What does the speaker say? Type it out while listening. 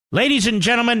Ladies and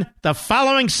gentlemen, the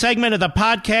following segment of the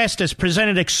podcast is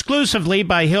presented exclusively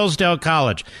by Hillsdale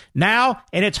College, now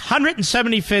in its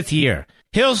 175th year.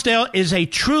 Hillsdale is a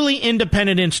truly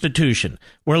independent institution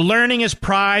where learning is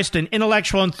prized and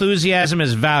intellectual enthusiasm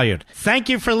is valued. Thank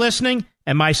you for listening,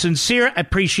 and my sincere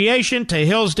appreciation to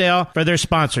Hillsdale for their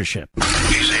sponsorship.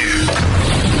 He's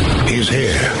here. He's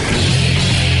here.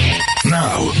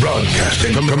 Now,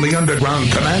 broadcasting from the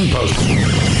underground command post,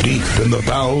 deep in the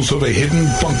bowels of a hidden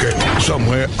bunker,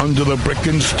 somewhere under the brick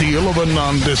and steel of a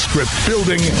nondescript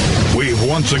building, we've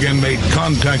once again made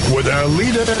contact with our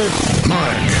leader,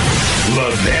 Mark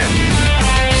Levin.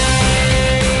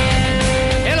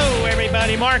 Hello,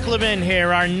 everybody. Mark Levin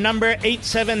here. Our number,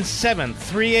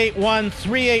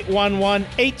 877-381-3811,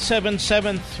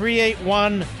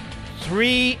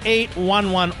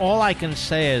 877-381-3811. All I can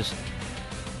say is,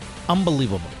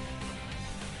 unbelievable.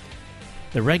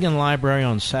 The Reagan Library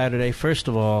on Saturday, first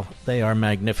of all, they are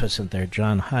magnificent there.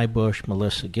 John Highbush,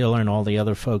 Melissa Giller, and all the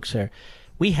other folks there.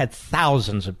 We had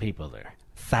thousands of people there.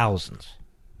 Thousands.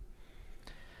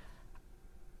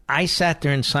 I sat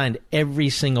there and signed every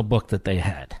single book that they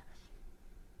had.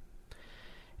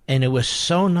 And it was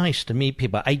so nice to meet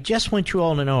people. I just want you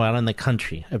all to know out in the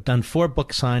country, I've done 4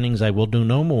 book signings. I will do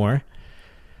no more.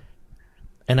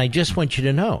 And I just want you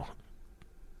to know,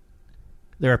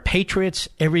 there are patriots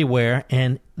everywhere,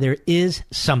 and there is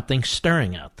something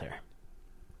stirring out there.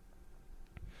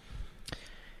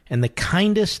 And the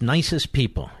kindest, nicest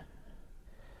people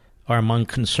are among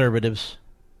conservatives.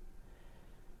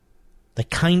 The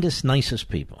kindest, nicest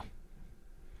people.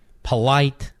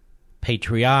 Polite,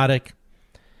 patriotic,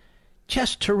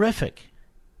 just terrific.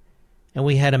 And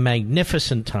we had a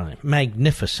magnificent time.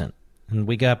 Magnificent. And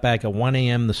we got back at 1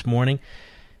 a.m. this morning,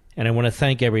 and I want to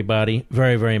thank everybody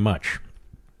very, very much.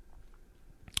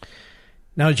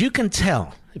 Now, as you can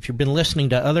tell, if you've been listening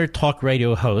to other talk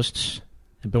radio hosts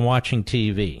and been watching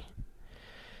TV,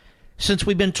 since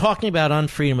we've been talking about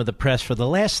unfreedom of the press for the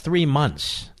last 3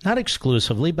 months, not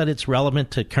exclusively, but it's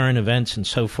relevant to current events and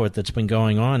so forth that's been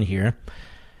going on here,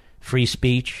 free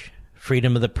speech,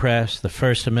 freedom of the press, the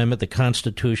First Amendment, the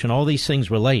Constitution, all these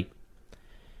things relate.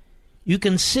 You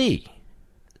can see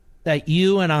that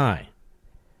you and I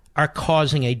are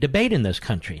causing a debate in this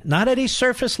country, not at a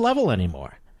surface level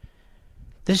anymore.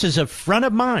 This is a front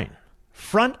of mind.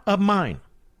 Front of mind.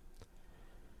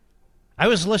 I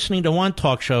was listening to one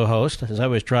talk show host as I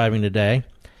was driving today,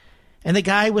 and the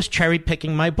guy was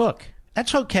cherry-picking my book.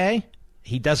 That's okay.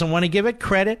 He doesn't want to give it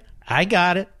credit. I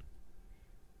got it.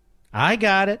 I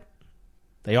got it.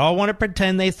 They all want to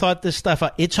pretend they thought this stuff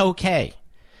out. It's okay.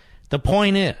 The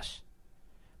point is,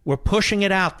 we're pushing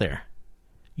it out there.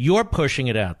 You're pushing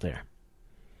it out there.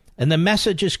 And the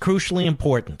message is crucially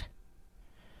important.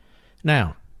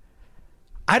 Now,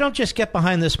 I don't just get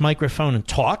behind this microphone and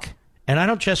talk, and I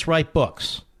don't just write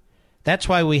books. That's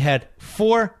why we had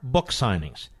 4 book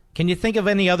signings. Can you think of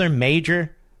any other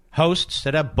major hosts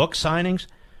that have book signings?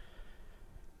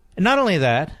 And not only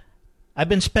that, I've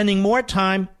been spending more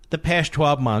time the past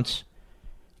 12 months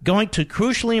going to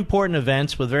crucially important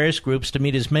events with various groups to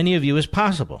meet as many of you as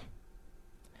possible.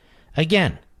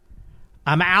 Again,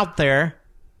 I'm out there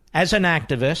as an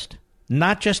activist,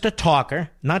 not just a talker,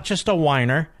 not just a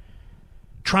whiner,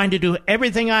 trying to do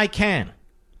everything I can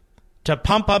to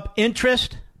pump up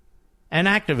interest and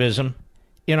activism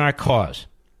in our cause.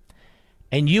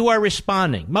 And you are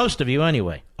responding. Most of you,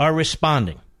 anyway, are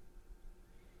responding.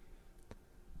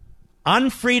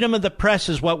 Unfreedom of the press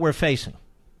is what we're facing.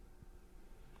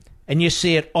 And you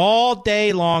see it all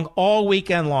day long, all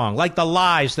weekend long, like the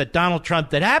lies that Donald Trump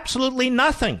did absolutely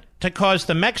nothing to cause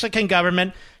the Mexican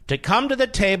government to come to the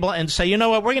table and say, you know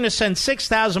what, we're going to send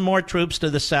 6,000 more troops to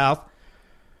the south.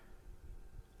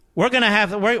 We're going to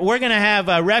have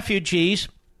refugees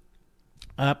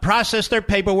process their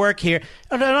paperwork here.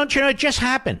 Don't you know, it just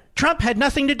happened. Trump had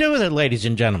nothing to do with it, ladies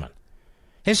and gentlemen.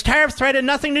 His tariff threat had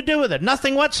nothing to do with it,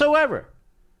 nothing whatsoever.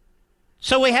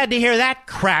 So we had to hear that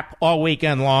crap all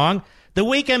weekend long. The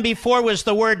weekend before was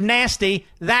the word nasty,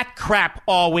 that crap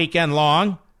all weekend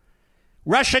long.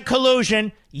 Russia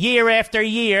collusion year after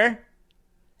year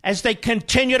as they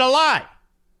continue to lie.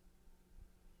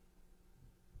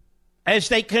 As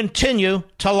they continue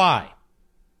to lie.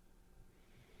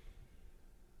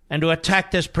 And to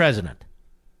attack this president.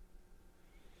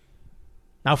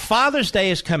 Now, Father's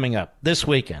Day is coming up this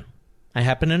weekend. I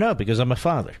happen to know because I'm a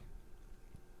father.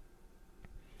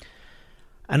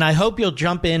 And I hope you'll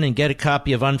jump in and get a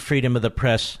copy of Unfreedom of the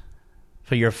Press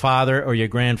for your father or your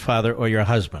grandfather or your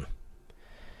husband.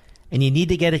 And you need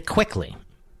to get it quickly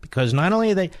because not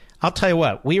only are they... I'll tell you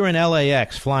what, we were in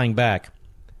LAX flying back.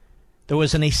 There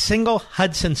wasn't a single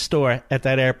Hudson store at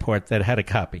that airport that had a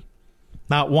copy.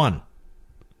 Not one.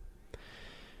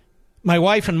 My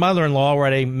wife and mother-in-law were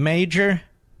at a major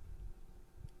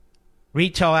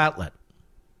retail outlet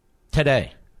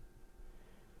today.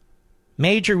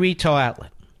 Major retail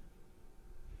outlet.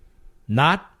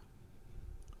 Not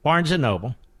Barnes &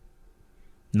 Noble.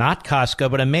 Not Costco,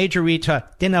 but a major retail.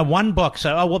 Didn't have one book,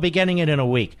 so we'll be getting it in a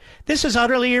week. This is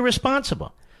utterly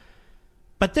irresponsible.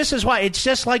 But this is why it's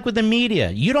just like with the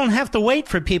media. You don't have to wait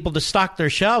for people to stock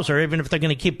their shelves, or even if they're going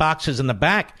to keep boxes in the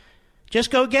back. Just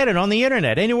go get it on the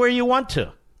internet, anywhere you want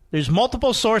to. There's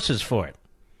multiple sources for it.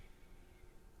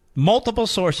 Multiple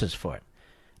sources for it.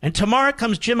 And tomorrow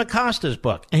comes Jim Acosta's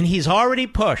book, and he's already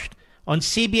pushed on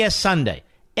CBS Sunday.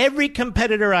 Every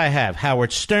competitor I have,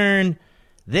 Howard Stern,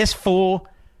 this fool,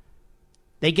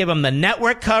 they give him the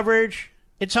network coverage.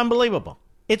 It's unbelievable.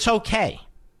 It's okay.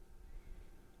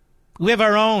 We have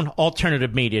our own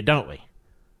alternative media, don't we?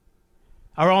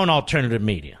 Our own alternative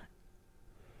media.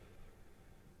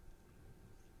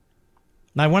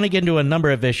 Now, I want to get into a number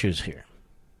of issues here.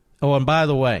 Oh, and by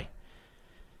the way,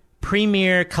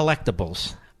 Premier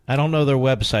Collectibles, I don't know their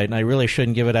website, and I really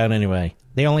shouldn't give it out anyway.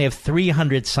 They only have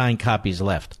 300 signed copies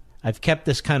left. I've kept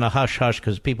this kind of hush-hush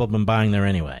because people have been buying there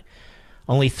anyway.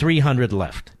 Only 300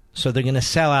 left. So they're going to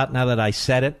sell out now that I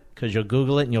said it, because you'll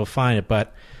Google it and you'll find it.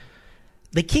 But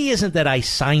the key isn't that I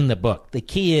signed the book. The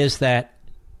key is that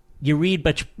you read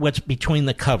what's between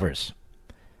the covers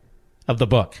of the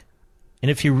book.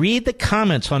 And if you read the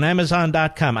comments on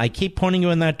Amazon.com, I keep pointing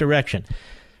you in that direction.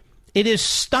 It is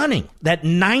stunning that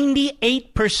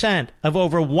 98% of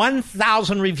over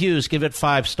 1,000 reviews give it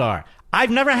 5-star.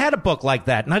 I've never had a book like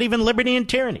that, not even Liberty and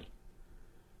Tyranny.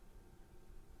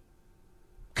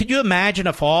 Could you imagine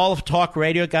if all of talk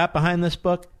radio got behind this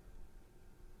book?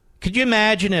 Could you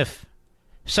imagine if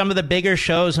some of the bigger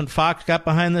shows on Fox got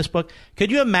behind this book?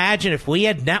 Could you imagine if we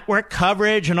had network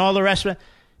coverage and all the rest of it?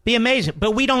 Be amazing.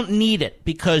 But we don't need it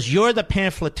because you're the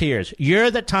pamphleteers.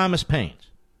 You're the Thomas Paines.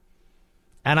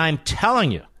 And I'm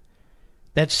telling you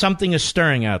that something is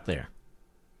stirring out there.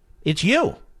 It's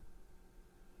you.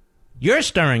 You're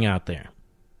stirring out there.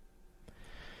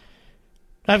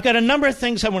 I've got a number of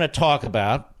things I want to talk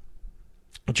about.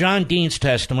 John Dean's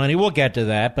testimony, we'll get to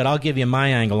that, but I'll give you my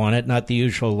angle on it, not the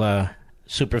usual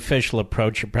superficial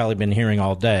approach you've probably been hearing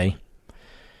all day.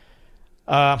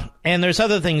 And there's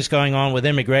other things going on with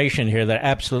immigration here that are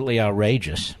absolutely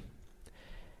outrageous.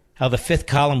 How the fifth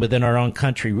column within our own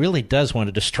country really does want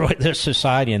to destroy this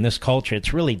society and this culture.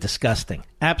 It's really disgusting,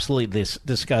 absolutely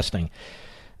disgusting,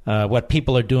 what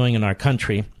people are doing in our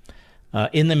country,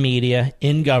 in the media,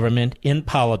 in government, in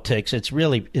politics. It's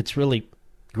really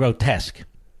grotesque.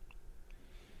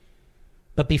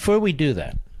 But before we do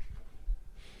that,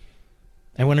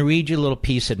 I want to read you a little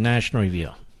piece at National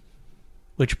Review,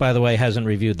 which, by the way, hasn't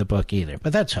reviewed the book either,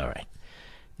 but that's all right.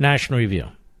 National Review.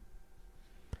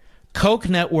 Koch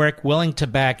network willing to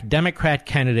back Democrat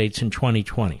candidates in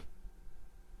 2020.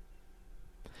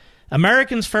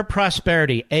 Americans for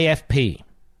Prosperity, AFP.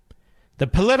 The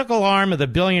political arm of the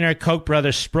billionaire Koch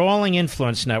brothers' sprawling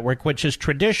influence network, which has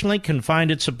traditionally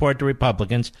confined its support to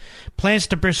Republicans, plans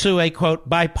to pursue a, quote,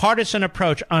 bipartisan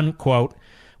approach, unquote,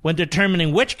 when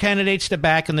determining which candidates to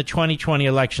back in the 2020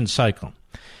 election cycle.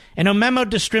 In a memo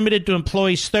distributed to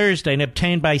employees Thursday and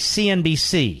obtained by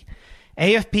CNBC,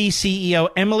 AFP CEO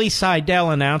Emily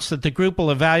Seidel announced that the group will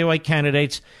evaluate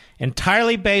candidates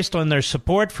entirely based on their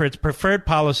support for its preferred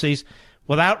policies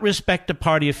without respect to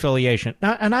party affiliation.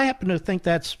 Now, and I happen to think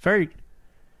that's very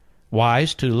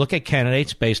wise to look at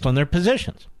candidates based on their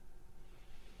positions.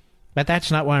 But that's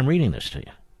not why I'm reading this to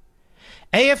you.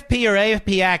 AFP or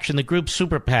AFP Action, the group's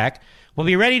super PAC, will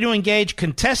be ready to engage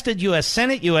contested U.S.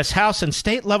 Senate, U.S. House, and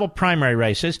state-level primary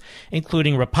races,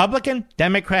 including Republican,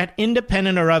 Democrat,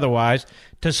 Independent, or otherwise,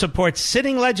 to support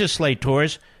sitting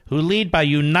legislators who lead by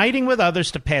uniting with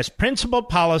others to pass principled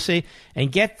policy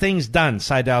and get things done,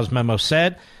 Seidel's memo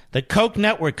said. The Koch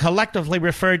network, collectively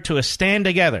referred to as Stand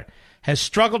Together, has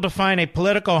struggled to find a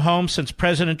political home since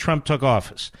President Trump took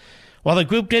office. While the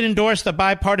group did endorse the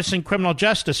bipartisan criminal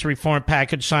justice reform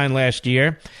package signed last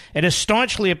year, it has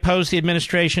staunchly opposed the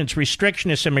administration's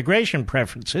restrictionist immigration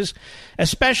preferences,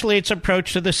 especially its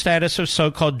approach to the status of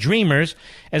so-called dreamers,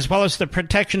 as well as the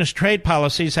protectionist trade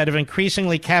policies that have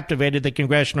increasingly captivated the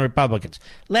congressional Republicans.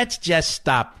 Let's just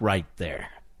stop right there.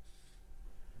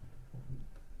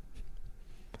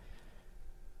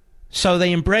 So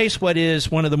they embrace what is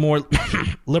one of the more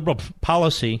liberal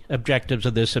policy objectives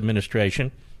of this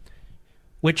administration,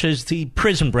 which is the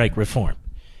prison break reform.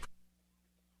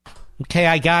 Okay,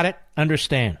 I got it.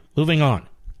 Understand. Moving on.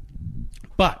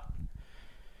 But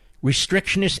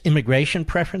restrictionist immigration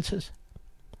preferences?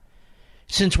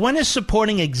 Since when is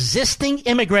supporting existing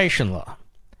immigration law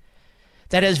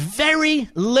that has very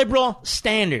liberal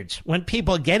standards when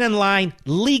people get in line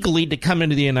legally to come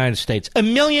into the United States,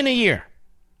 1 million a year?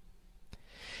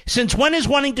 Since when is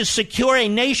wanting to secure a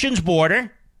nation's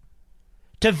border,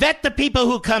 to vet the people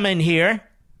who come in here,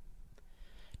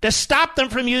 to stop them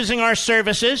from using our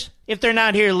services if they're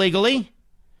not here legally?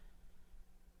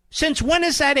 Since when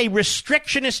is that a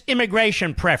restrictionist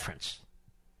immigration preference?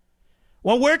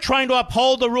 Well, we're trying to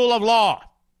uphold the rule of law.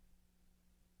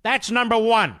 That's number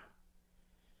one.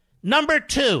 Number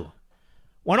two,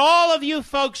 when all of you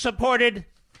folks supported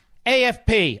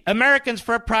AFP, Americans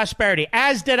for Prosperity,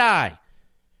 as did I,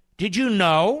 did you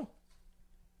know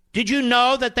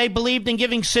that they believed in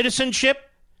giving citizenship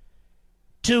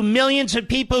to millions of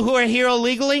people who are here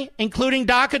illegally, including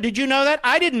DACA? Did you know that?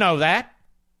 I didn't know that.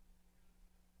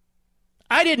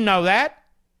 I didn't know that.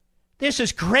 This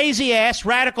is crazy-ass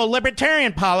radical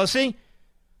libertarian policy,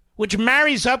 which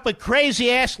marries up with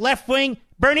crazy-ass left-wing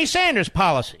Bernie Sanders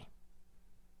policy.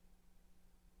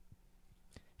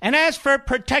 And as for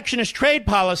protectionist trade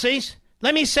policies,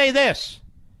 let me say this.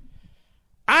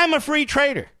 I'm a free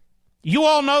trader. You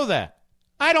all know that.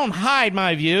 I don't hide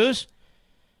my views.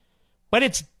 But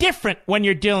it's different when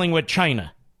you're dealing with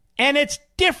China. And it's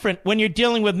different when you're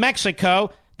dealing with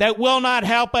Mexico that will not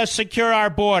help us secure our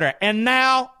border. And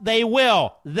now they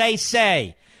will, they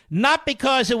say. Not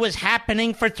because it was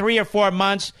happening for 3 or 4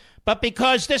 months, but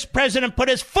because this president put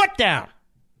his foot down.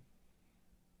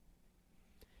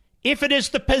 If it is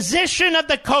the position of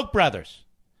the Koch brothers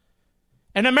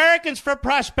and Americans for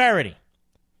Prosperity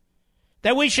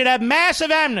that we should have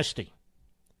massive amnesty,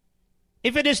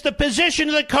 if it is the position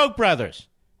of the Koch brothers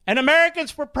and Americans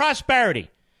for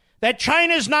Prosperity that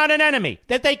China is not an enemy,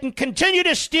 that they can continue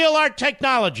to steal our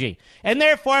technology, and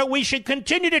therefore we should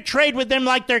continue to trade with them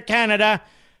like they're Canada,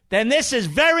 then this is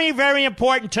very, very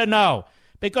important to know,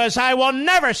 because I will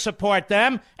never support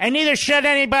them, and neither should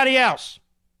anybody else.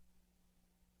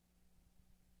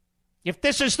 If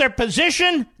this is their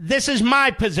position, this is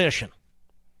my position.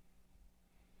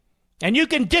 And you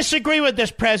can disagree with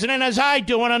this president, as I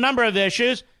do on a number of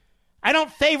issues. I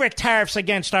don't favor tariffs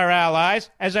against our allies,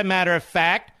 as a matter of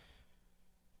fact.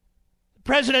 The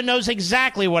president knows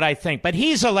exactly what I think, but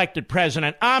he's elected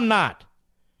president. I'm not.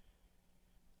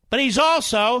 But he's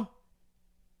also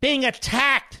being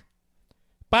attacked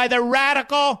by the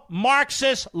radical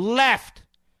Marxist left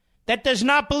that does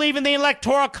not believe in the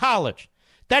Electoral College,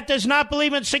 that does not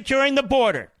believe in securing the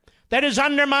border, that is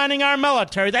undermining our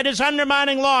military, that is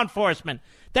undermining law enforcement,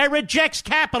 that rejects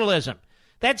capitalism,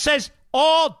 that says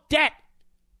all debt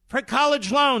for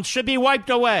college loans should be wiped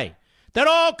away, that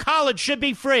all college should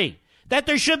be free, that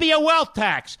there should be a wealth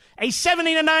tax, a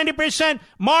 70 to 90%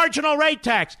 marginal rate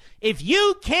tax. If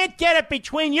you can't get it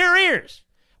between your ears,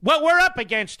 what we're up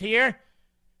against here,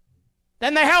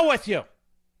 then the hell with you.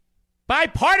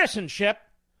 Bipartisanship?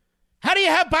 How do you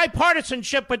have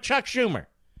bipartisanship with Chuck Schumer?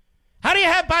 How do you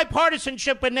have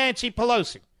bipartisanship with Nancy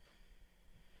Pelosi?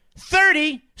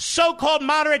 30 so-called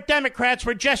moderate Democrats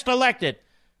were just elected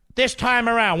this time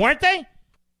around, weren't they?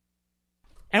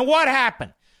 And what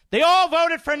happened? They all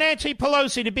voted for Nancy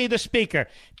Pelosi to be the speaker.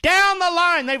 Down the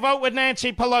line, they vote with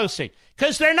Nancy Pelosi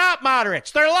because they're not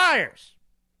moderates. They're liars.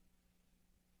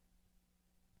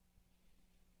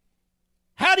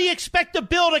 How do you expect to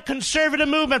build a conservative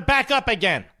movement back up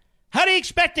again? How do you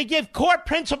expect to give core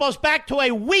principles back to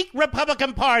a weak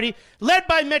Republican Party led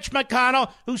by Mitch McConnell,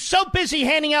 who's so busy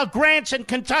handing out grants in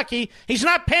Kentucky, he's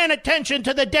not paying attention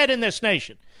to the dead in this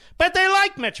nation? But they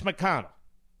like Mitch McConnell.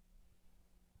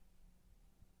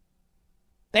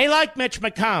 They like Mitch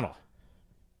McConnell.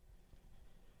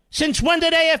 Since when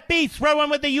did AFB throw in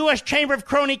with the U.S. Chamber of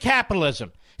Crony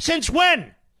Capitalism? Since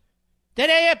when did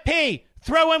AFP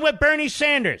throw in with Bernie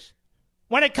Sanders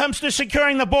when it comes to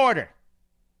securing the border?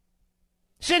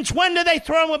 Since when do they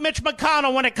throw in with Mitch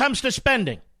McConnell when it comes to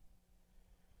spending?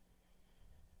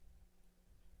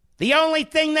 The only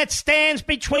thing that stands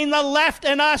between the left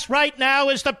and us right now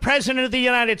is the President of the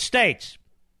United States.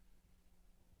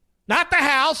 Not the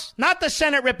House, not the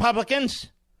Senate Republicans.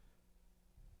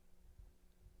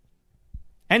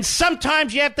 And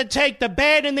sometimes you have to take the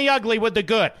bad and the ugly with the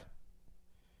good.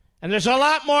 And there's a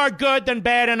lot more good than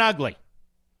bad and ugly.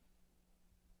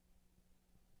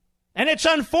 And it's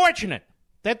unfortunate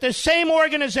that the same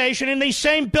organization and these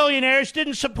same billionaires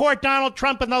didn't support Donald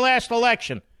Trump in the last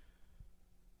election.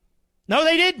 No,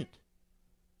 they didn't.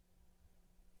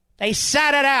 They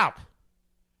sat it out.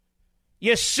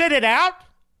 You sit it out,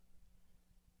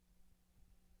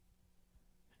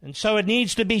 and so it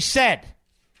needs to be said.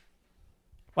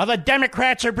 while the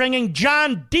Democrats are bringing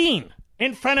John Dean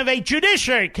in front of a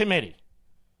Judiciary Committee.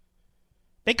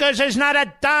 Because there's not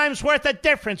a dime's worth of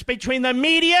difference between the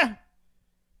media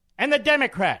and the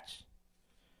Democrats.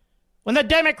 When the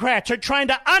Democrats are trying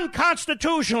to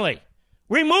unconstitutionally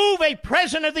remove a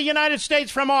president of the United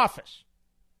States from office,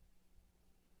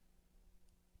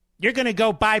 you're going to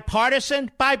go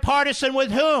bipartisan? Bipartisan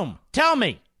with whom? Tell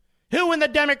me. Who in the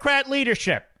Democrat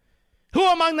leadership? Who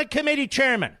among the committee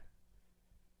chairmen?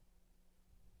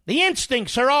 The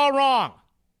instincts are all wrong.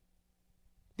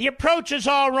 The approach is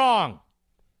all wrong.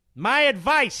 My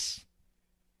advice,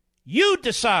 you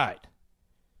decide.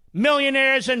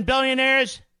 Millionaires and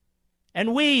billionaires,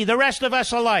 and we, the rest of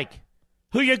us alike,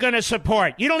 who you're going to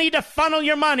support. You don't need to funnel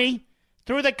your money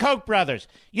through the Koch brothers.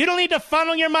 You don't need to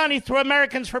funnel your money through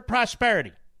Americans for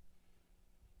Prosperity.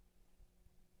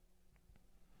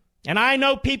 And I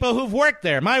know people who've worked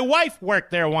there. My wife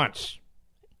worked there once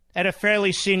at a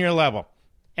fairly senior level.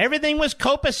 Everything was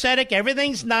copacetic.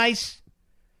 Everything's nice.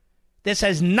 This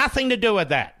has nothing to do with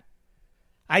that.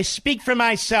 I speak for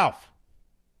myself.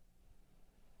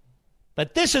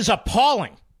 But this is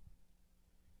appalling.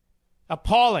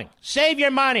 Appalling. Save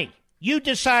your money. You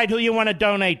decide who you want to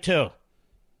donate to.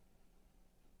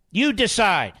 You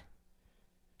decide.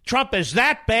 Trump is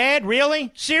that bad?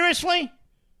 Really? Seriously?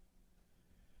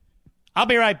 I'll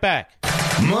be right back.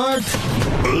 Mark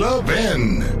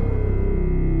Levin.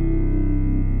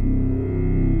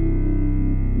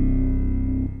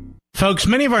 Folks,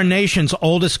 many of our nation's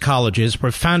oldest colleges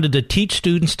were founded to teach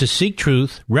students to seek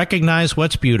truth, recognize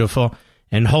what's beautiful,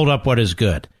 and hold up what is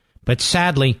good. But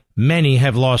sadly, many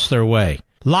have lost their way.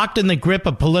 Locked in the grip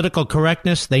of political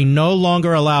correctness, they no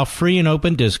longer allow free and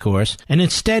open discourse, and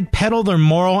instead peddle their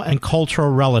moral and cultural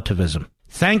relativism.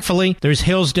 Thankfully, there's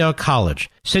Hillsdale College.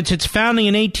 Since its founding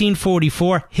in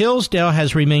 1844, Hillsdale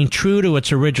has remained true to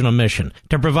its original mission,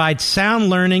 to provide sound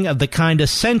learning of the kind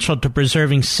essential to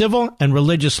preserving civil and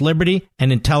religious liberty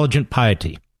and intelligent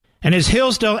piety. And as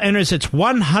Hillsdale enters its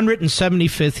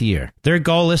 175th year, their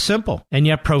goal is simple and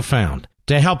yet profound: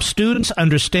 to help students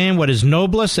understand what is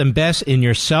noblest and best in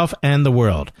yourself and the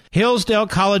world. Hillsdale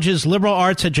College's liberal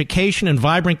arts education and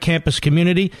vibrant campus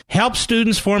community help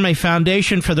students form a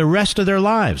foundation for the rest of their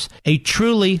lives, a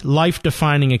truly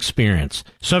life-defining experience.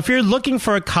 So if you're looking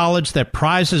for a college that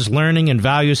prizes learning and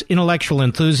values intellectual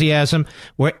enthusiasm,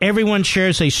 where everyone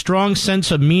shares a strong sense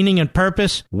of meaning and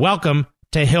purpose, welcome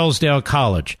to Hillsdale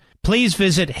College. Please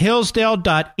visit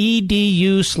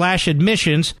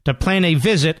hillsdale.edu/admissions to plan a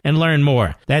visit and learn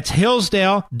more. That's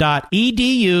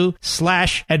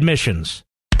hillsdale.edu/admissions.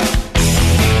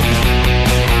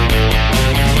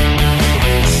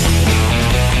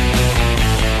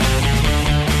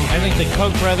 I think the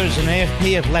Koch brothers and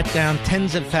AFP have let down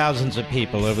tens of thousands of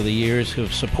people over the years who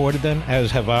have supported them, as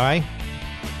have I.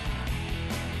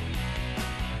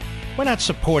 We're not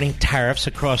supporting tariffs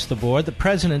across the board. The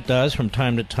president does from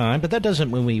time to time, but that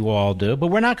doesn't mean we all do. But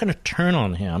we're not going to turn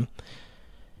on him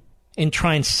and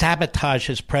try and sabotage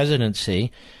his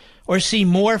presidency or see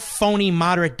more phony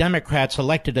moderate Democrats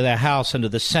elected to the House and to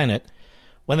the Senate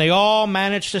when they all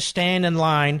manage to stand in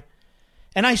line.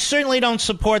 And I certainly don't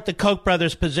support the Koch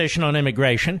brothers' position on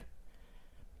immigration.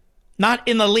 Not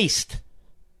in the least.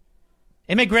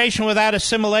 Immigration without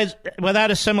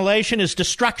assimilation is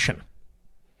destruction.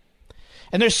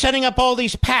 And they're setting up all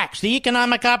these PACs, the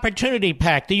Economic Opportunity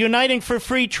PAC, the Uniting for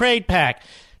Free Trade PAC.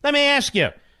 Let me ask you,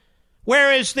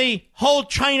 where is the Hold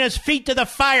China's Feet to the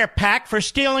Fire PAC for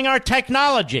stealing our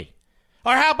technology?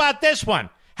 Or how about this one,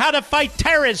 How to Fight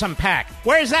Terrorism PAC?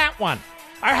 Where's that one?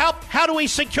 Or how do we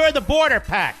secure the border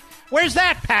PAC? Where's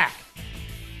that PAC?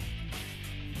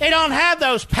 They don't have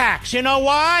those PACs. You know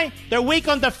why? They're weak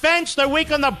on defense, they're weak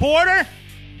on the border,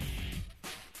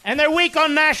 and they're weak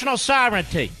on national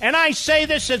sovereignty. And I say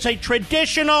this as a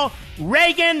traditional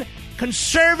Reagan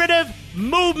conservative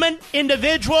movement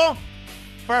individual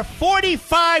for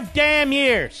 45 damn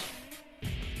years.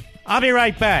 I'll be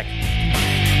right back.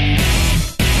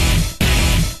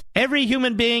 Every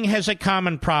human being has a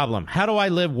common problem. How do I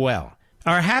live well?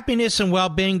 Our happiness and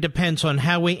well-being depends on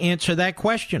how we answer that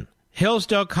question.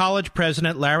 Hillsdale College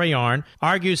President Larry Arnn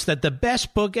argues that the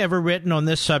best book ever written on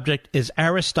this subject is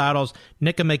Aristotle's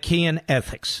Nicomachean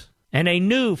Ethics. And a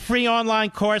new free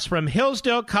online course from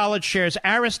Hillsdale College shares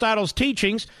Aristotle's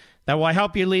teachings that will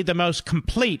help you lead the most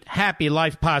complete, happy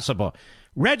life possible.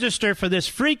 Register for this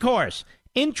free course,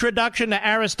 Introduction to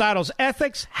Aristotle's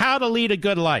Ethics, How to Lead a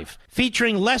Good Life,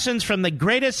 featuring lessons from the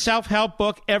greatest self-help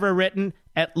book ever written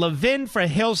at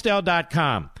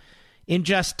levinforhillsdale.com. In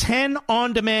just 10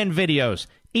 on-demand videos,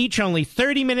 each only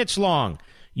 30 minutes long,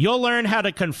 you'll learn how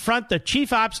to confront the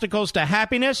chief obstacles to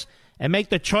happiness and make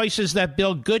the choices that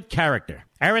build good character.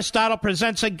 Aristotle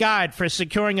presents a guide for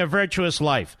securing a virtuous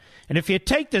life. And if you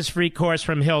take this free course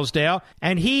from Hillsdale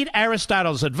and heed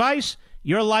Aristotle's advice,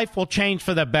 your life will change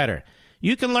for the better.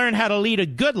 You can learn how to lead a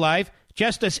good life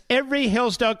just as every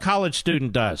Hillsdale College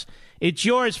student does. It's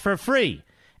yours for free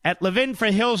at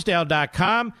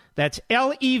levinforhillsdale.com. That's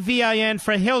Levin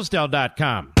for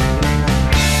Hillsdale.com.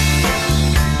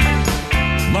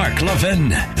 Mark Levin,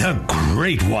 the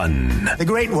great one. The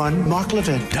great one, Mark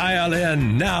Levin. Dial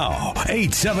in now,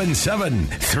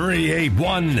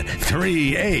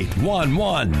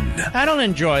 877-381-3811. I don't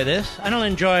enjoy this. I don't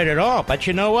enjoy it at all. But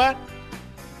you know what?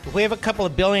 If we have a couple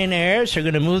of billionaires who are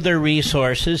going to move their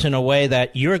resources in a way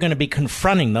that you're going to be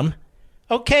confronting them,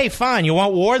 okay, fine. You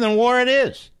want war? Then war it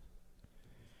is.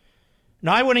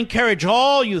 Now, I would encourage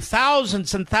all you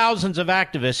thousands and thousands of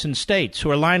activists in states who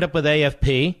are lined up with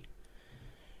AFP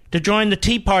to join the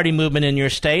Tea Party movement in your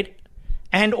state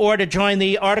and or to join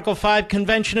the Article 5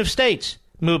 Convention of States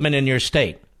movement in your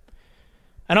state.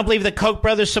 I don't believe the Koch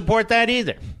brothers support that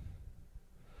either.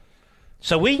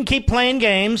 So we can keep playing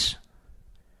games.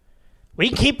 We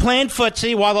can keep playing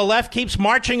footsie while the left keeps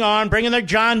marching on, bringing their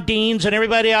John Deans and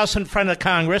everybody else in front of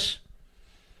Congress,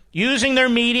 using their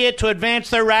media to advance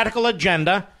their radical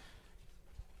agenda.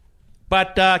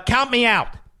 But count me out.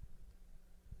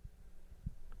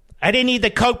 I didn't need the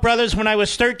Koch brothers when I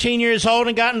was 13 years old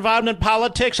and got involved in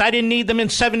politics. I didn't need them in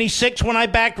 76 when I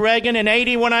backed Reagan, in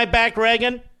 80 when I backed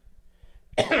Reagan.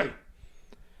 The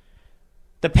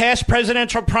past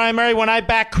presidential primary when I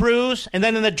backed Cruz, and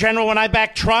then in the general when I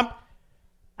backed Trump.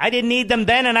 I didn't need them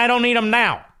then, and I don't need them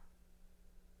now.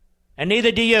 And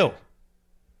neither do you.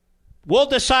 We'll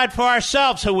decide for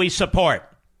ourselves who we support.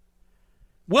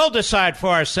 We'll decide for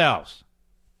ourselves.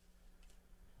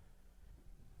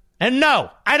 And no,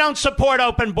 I don't support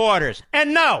open borders.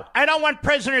 And no, I don't want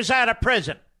prisoners out of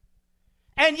prison.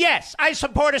 And yes, I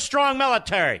support a strong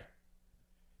military.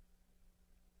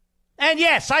 And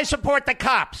yes, I support the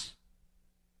cops.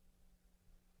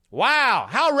 Wow,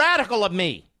 how radical of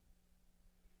me.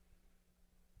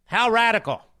 How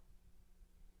radical.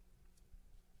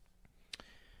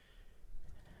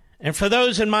 And for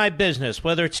those in my business,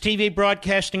 whether it's TV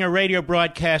broadcasting or radio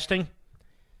broadcasting,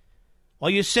 while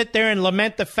you sit there and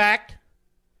lament the fact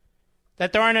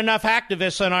that there aren't enough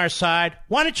activists on our side,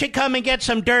 why don't you come and get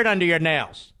some dirt under your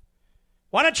nails?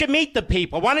 Why don't you meet the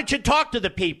people? Why don't you talk to the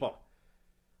people?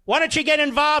 Why don't you get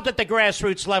involved at the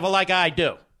grassroots level like I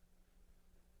do?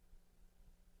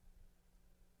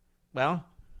 Well,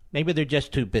 maybe they're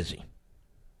just too busy.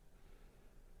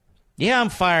 Yeah, I'm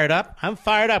fired up.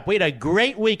 We had a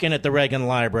great weekend at the Reagan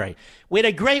Library. We had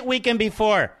a great weekend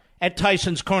before at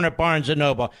Tyson's Corner Barnes &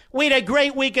 Noble. We had a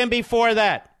great weekend before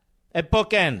that at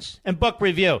Bookends and Book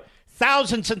Review.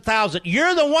 Thousands and thousands.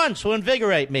 You're the ones who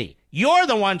invigorate me. You're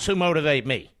the ones who motivate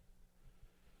me.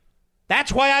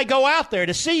 That's why I go out there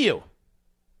to see you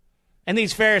and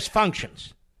these various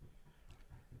functions.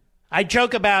 I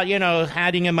joke about,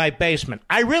 hiding in my basement.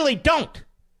 I really don't.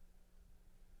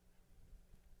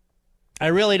 I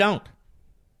really don't.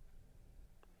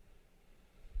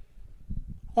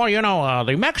 Well,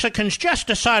 the Mexicans just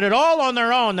decided all on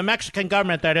their own, the Mexican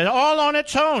government, that is all on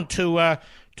its own to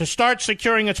start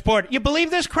securing its border. You believe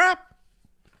this crap?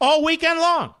 All weekend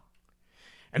long.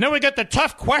 And then we get the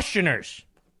tough questioners,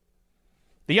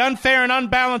 the unfair and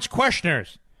unbalanced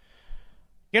questioners.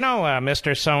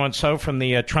 Mr. So-and-so from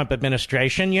the Trump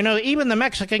administration, even the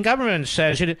Mexican government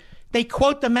says, they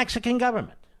quote the Mexican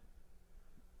government.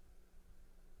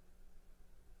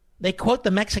 They quote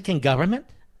the Mexican government?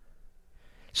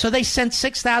 So they sent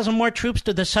 6,000 more troops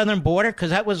to the southern border because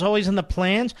that was always in the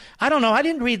plans? I don't know. I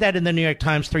didn't read that in the New York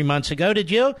Times 3 months ago.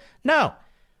 Did you? No.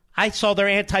 I saw their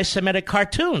anti-Semitic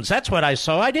cartoons. That's what I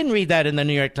saw. I didn't read that in the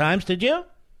New York Times. Did you?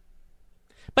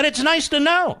 But it's nice to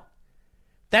know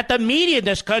that the media in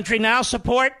this country now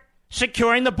support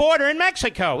securing the border in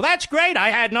Mexico. That's great. I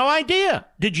had no idea.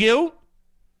 Did you?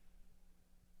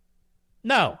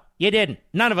 No, you didn't.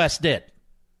 None of us did.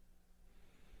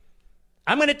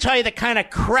 I'm going to tell you the kind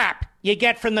of crap you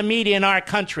get from the media in our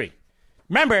country.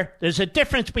 Remember, there's a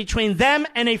difference between them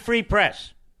and a free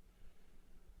press.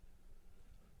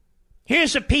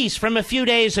 Here's a piece from a few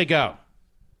days ago.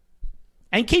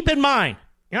 And keep in mind,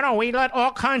 we let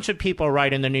all kinds of people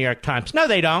write in the New York Times. No,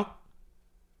 they don't.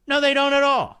 No, they don't at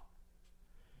all.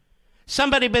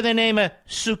 Somebody by the name of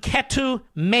Suketu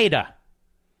Mehta,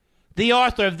 the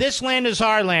author of This Land Is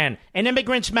Our Land, An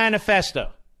Immigrant's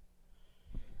Manifesto.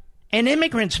 An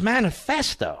Immigrant's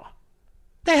Manifesto?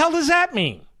 The hell does that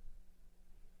mean?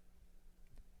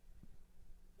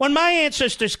 When my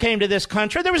ancestors came to this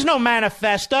country, there was no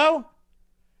manifesto.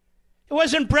 It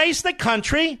was embrace the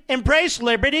country, embrace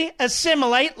liberty,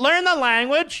 assimilate, learn the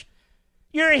language.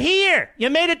 You're here. You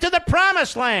made it to the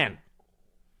promised land.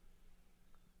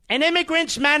 An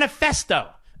immigrant's manifesto.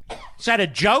 Is that a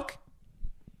joke?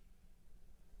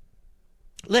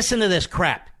 Listen to this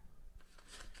crap.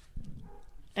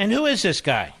 And who is this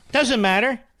guy? Doesn't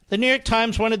matter. The New York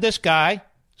Times wanted this guy,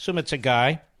 assume it's a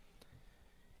guy,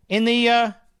 in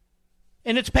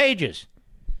its pages.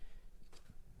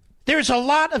 There's a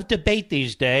lot of debate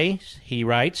these days, he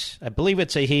writes, I believe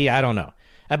it's a he, I don't know,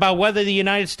 about whether the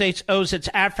United States owes its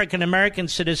African American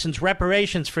citizens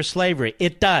reparations for slavery.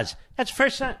 It does. That's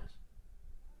first sentence.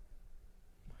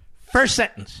 First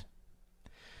sentence.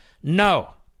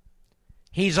 No.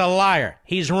 He's a liar.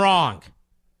 He's wrong.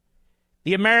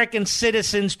 The American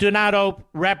citizens do not owe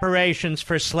reparations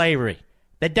for slavery.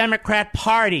 The Democrat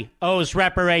Party owes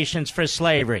reparations for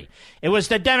slavery. It was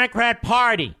the Democrat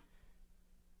Party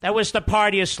that was the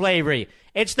party of slavery.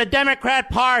 It's the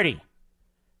Democrat Party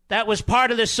that was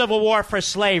part of the Civil War for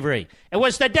slavery. It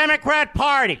was the Democrat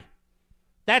Party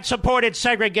that supported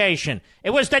segregation.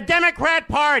 It was the Democrat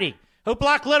Party who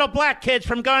blocked little black kids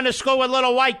from going to school with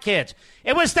little white kids.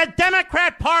 It was the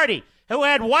Democrat Party who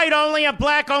had white-only and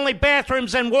black-only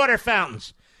bathrooms and water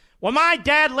fountains. Well, my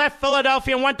dad left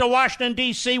Philadelphia and went to Washington,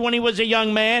 D.C. when he was a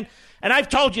young man, and I've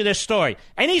told you this story,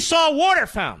 and he saw water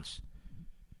fountains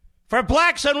for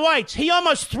blacks and whites. He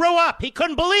almost threw up. He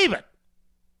couldn't believe it.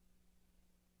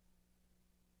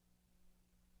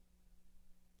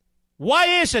 Why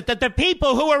is it that the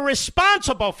people who are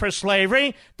responsible for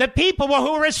slavery, the people who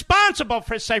are responsible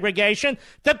for segregation,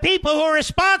 the people who are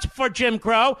responsible for Jim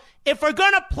Crow, if we're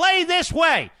going to play this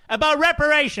way about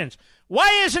reparations,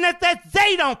 why isn't it that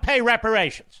they don't pay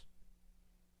reparations?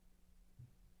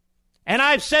 And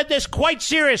I've said this quite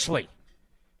seriously.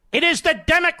 It is the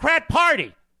Democrat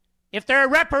Party, if there are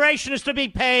reparations to be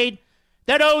paid,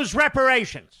 that owes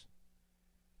reparations.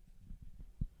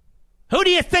 Who do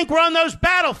you think were on those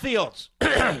battlefields?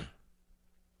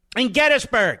 In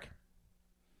Gettysburg,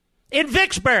 in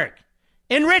Vicksburg,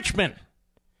 in Richmond,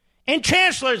 in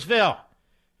Chancellorsville,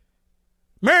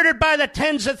 murdered by the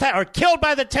tens of thousands, or killed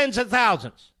by the tens of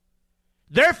thousands.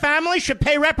 Their families should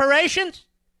pay reparations?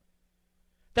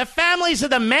 The families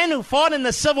of the men who fought in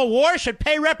the Civil War should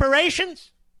pay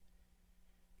reparations?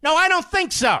 No, I don't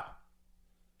think so.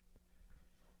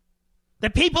 The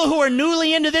people who are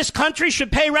newly into this country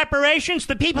should pay reparations?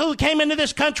 The people who came into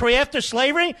this country after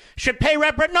slavery should pay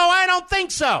reparations? No, I don't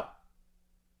think so.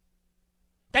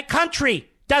 The country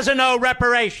doesn't owe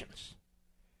reparations.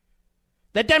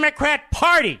 The Democrat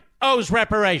Party owes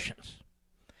reparations.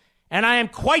 And I am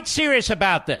quite serious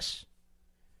about this.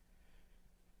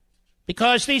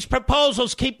 Because these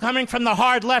proposals keep coming from the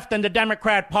hard left and the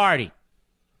Democrat Party.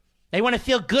 They want to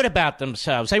feel good about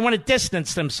themselves. They want to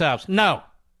distance themselves. No.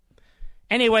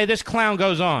 Anyway, this clown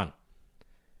goes on.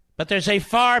 But there's a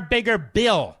far bigger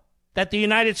bill that the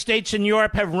United States and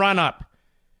Europe have run up.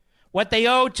 What they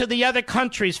owe to the other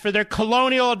countries for their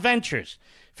colonial adventures,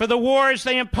 for the wars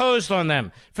they imposed on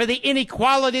them, for the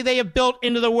inequality they have built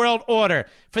into the world order,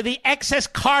 for the excess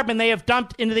carbon they have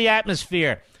dumped into the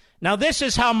atmosphere. Now, this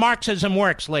is how Marxism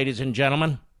works, ladies and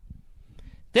gentlemen.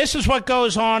 This is what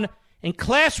goes on in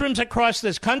classrooms across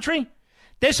this country.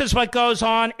 This is what goes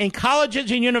on in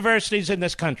colleges and universities in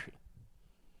this country.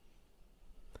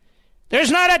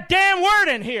 There's not a damn word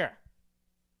in here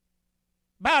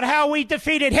about how we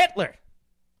defeated Hitler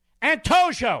and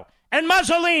Tojo and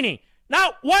Mussolini.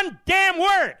 Not one damn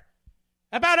word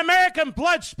about American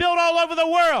blood spilled all over the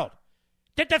world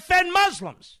to defend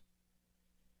Muslims,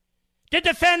 to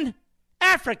defend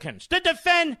Africans, to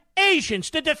defend Asians,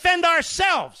 to defend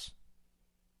ourselves.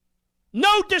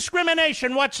 No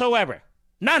discrimination whatsoever.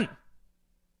 None.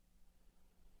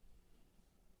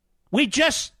 We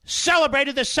just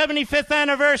celebrated the 75th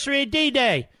anniversary of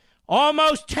D-Day.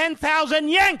 Almost 10,000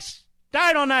 Yanks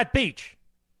died on that beach.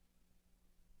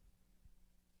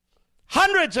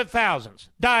 Hundreds of thousands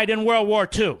died in World War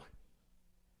II.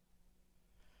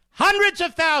 Hundreds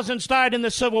of thousands died in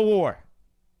the Civil War.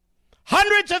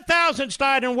 Hundreds of thousands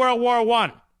died in World War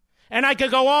I. And I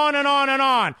could go on and on and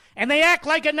on. And they act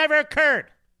like it never occurred.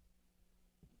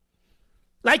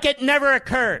 Like it never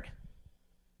occurred.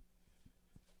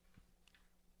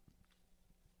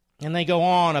 And they go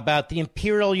on about the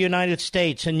imperial United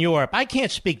States and Europe. I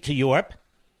can't speak to Europe.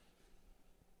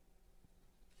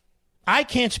 I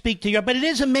can't speak to Europe, but it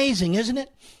is amazing, isn't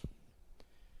it?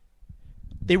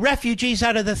 The refugees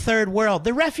out of the third world.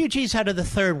 The refugees out of the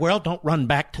third world don't run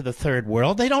back to the third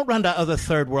world. They don't run to other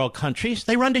third world countries.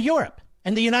 They run to Europe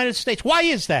and the United States. Why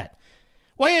is that?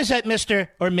 Why is that, Mr.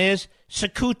 or Ms.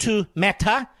 Sekutu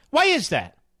Mehta? Why is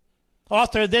that?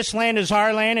 author of This Land Is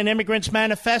Our Land and Immigrants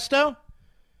Manifesto?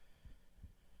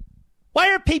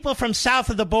 Why are people from south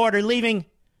of the border leaving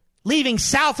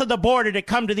south of the border to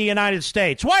come to the United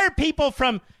States? Why are people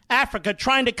from Africa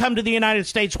trying to come to the United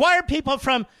States? Why are people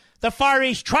from the Far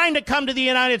East trying to come to the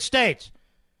United States?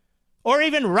 Or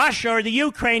even Russia or the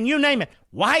Ukraine, you name it.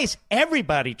 Why is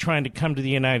everybody trying to come to the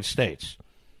United States?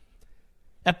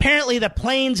 Apparently the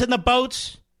planes and the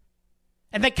boats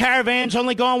and the caravans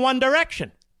only go in one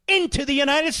direction, into the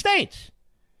United States.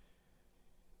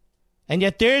 And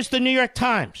yet there's the New York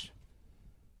Times,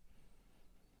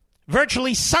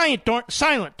 virtually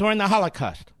silent during the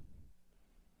Holocaust.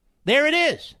 There it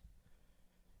is,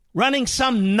 running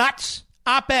some nuts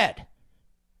op-ed.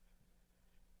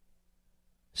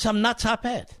 Some nuts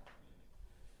op-ed.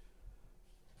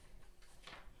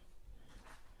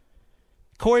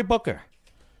 Cory Booker.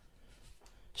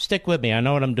 Stick with me. I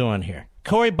know what I'm doing here.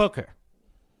 Cory Booker.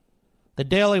 The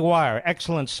Daily Wire.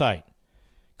 Excellent site.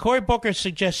 Cory Booker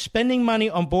suggests spending money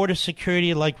on border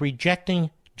security like rejecting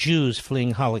Jews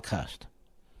fleeing Holocaust.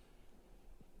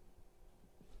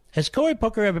 Has Cory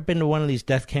Booker ever been to one of these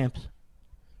death camps?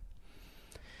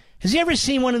 Has he ever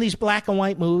seen one of these black and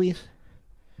white movies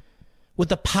with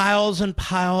the piles and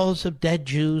piles of dead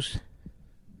Jews?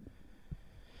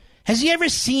 Has he ever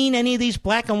seen any of these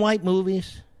black and white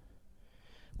movies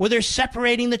where they're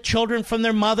separating the children from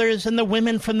their mothers and the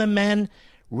women from the men,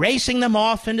 racing them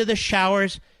off into the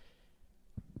showers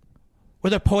where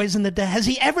they're poisoning the dead? Has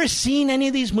he ever seen any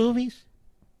of these movies?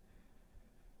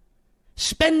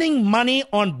 Spending money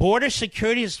on border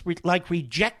security is like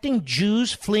rejecting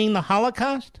Jews fleeing the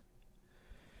Holocaust?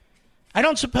 I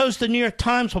don't suppose the New York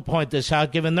Times will point this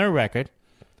out, given their record.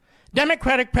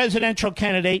 Democratic presidential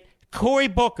candidate Cory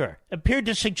Booker appeared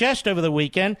to suggest over the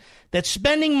weekend that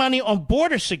spending money on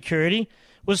border security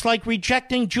was like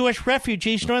rejecting Jewish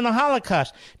refugees during the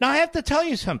Holocaust. Now, I have to tell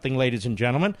you something, ladies and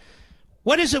gentlemen.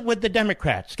 What is it with the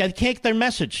Democrats? They can't get their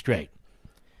message straight.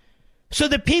 So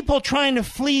the people trying to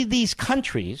flee these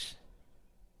countries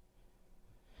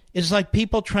is like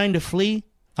people trying to flee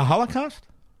a Holocaust?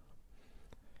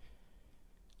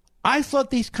 I thought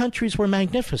these countries were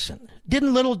magnificent.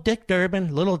 Didn't little Dick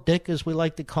Durbin, little Dick as we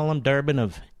like to call him, Durbin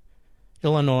of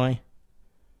Illinois,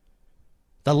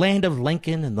 the land of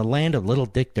Lincoln and the land of little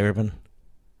Dick Durbin,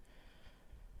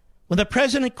 when the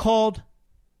president called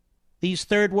these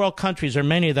third world countries, or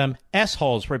many of them,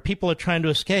 S-holes where people are trying to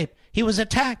escape, he was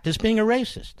attacked as being a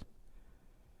racist.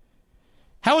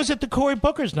 How is it that Cory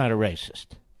Booker's not a racist?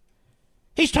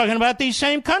 He's talking about these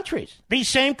same countries, these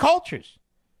same cultures.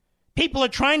 People are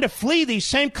trying to flee these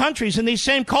same countries and these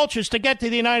same cultures to get to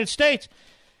the United States.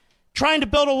 Trying to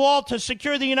build a wall to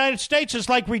secure the United States is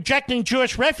like rejecting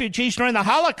Jewish refugees during the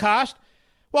Holocaust.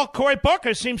 Well, Cory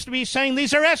Booker seems to be saying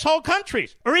these are S-hole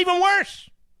countries, or even worse.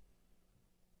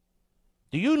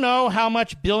 Do you know how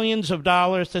much billions of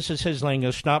dollars, this is his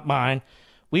lingo, not mine,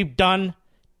 we've done?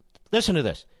 Listen to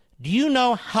this. Do you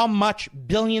know how much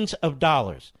billions of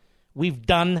dollars we've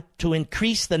done to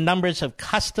increase the numbers of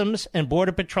Customs and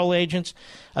Border Patrol agents,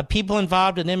 of people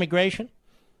involved in immigration?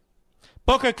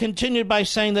 Booker continued by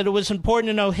saying that it was important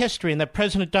to know history and that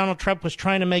President Donald Trump was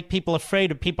trying to make people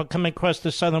afraid of people coming across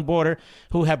the southern border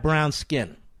who have brown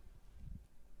skin.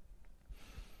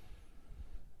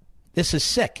 This is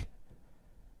sick.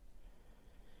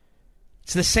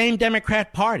 It's the same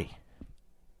Democrat Party.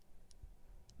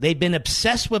 They've been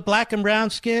obsessed with black and brown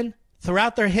skin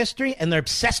throughout their history, and they're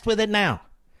obsessed with it now.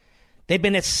 They've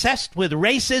been obsessed with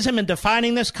racism and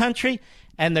defining this country,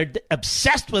 and they're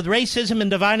obsessed with racism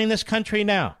and dividing this country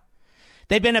now.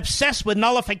 They've been obsessed with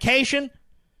nullification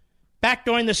back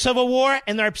during the Civil War,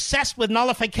 and they're obsessed with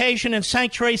nullification in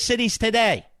sanctuary cities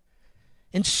today.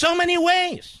 In so many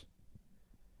ways,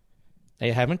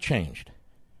 they haven't changed.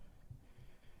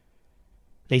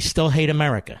 They still hate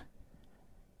America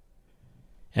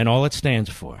and all it stands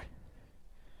for.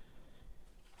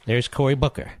 There's Cory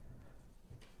Booker.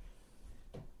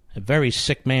 A very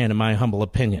sick man, in my humble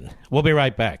opinion. We'll be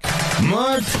right back.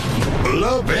 Mark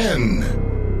Levin.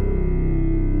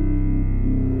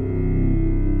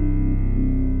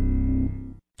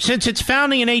 Since its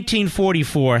founding in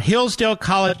 1844, Hillsdale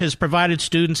College has provided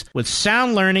students with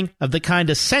sound learning of the kind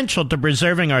essential to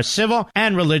preserving our civil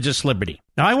and religious liberty.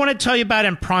 Now, I want to tell you about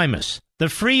Imprimis, the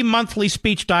free monthly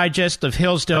speech digest of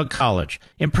Hillsdale College.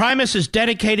 Imprimis is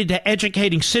dedicated to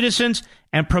educating citizens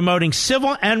and promoting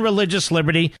civil and religious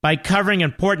liberty by covering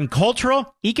important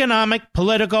cultural, economic,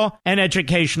 political, and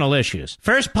educational issues.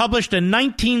 First published in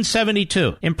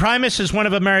 1972, Imprimis is one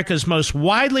of America's most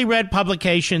widely read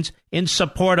publications in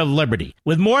support of liberty,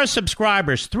 with more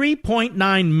subscribers,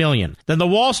 3.9 million, than the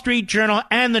Wall Street Journal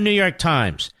and the New York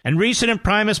Times. And recent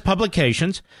Imprimis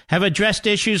publications have addressed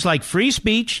issues like free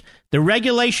speech, the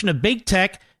regulation of big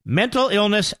tech, mental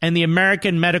illness, and the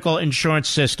American medical insurance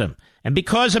system. And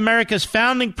because America's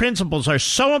founding principles are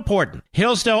so important,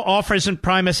 Hillsdale offers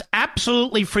Imprimis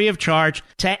absolutely free of charge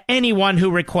to anyone who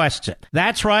requests it.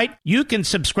 That's right, you can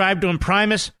subscribe to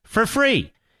Imprimis for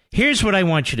free. Here's what I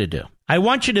want you to do. I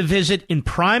want you to visit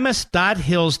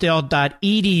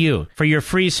imprimis.hillsdale.edu for your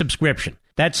free subscription.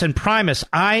 That's Imprimis,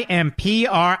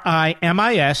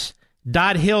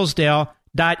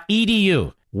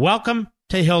 IMPRIMIS.hillsdale.edu. Welcome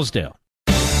to Hillsdale.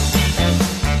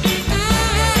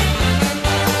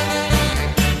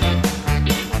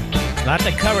 Lot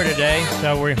to cover today,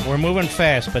 so we're moving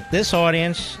fast. But this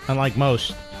audience, unlike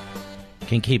most,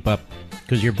 can keep up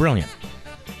because you're brilliant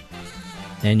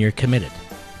and you're committed.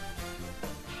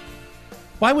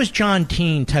 Why was John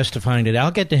Dean testifying today?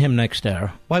 I'll get to him next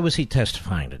hour. Why was he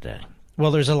testifying today?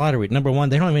 Well, there's a lot of reasons. Number one,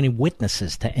 they don't have any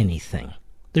witnesses to anything.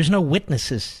 There's no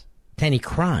witnesses to any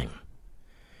crime.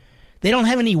 They don't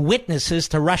have any witnesses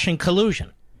to Russian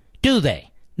collusion, do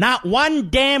they? Not one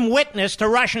damn witness to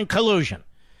Russian collusion.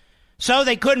 So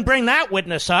they couldn't bring that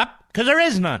witness up because there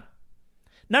is none.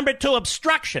 Number two,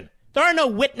 obstruction. There are no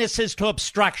witnesses to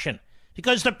obstruction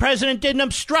because the president didn't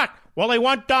obstruct. Well, they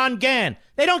want Don Gahn.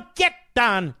 They don't get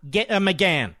Don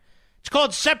McGahn. It's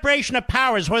called separation of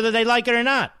powers, whether they like it or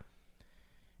not.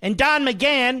 And Don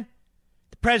McGahn,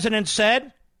 the president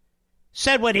said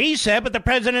what he said, but the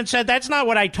president said, that's not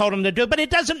what I told him to do. But it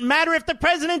doesn't matter if the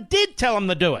president did tell him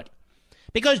to do it,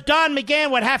 because Don McGahn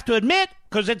would have to admit,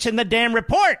 because it's in the damn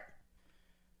report,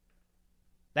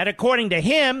 that according to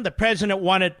him, the president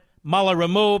wanted Mueller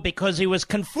removed because he was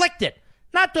conflicted,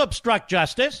 not to obstruct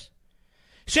justice.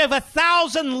 So you have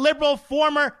 1,000 liberal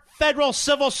former federal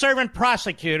civil servant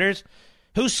prosecutors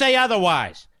who say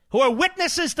otherwise, who are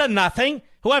witnesses to nothing,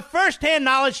 who have firsthand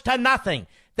knowledge to nothing.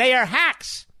 They are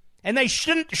hacks, and they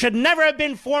should never have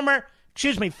been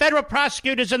federal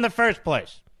prosecutors in the first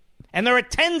place. And there are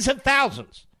tens of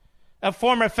thousands of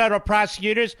former federal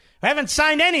prosecutors who haven't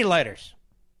signed any letters.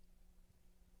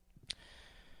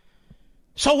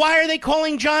 So why are they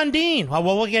calling John Dean? Well,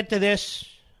 we'll get to this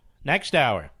next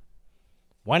hour.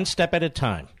 One step at a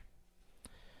time.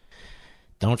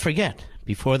 Don't forget,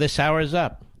 before this hour is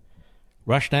up,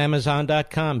 rush to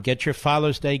Amazon.com. Get your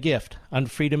Father's Day gift on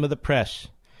freedom of the press.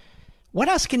 What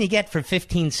else can you get for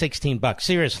 $15, $16?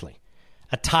 Seriously.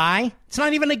 A tie? It's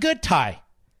not even a good tie.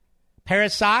 Pair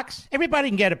of socks? Everybody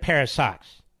can get a pair of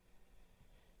socks.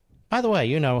 By the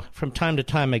way, from time to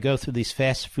time I go through these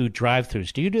fast food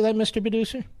drive-thrus. Do you do that, Mr.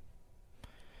 Producer?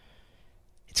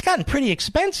 It's gotten pretty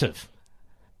expensive.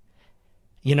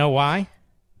 You know why?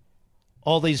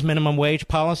 All these minimum wage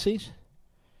policies,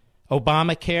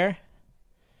 Obamacare,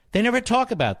 they never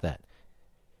talk about that.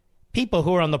 People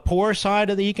who are on the poor side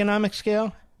of the economic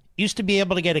scale used to be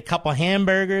able to get a couple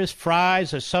hamburgers,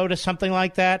 fries, a soda, something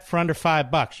like that for under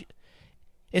 $5.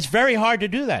 It's very hard to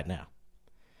do that now.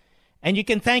 And you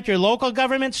can thank your local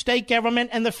government, state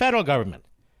government, and the federal government.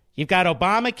 You've got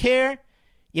Obamacare.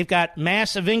 You've got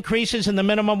massive increases in the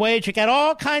minimum wage. You've got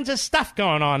all kinds of stuff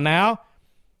going on now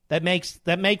that make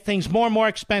things more and more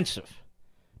expensive.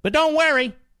 But don't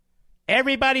worry.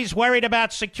 Everybody's worried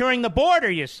about securing the border,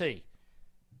 you see.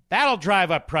 That'll drive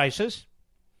up prices.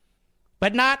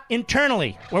 But not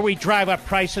internally, where we drive up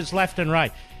prices left and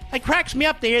right. It cracks me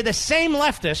up to hear the same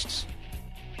leftists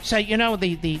say,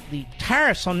 the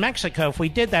tariffs on Mexico, if we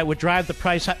did that, would drive the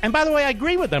price up. And by the way, I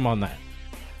agree with them on that.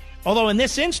 Although in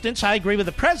this instance, I agree with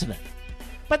the president.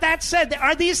 But that said,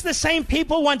 are these the same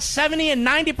people who want 70 and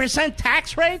 90%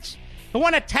 tax rates? Who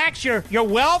want to tax your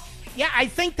wealth? Yeah, I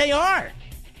think they are.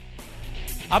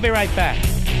 I'll be right back.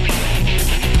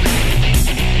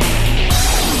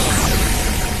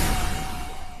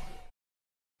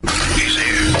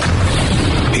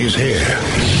 He's here.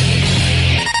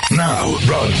 Now,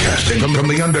 broadcasting from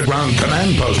the underground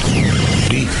command post,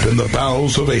 deep in the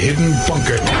bowels of a hidden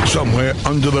bunker, somewhere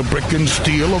under the brick and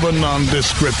steel of a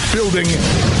nondescript building,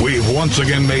 we've once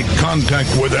again made contact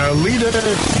with our leader,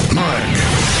 Mark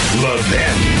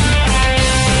Levin.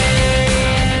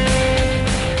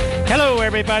 Hello,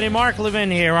 everybody. Mark Levin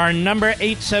here. Our number,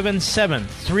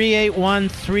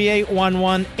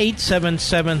 877-381-3811,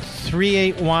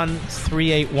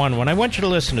 877-381-3811. I want you to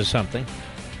listen to something.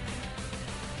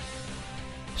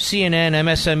 CNN,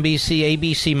 MSNBC,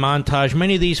 ABC montage,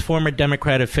 many of these former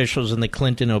Democrat officials in the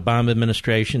Clinton, Obama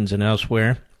administrations and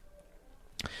elsewhere,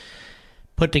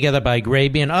 put together by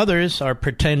Graby, and others are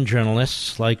pretend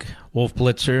journalists like Wolf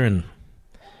Blitzer and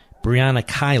Breonna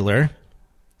Kyler,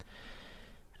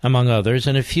 among others,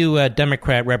 and a few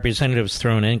Democrat representatives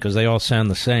thrown in because they all sound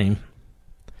the same,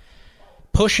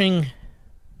 pushing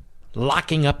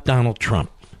locking up Donald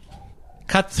Trump.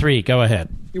 Cut 3, go ahead.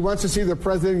 He wants to see the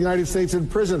President of the United States in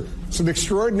prison. It's an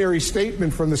extraordinary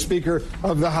statement from the Speaker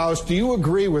of the House. Do you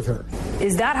agree with her?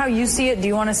 Is that how you see it? Do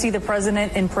you want to see the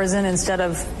President in prison instead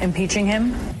of impeaching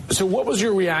him? So what was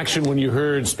your reaction when you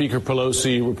heard Speaker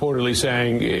Pelosi reportedly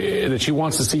saying that she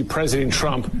wants to see President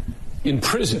Trump in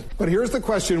prison? But here's the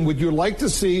question. Would you like to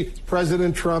see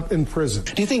President Trump in prison?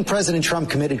 Do you think President Trump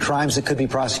committed crimes that could be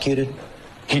prosecuted?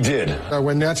 He did.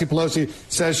 When Nancy Pelosi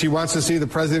says she wants to see the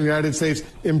President of the United States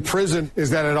in prison, is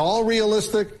that at all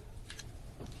realistic?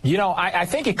 You know, I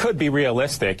think it could be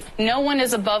realistic. No one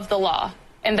is above the law,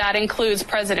 and that includes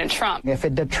President Trump. If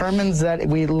it determines that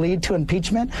we lead to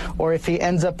impeachment or if he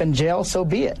ends up in jail, so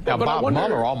be it. Now, Bob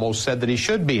Mueller almost said that he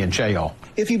should be in jail.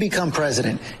 If you become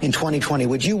president in 2020,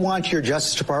 would you want your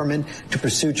Justice Department to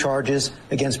pursue charges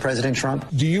against President Trump?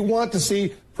 Do you want to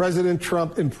see President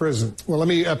Trump in prison? Well, let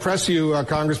me press you,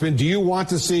 Congressman. Do you want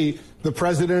to see the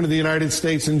President of the United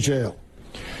States in jail?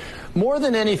 More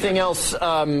than anything else,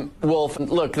 Wolf,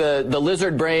 look, the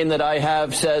lizard brain that I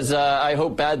have says I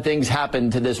hope bad things happen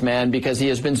to this man because he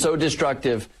has been so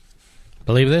destructive.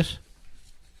 Believe this?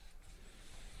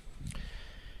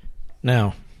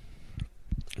 Now,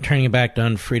 turning back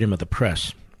to freedom of the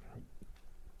press.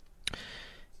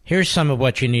 Here's some of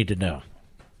what you need to know.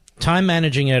 Time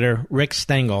managing editor Rick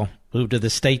Stengel moved to the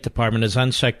State Department as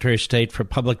Undersecretary of State for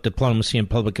Public Diplomacy and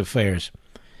Public Affairs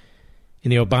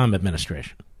in the Obama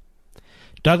administration.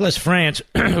 Douglas France,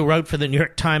 who wrote for the New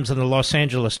York Times and the Los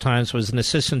Angeles Times, was an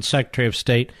Assistant Secretary of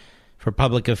State for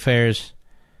Public Affairs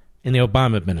in the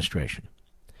Obama administration.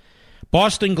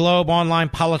 Boston Globe online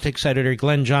politics editor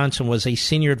Glenn Johnson was a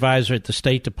senior advisor at the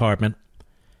State Department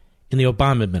in the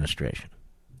Obama administration.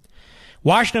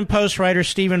 Washington Post writer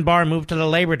Stephen Barr moved to the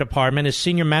Labor Department as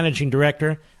Senior Managing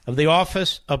Director of the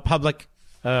Office of Public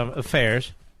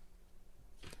Affairs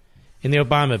in the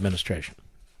Obama administration.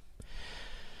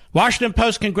 Washington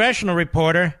Post congressional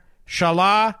reporter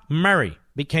Shala Murray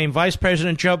became Vice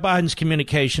President Joe Biden's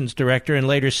Communications Director and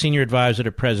later Senior Advisor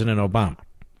to President Obama.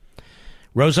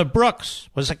 Rosa Brooks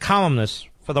was a columnist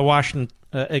for the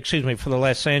for the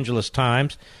Los Angeles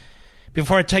Times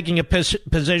before taking a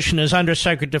position as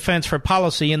Undersecretary of Defense for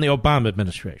Policy in the Obama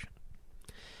administration.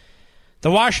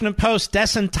 The Washington Post's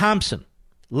Desson Thompson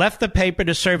left the paper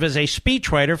to serve as a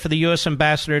speechwriter for the U.S.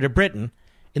 Ambassador to Britain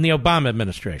in the Obama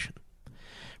administration.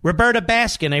 Roberta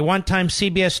Baskin, a one-time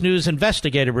CBS News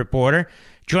investigative reporter,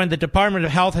 joined the Department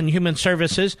of Health and Human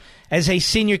Services as a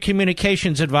senior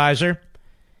communications advisor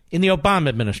in the Obama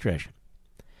administration.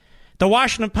 The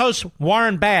Washington Post's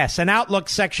Warren Bass, an Outlook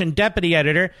section deputy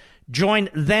editor, joined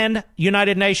then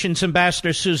United Nations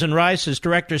Ambassador Susan Rice as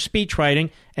Director of Speechwriting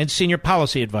and Senior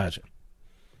Policy Advisor.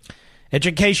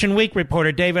 Education Week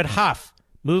reporter David Hoff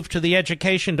moved to the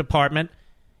Education Department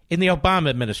in the Obama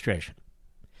administration.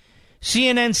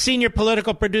 CNN senior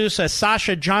political producer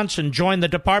Sasha Johnson joined the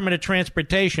Department of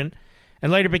Transportation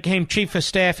and later became Chief of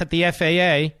Staff at the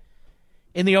FAA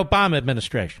in the Obama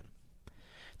administration.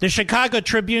 The Chicago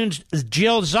Tribune's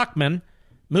Jill Zuckman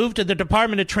moved to the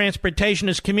Department of Transportation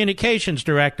as Communications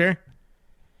Director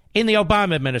in the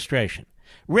Obama administration.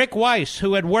 Rick Weiss,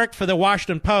 who had worked for the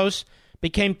Washington Post,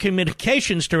 became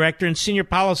Communications Director and Senior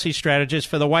Policy Strategist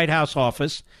for the White House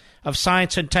Office of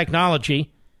Science and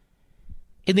Technology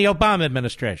in the Obama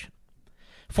administration.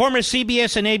 Former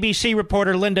CBS and ABC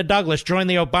reporter Linda Douglas joined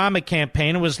the Obama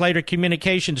campaign and was later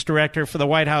Communications Director for the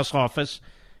White House Office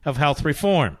of Health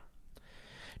Reform.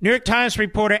 New York Times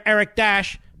reporter Eric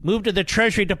Dash moved to the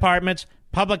Treasury Department's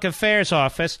Public Affairs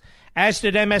Office, as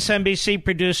did MSNBC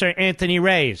producer Anthony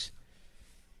Reyes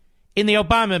in the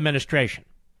Obama administration.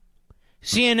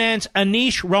 CNN's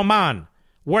Anish Roman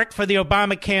worked for the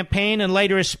Obama campaign and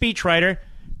later as speechwriter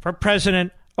for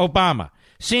President Obama.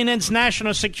 CNN's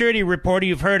national security reporter,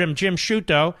 you've heard him, Jim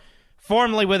Sciutto,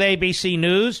 formerly with ABC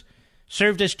News,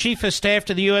 served as chief of staff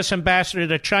to the U.S. ambassador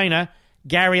to China,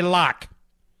 Gary Locke.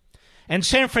 And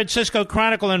San Francisco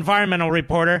Chronicle environmental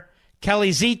reporter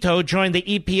Kelly Zito joined the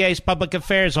EPA's Public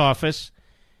Affairs Office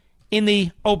in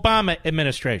the Obama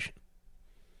administration.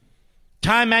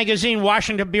 Time magazine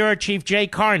Washington bureau chief Jay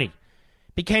Carney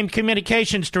became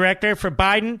communications director for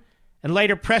Biden and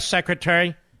later press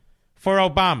secretary for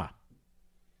Obama.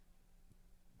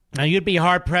 Now, you'd be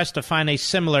hard-pressed to find a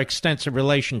similar extensive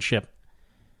relationship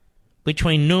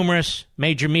between numerous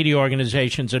major media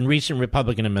organizations and recent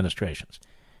Republican administrations.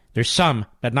 There's some,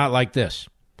 but not like this.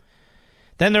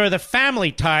 Then there are the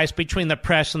family ties between the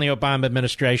press and the Obama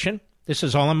administration. This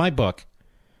is all in my book.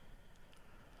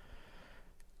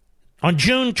 On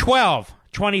June 12,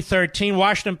 2013,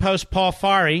 Washington Post Paul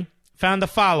Farhi found the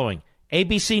following.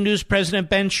 ABC News President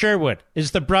Ben Sherwood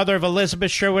is the brother of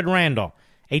Elizabeth Sherwood Randall,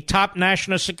 a top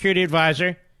national security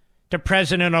advisor to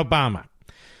President Obama.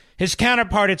 His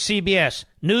counterpart at CBS,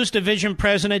 News Division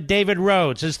President David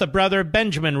Rhodes, is the brother of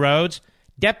Benjamin Rhodes,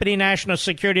 Deputy National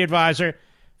Security Advisor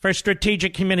for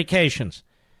Strategic Communications,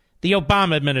 the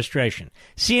Obama administration.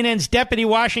 CNN's Deputy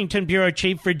Washington Bureau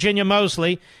Chief, Virginia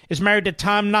Mosley, is married to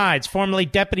Tom Nides, formerly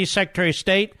Deputy Secretary of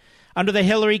State under the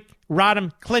Hillary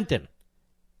Rodham Clinton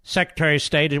Secretary of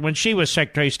State when she was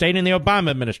Secretary of State in the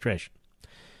Obama administration.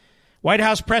 White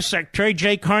House Press Secretary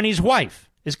Jay Carney's wife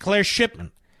is Claire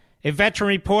Shipman, a veteran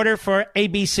reporter for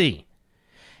ABC.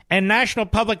 And National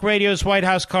Public Radio's White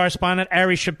House correspondent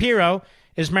Ari Shapiro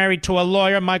is married to a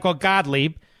lawyer, Michael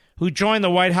Gottlieb, who joined the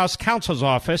White House counsel's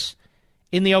office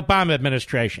in the Obama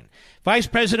administration. Vice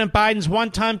President Biden's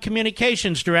one-time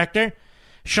communications director,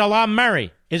 Shalom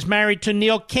Murray, is married to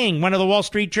Neil King, one of the Wall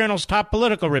Street Journal's top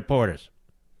political reporters.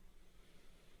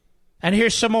 And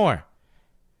here's some more.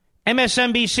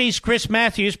 MSNBC's Chris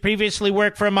Matthews previously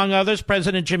worked for, among others,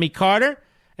 President Jimmy Carter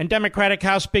and Democratic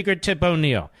House Speaker Tip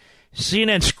O'Neill.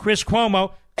 CNN's Chris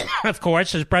Cuomo, of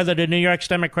course, is brother to New York's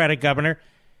Democratic Governor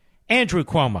Andrew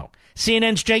Cuomo.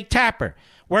 CNN's Jake Tapper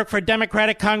worked for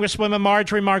Democratic Congresswoman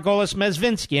Marjorie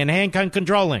Margolis-Mezvinsky and Handgun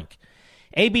Control Inc.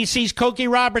 ABC's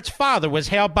Cokie Roberts' father was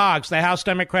Hale Boggs, the House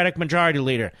Democratic Majority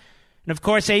Leader. And, of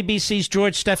course, ABC's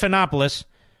George Stephanopoulos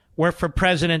worked for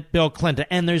President Bill Clinton.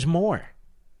 And there's more.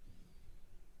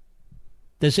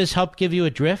 Does this help give you a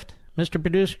drift, Mr.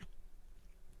 Producer?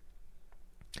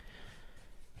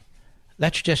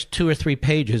 That's just 2 or 3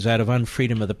 pages out of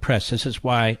Unfreedom of the Press. This is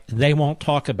why they won't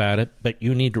talk about it, but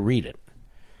you need to read it.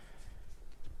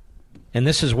 And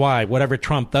this is why whatever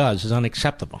Trump does is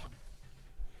unacceptable.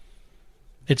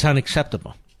 It's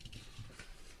unacceptable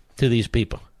to these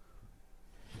people.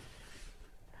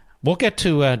 We'll get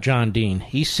to John Dean.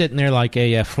 He's sitting there like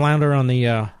a flounder on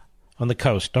the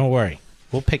coast. Don't worry.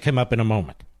 We'll pick him up in a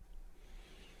moment.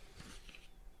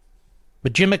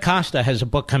 But Jim Acosta has a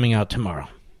book coming out tomorrow.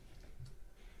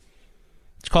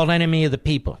 It's called Enemy of the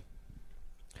People.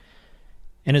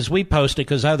 And as we posted,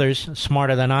 because others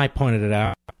smarter than I pointed it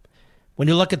out, when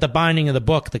you look at the binding of the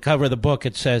book, the cover of the book,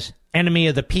 it says, Enemy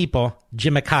of the People,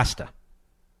 Jim Acosta.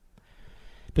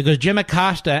 Because Jim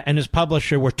Acosta and his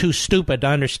publisher were too stupid to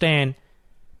understand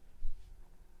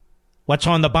what's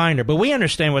on the binder. But we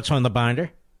understand what's on the binder.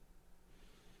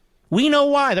 We know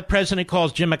why the president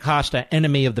calls Jim Acosta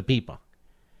Enemy of the People.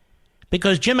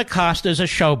 Because Jim Acosta is a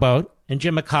showboat, and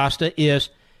Jim Acosta is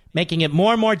making it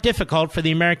more and more difficult for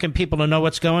the American people to know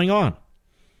what's going on.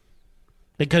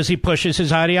 Because he pushes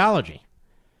his ideology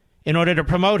in order to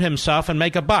promote himself and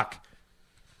make a buck.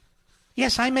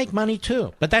 Yes, I make money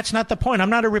too, but that's not the point. I'm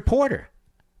not a reporter.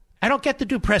 I don't get to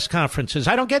do press conferences.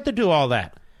 I don't get to do all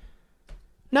that.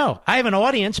 No, I have an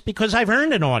audience because I've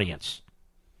earned an audience.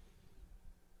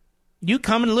 You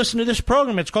come and listen to this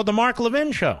program. It's called The Mark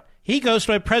Levin Show. He goes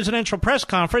to a presidential press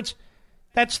conference.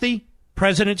 That's the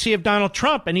presidency of Donald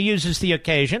Trump, and he uses the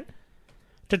occasion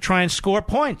to try and score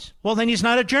points. Well, then he's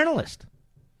not a journalist.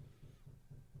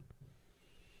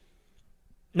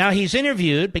 Now, he's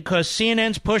interviewed because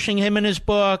CNN's pushing him in his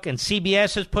book, and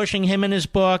CBS is pushing him in his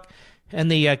book, and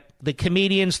the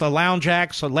comedians, the lounge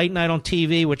acts, the late night on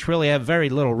TV, which really have very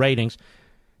little ratings,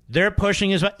 they're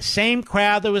pushing his book. Same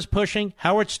crowd that was pushing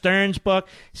Howard Stern's book,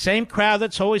 same crowd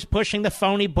that's always pushing the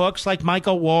phony books like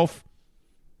Michael Wolff.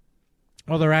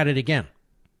 Well, they're at it again.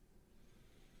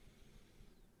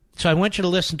 So I want you to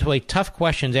listen to a tough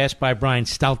questions asked by Brian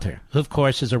Stelter, who, of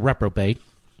course, is a reprobate,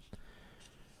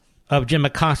 of Jim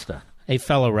Acosta, a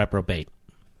fellow reprobate.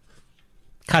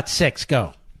 Cut 6,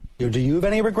 go. Do you have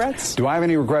any regrets? Do I have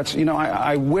any regrets? You know,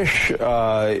 I wish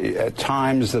at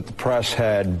times that the press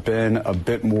had been a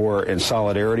bit more in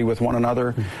solidarity with one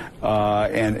another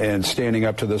and standing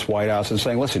up to this White House and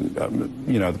saying, listen,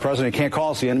 you know, the president can't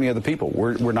call us the enemy of the people.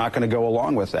 We're not going to go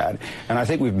along with that. And I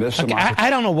think we've missed some opportunities. I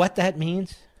don't know what that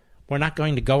means. We're not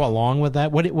going to go along with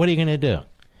that. What are you going to do? You're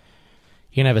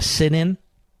going to have a sit-in?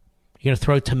 You're going to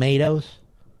throw tomatoes?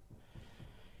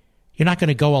 You're not going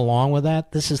to go along with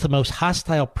that? This is the most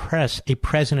hostile press a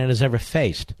president has ever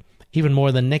faced, even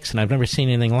more than Nixon. I've never seen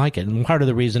anything like it. And part of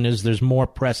the reason is there's more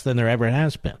press than there ever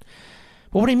has been.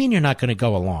 But what do you mean you're not going to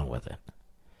go along with it?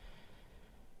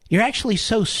 You're actually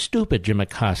so stupid, Jim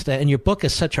Acosta, and your book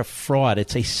is such a fraud.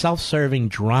 It's a self-serving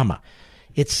drama.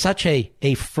 It's such a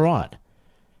fraud,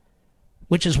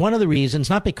 which is one of the reasons,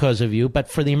 not because of you,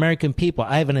 but for the American people.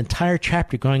 I have an entire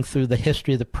chapter going through the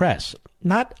history of the press.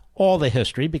 Not all the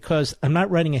history, because I'm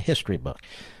not writing a history book,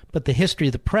 but the history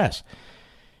of the press.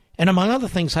 And among other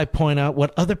things, I point out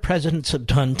what other presidents have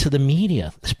done to the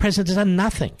media. This president has done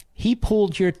nothing. He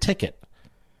pulled your ticket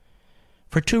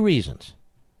for two reasons.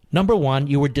 Number one,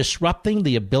 you were disrupting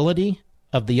the ability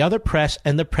of the other press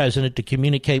and the president to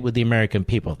communicate with the American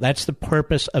people. That's the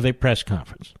purpose of a press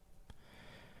conference.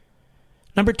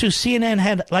 Number two, CNN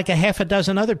had like a half a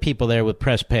dozen other people there with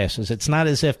press passes. It's not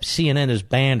as if CNN is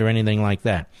banned or anything like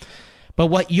that. But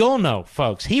what you'll know,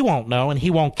 folks, he won't know and he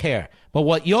won't care. But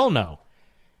what you'll know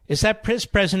is that this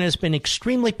president has been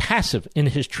extremely passive in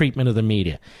his treatment of the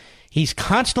media. He's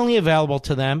constantly available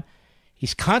to them.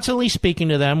 He's constantly speaking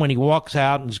to them when he walks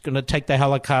out and is going to take the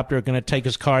helicopter or going to take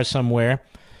his car somewhere.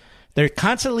 They're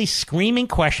constantly screaming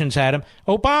questions at him.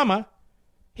 Obama,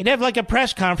 he'd have like a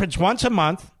press conference once a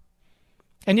month,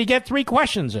 and you get 3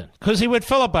 questions in because he would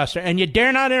filibuster, and you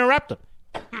dare not interrupt him.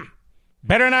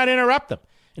 Better not interrupt him.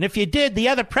 And if you did, the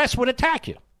other press would attack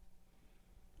you.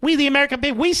 We, the American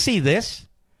people, we see this.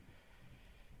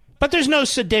 But there's no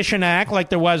Sedition Act like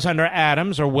there was under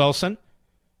Adams or Wilson,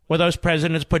 where those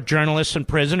presidents put journalists in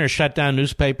prison or shut down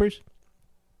newspapers.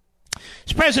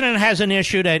 This president hasn't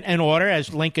issued an order,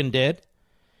 as Lincoln did,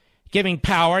 giving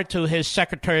power to his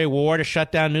Secretary of War to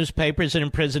shut down newspapers and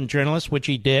imprison journalists, which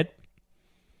he did.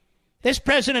 This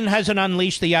president hasn't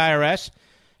unleashed the IRS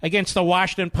against the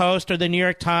Washington Post or the New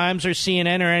York Times or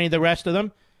CNN or any of the rest of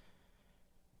them,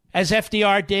 as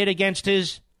FDR did against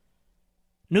his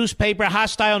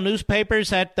hostile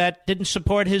newspapers that didn't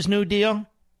support his New Deal.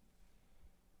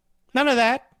 None of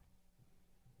that.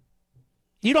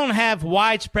 You don't have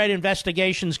widespread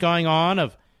investigations going on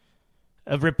of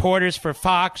reporters for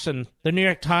Fox and the New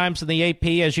York Times and the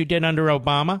AP as you did under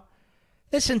Obama.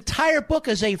 This entire book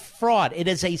is a fraud. It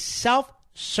is a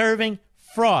self-serving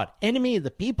fraud. Enemy of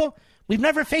the people? We've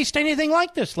never faced anything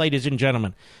like this, ladies and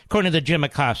gentlemen, according to Jim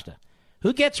Acosta,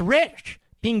 who gets rich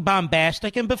being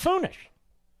bombastic and buffoonish.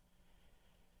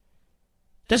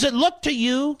 Does it look to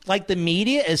you like the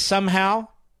media is somehow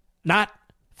not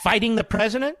fighting the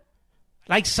president?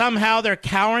 Like somehow they're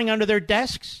cowering under their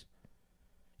desks?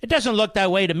 It doesn't look that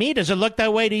way to me. Does it look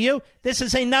that way to you? This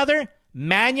is another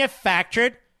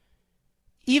manufactured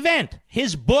event.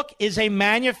 His book is a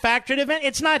manufactured event.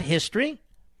 It's not history.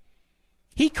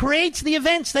 He creates the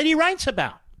events that he writes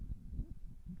about.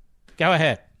 Go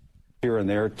ahead. Here and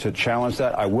there to challenge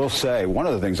that. I will say one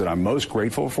of the things that I'm most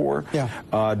grateful for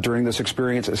during this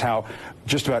experience is how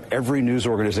just about every news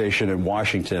organization in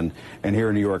Washington and here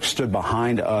in New York stood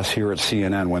behind us here at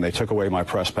CNN when they took away my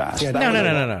press pass. Yeah,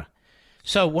 no.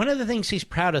 So one of the things he's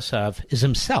proudest of is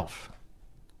himself.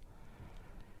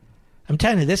 I'm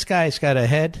telling you, this guy's got a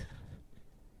head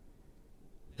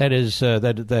that is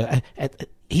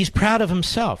he's proud of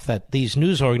himself that these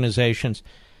news organizations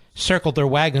circled their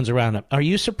wagons around him. Are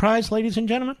you surprised, ladies and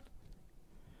gentlemen?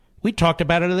 We talked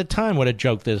about it at the time, what a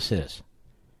joke this is.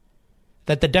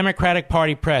 That the Democratic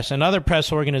Party press and other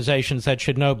press organizations that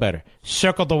should know better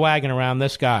circled the wagon around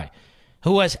this guy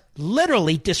who was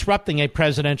literally disrupting a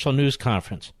presidential news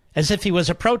conference as if he was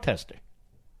a protester.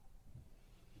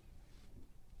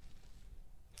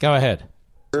 Go ahead.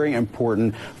 Very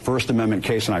important First Amendment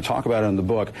case, and I talk about it in the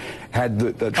book.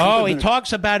 He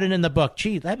talks about it in the book.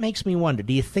 Gee, that makes me wonder.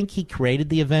 Do you think he created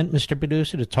the event, Mr.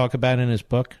 Producer, to talk about it in his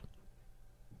book?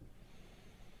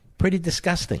 Pretty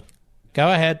disgusting.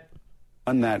 Go ahead.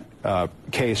 On that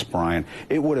case, Brian,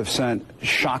 it would have sent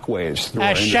shockwaves through our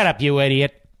industry. Shut up, you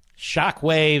idiot.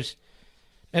 Shockwaves.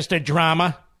 Mr.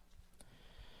 Drama.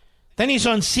 Then he's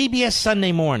on CBS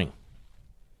Sunday Morning.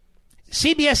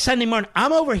 CBS Sunday Morning.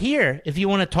 I'm over here if you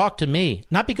want to talk to me.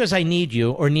 Not because I need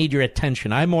you or need your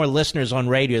attention. I have more listeners on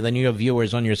radio than you have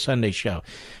viewers on your Sunday show.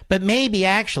 But maybe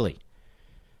actually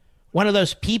one of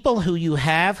those people who you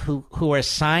have who are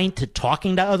assigned to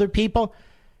talking to other people,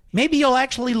 maybe you'll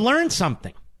actually learn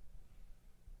something.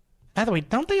 By the way,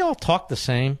 don't they all talk the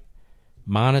same?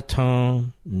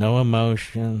 Monotone, no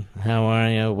emotion. How are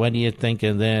you? What do you think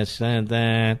of this and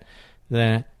that?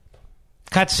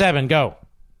 Cut 7, go.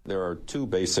 There are 2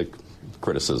 basic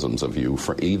criticisms of you,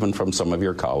 even from some of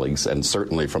your colleagues and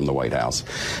certainly from the White House.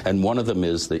 And one of them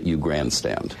is that you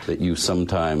grandstand, that you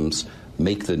sometimes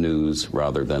make the news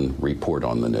rather than report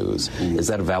on the news. Is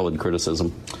that a valid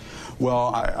criticism?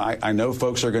 Well, I know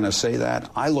folks are going to say that.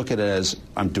 I look at it as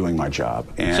I'm doing my job.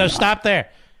 And so stop there.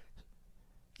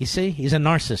 You see, he's a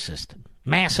narcissist.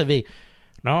 Massive.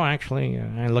 No, actually,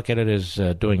 I look at it as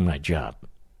doing my job.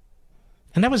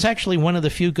 And that was actually one of the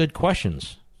few good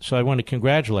questions. So I want to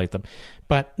congratulate them.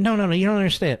 But no, you don't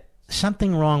understand.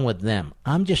 Something wrong with them.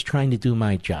 I'm just trying to do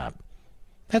my job.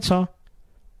 That's all.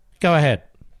 Go ahead.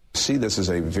 See this as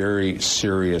a very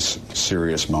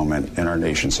serious moment in our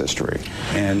nation's history.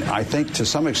 And I think to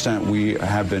some extent we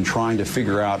have been trying to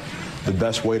figure out the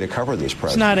best way to cover this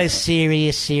president. It's not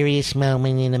a serious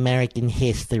moment in American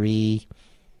history.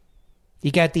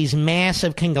 You got these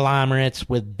massive conglomerates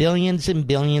with billions and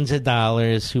billions of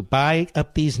dollars who buy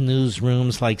up these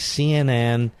newsrooms like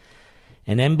CNN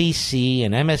and NBC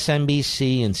and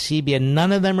MSNBC and CBS.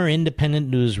 None of them are independent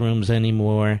newsrooms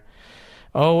anymore.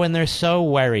 Oh, and they're so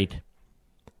worried.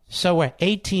 So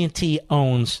AT&T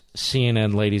owns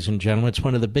CNN, ladies and gentlemen. It's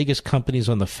one of the biggest companies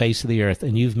on the face of the earth,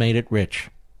 and you've made it rich.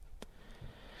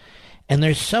 And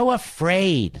they're so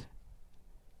afraid.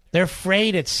 They're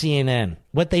afraid at CNN.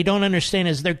 What they don't understand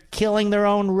is they're killing their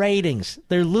own ratings.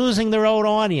 They're losing their own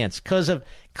audience because of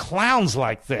clowns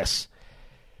like this.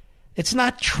 It's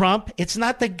not Trump. It's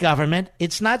not the government.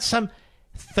 It's not some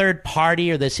third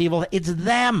party or this evil. It's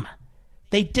them.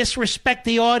 They disrespect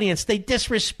the audience. They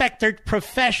disrespect their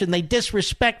profession. They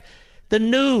disrespect the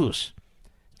news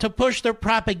to push their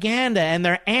propaganda and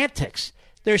their antics.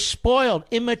 They're spoiled,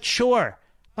 immature,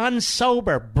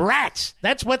 unsober brats.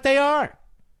 That's what they are.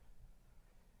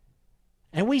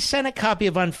 And we sent a copy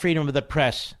of Unfreedom of the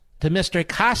Press to Mr.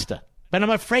 Costa, but I'm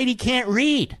afraid he can't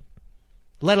read,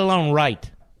 let alone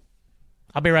write.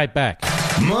 I'll be right back.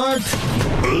 Mark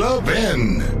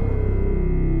Levin.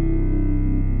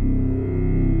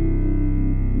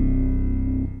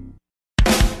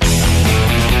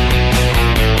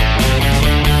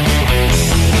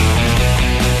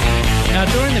 Now,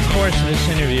 during the course of this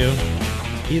interview,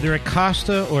 either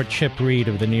Acosta or Chip Reed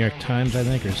of the New York Times, I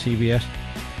think, or CBS,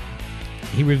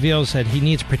 he reveals that he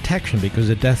needs protection because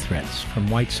of death threats from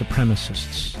white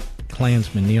supremacists,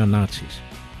 Klansmen, neo-Nazis.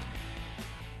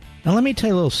 Now, let me tell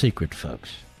you a little secret, folks.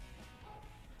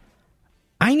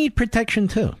 I need protection,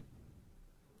 too.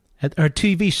 At our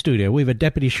TV studio, we have a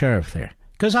deputy sheriff there,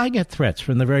 because I get threats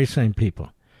from the very same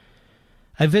people.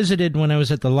 I visited, when I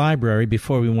was at the library,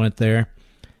 before we went there,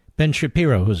 Ben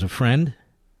Shapiro, who's a friend,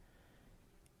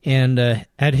 and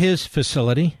at his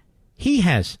facility, he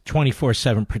has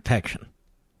 24/7 protection.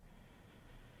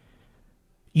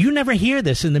 You never hear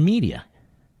this in the media.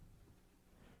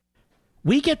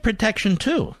 We get protection,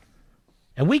 too.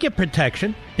 And we get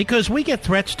protection because we get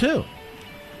threats, too.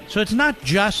 So it's not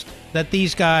just that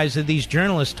these guys, these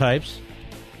journalist types,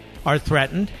 are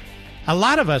threatened. A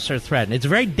lot of us are threatened. It's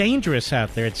very dangerous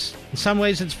out there. In some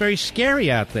ways, it's very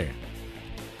scary out there.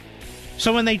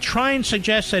 So when they try and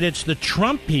suggest that it's the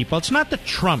Trump people, it's not the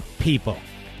Trump people.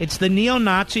 It's the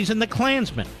neo-Nazis and the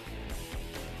Klansmen.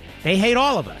 They hate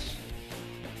all of us.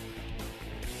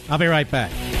 I'll be right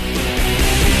back.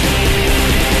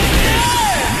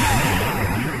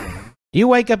 Do you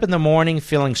wake up in the morning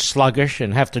feeling sluggish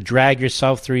and have to drag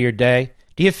yourself through your day?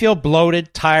 Do you feel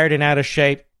bloated, tired, and out of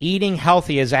shape? Eating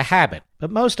healthy is a habit, but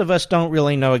most of us don't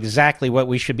really know exactly what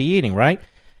we should be eating, right?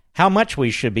 How much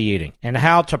we should be eating, and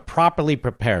how to properly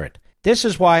prepare it. This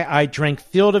is why I drink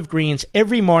Field of Greens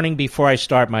every morning before I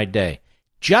start my day.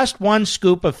 Just one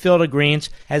scoop of Field of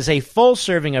Greens has a full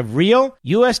serving of real,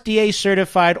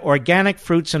 USDA-certified organic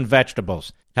fruits and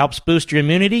vegetables. It helps boost your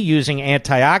immunity using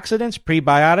antioxidants,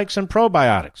 prebiotics, and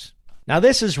probiotics. Now,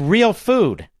 this is real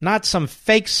food, not some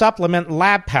fake supplement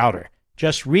lab powder.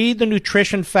 Just read the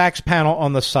nutrition facts panel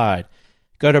on the side.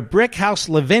 Go to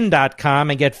BrickhouseLevin.com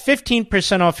and get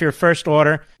 15% off your first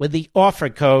order with the offer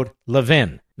code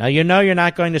LEVIN. Now, you know you're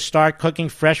not going to start cooking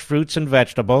fresh fruits and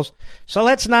vegetables, so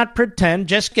let's not pretend.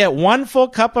 Just get 1 full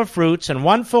cup of fruits and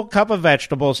 1 full cup of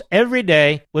vegetables every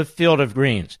day with Field of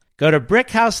Greens. Go to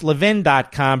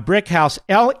BrickhouseLevin.com,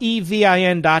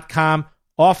 BrickhouseLevin.com,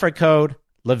 offer code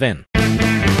LEVIN.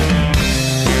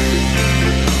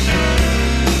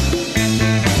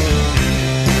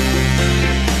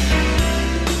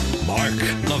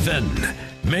 Mark Levin.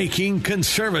 Making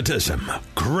conservatism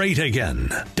great again.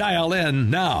 Dial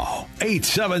in now.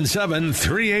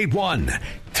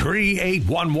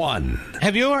 877-381-3811.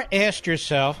 Have you ever asked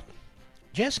yourself,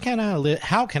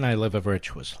 how can I live a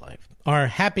virtuous life? Our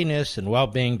happiness and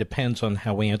well-being depends on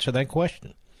how we answer that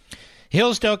question.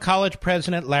 Hillsdale College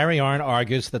President Larry Arnn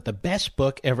argues that the best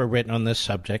book ever written on this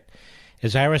subject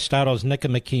is Aristotle's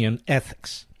Nicomachean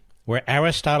Ethics. where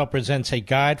Aristotle presents a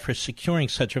guide for securing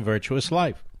such a virtuous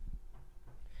life.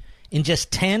 In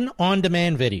just 10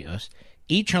 on-demand videos,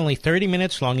 each only 30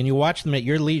 minutes long, and you watch them at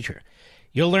your leisure,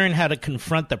 you'll learn how to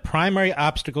confront the primary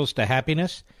obstacles to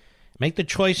happiness, make the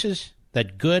choices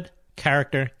that good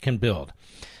character can build.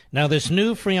 Now, this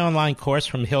new free online course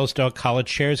from Hillsdale College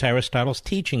shares Aristotle's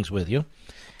teachings with you,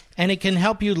 and it can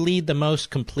help you lead the most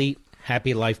complete,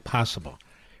 happy life possible.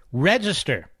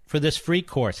 Register for this free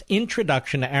course,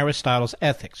 Introduction to Aristotle's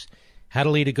Ethics, How to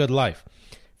Lead a Good Life,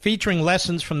 featuring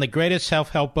lessons from the greatest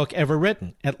self-help book ever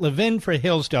written at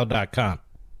levinforhillsdale.com.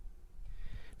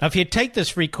 Now, if you take this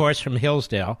free course from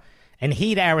Hillsdale and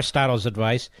heed Aristotle's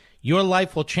advice, your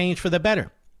life will change for the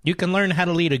better. You can learn how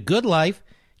to lead a good life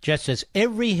just as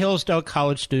every Hillsdale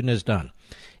College student has done.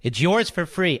 It's yours for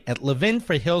free at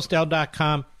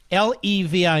levinforhillsdale.com,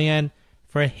 Levin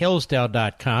for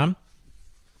Hillsdale.com.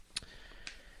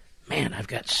 Man, I've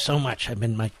got so much. I've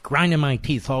been grinding my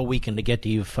teeth all weekend to get to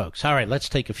you folks. All right, let's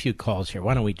take a few calls here.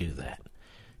 Why don't we do that?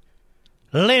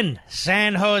 Lynn,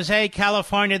 San Jose,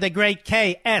 California, the great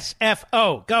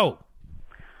KSFO. Go.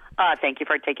 Thank you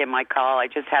for taking my call. I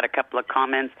just had a couple of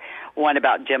comments. One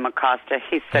about Jim Acosta.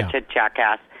 He's such a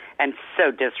jackass and so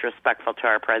disrespectful to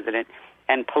our president.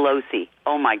 And Pelosi,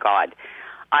 oh, my God.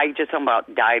 I just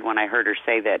about died when I heard her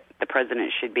say that the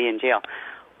president should be in jail.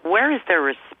 Where is their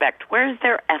respect? Where is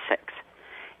their ethics?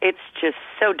 It's just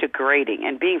so degrading.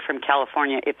 And being from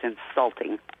California, it's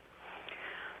insulting.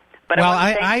 But well,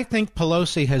 I think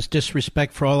Pelosi has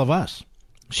disrespect for all of us.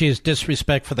 She has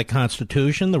disrespect for the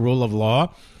Constitution, the rule of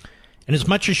law. And as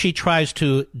much as she tries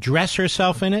to dress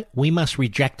herself in it, we must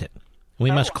reject it. We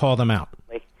must call them out.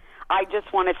 I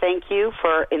just want to thank you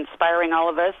for inspiring all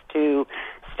of us to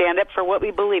stand up for what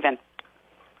we believe in.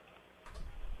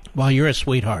 Well, you're a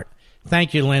sweetheart.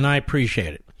 Thank you, Lynn. I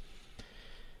appreciate it.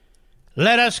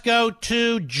 Let us go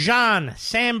to John,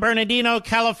 San Bernardino,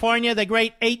 California, the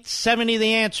great 870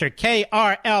 The Answer,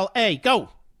 KRLA. Go.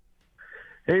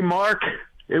 Hey, Mark.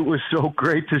 It was so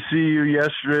great to see you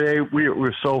yesterday. We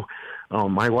were so,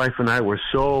 my wife and I were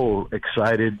so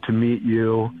excited to meet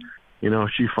you. You know,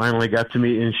 she finally got to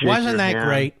meet you and shake Wasn't your that hand.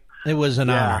 great? It was an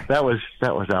honor. That was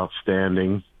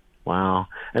outstanding. Wow.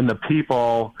 And the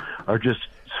people are just,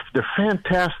 they're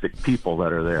fantastic people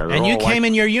that are there. They're and you all came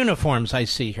in your uniforms, I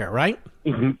see here, right?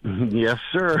 Yes,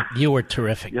 sir. You were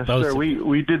terrific. Yes, both sir. of you.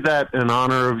 We did that in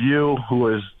honor of you,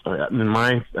 who is, in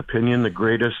my opinion, the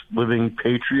greatest living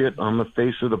patriot on the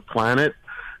face of the planet.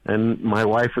 And my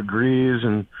wife agrees.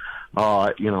 And,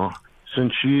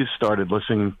 since she started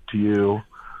listening to you,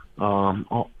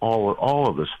 all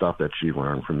of the stuff that she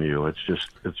learned from you, it's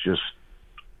just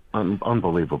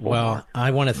unbelievable. Well,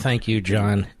 I want to thank you,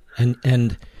 John.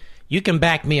 And you can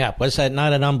back me up. Was that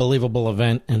not an unbelievable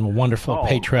event and a wonderful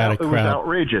patriotic crowd? It was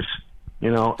outrageous,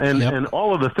 and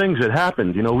all of the things that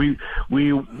happened.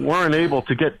 We weren't able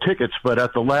to get tickets, but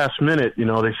at the last minute,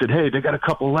 they said, hey, they got a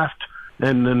couple left.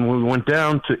 And then we went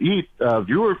down to eat.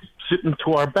 You were sitting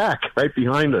to our back, right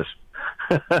behind us.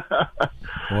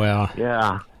 Well,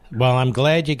 yeah. Well, I'm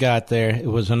glad you got there. It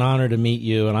was an honor to meet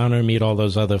you, an honor to meet all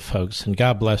those other folks. And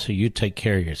God bless you. You take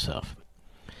care of yourself.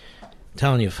 I'm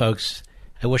telling you, folks,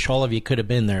 I wish all of you could have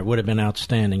been there. It would have been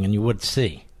outstanding, and you would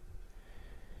see.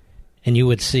 And you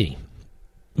would see.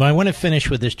 Well, I want to finish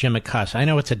with this Jim Acosta. I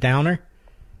know it's a downer,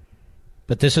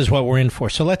 but this is what we're in for.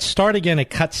 So let's start again at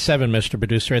cut 7, Mr.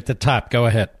 Producer, at the top. Go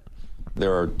ahead.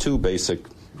 There are two basic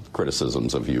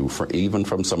criticisms of you, even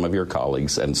from some of your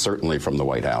colleagues and certainly from the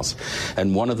White House.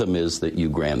 And one of them is that you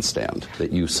grandstand,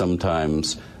 that you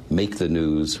sometimes make the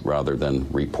news rather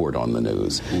than report on the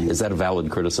news. Is that a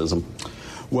valid criticism?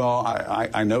 Well,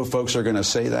 I know folks are going to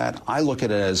say that. I look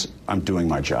at it as I'm doing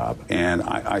my job. And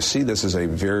I see this as a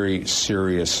very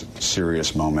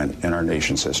serious moment in our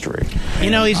nation's history.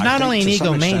 He's not only an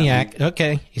egomaniac.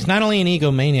 Okay. He's not only an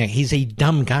egomaniac. He's a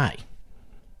dumb guy.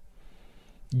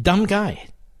 Dumb guy.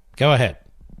 Go ahead.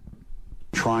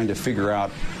 Trying to figure out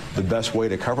the best way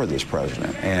to cover this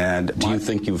president. And do you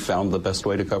think you've found the best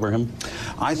way to cover him?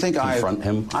 I think confront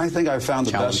him. I think I found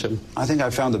the best. Him? I think I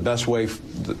found the best way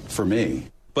for me.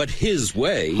 But his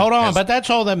way. Hold on, but that's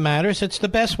all that matters. It's the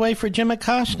best way for Jim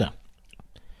Acosta.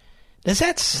 Does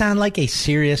that sound like a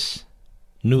serious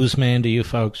newsman to you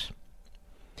folks?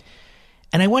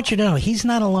 And I want you to know he's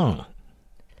not alone.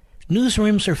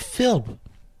 Newsrooms are filled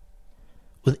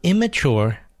with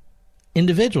immature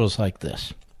individuals like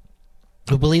this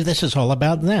who believe this is all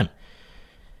about them.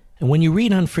 And when you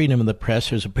read on freedom of the press,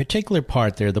 there's a particular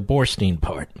part there, the Borstein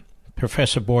part.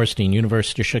 Professor Borstein,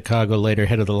 University of Chicago, later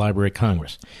head of the Library of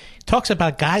Congress, talks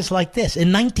about guys like this. In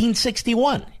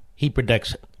 1961, he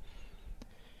predicts it.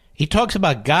 He talks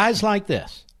about guys like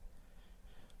this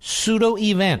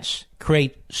Pseudo-events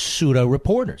create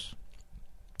pseudo-reporters.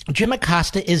 Jim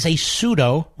Acosta is a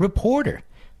pseudo-reporter.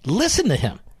 Listen to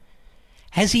him.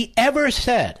 Has he ever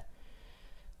said,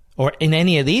 or in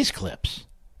any of these clips,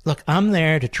 look, I'm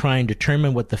there to try and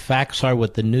determine what the facts are,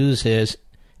 what the news is,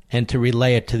 and to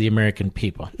relay it to the American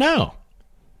people? No.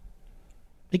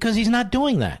 Because he's not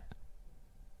doing that.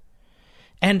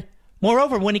 And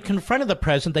moreover, when he confronted the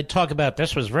president, they talk about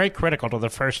this was very critical to the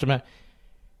First Amendment.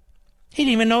 He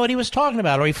didn't even know what he was talking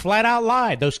about, or he flat out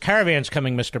lied. Those caravans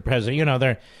coming, Mr. President, you know,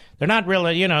 they're not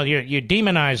really, you know, you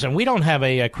demonize them. We don't have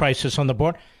a crisis on the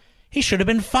border. He should have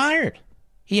been fired.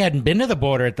 He hadn't been to the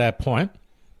border at that point.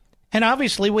 And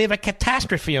obviously we have a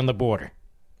catastrophe on the border.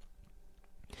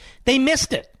 They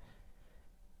missed it.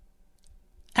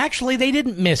 Actually, they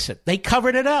didn't miss it. They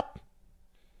covered it up.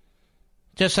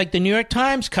 Just like the New York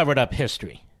Times covered up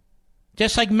history.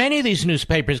 Just like many of these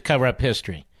newspapers cover up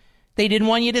history. They didn't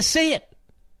want you to see it.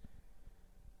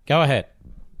 Go ahead.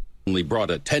 Only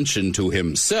brought attention to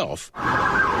himself,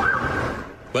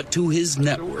 but to his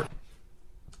network.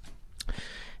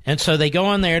 And so they go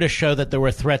on there to show that there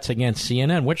were threats against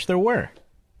CNN, which there were.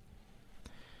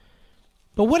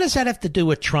 But what does that have to do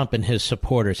with Trump and his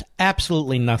supporters?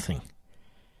 Absolutely nothing.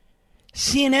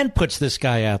 CNN puts this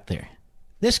guy out there.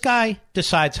 This guy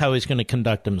decides how he's going to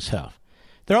conduct himself.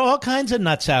 There are all kinds of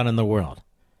nuts out in the world.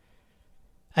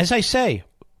 As I say,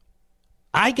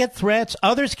 I get threats.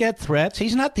 Others get threats.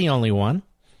 He's not the only one.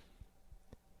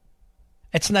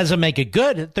 It doesn't make it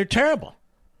good. They're terrible.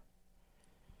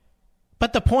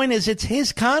 But the point is, it's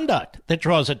his conduct that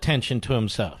draws attention to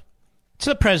himself. It's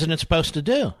what the president's supposed to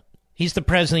do. He's the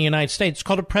president of the United States. It's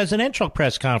called a presidential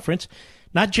press conference,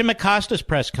 not Jim Acosta's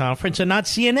press conference and not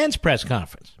CNN's press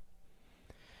conference.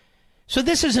 So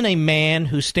this isn't a man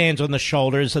who stands on the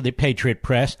shoulders of the Patriot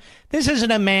Press. This isn't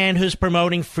a man who's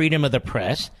promoting freedom of the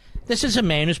press. This is a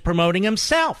man who's promoting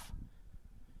himself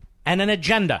and an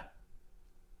agenda.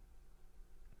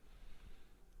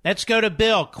 Let's go to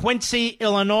Bill, Quincy,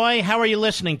 Illinois. How are you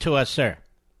listening to us, sir?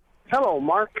 Hello,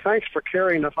 Mark. Thanks for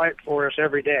carrying the fight for us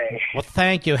every day. Well,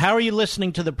 thank you. How are you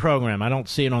listening to the program? I don't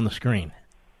see it on the screen.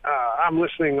 I'm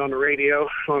listening on the radio,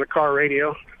 on the car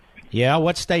radio. Yeah,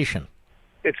 what station?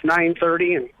 It's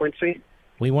 930 in Quincy.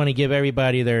 We want to give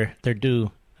everybody their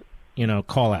due,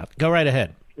 call out. Go right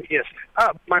ahead. Yes.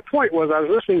 My point was I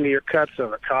was listening to your cuts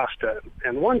of Acosta,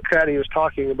 and one cut he was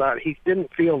talking about he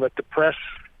didn't feel that the press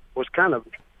was kind of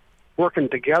working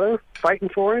together, fighting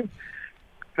for him.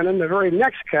 And in the very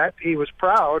next cut, he was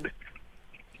proud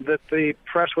that the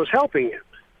press was helping him.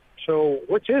 So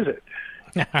which is it?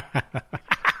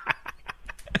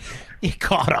 You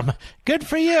caught him. Good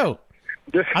for you.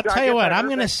 I'll tell you what, I'm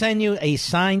going to send you a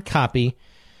signed copy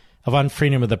of On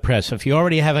Freedom of the Press. If you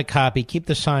already have a copy, keep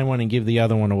the signed one and give the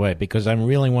other one away, because I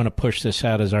really want to push this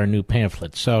out as our new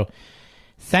pamphlet. So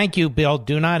thank you, Bill.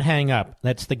 Do not hang up.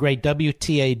 That's the great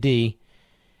WTAD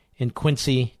in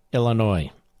Quincy, Illinois.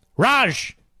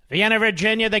 Raj, Vienna,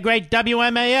 Virginia, the great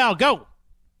WMAL. Go.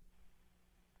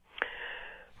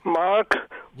 Mark,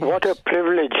 what a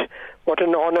privilege, what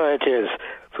an honor it is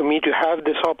for me to have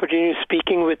this opportunity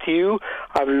speaking with you.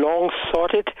 I've long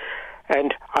sought it,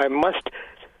 and I must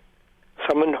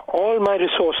summon all my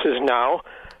resources now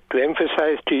to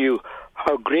emphasize to you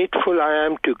how grateful I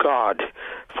am to God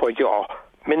for your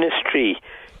ministry,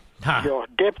 your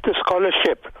depth of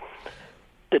scholarship,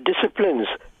 the disciplines,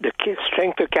 the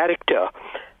strength of character,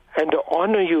 and the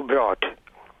honor you brought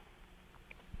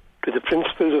to the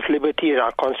principles of liberty in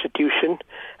our Constitution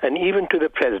and even to the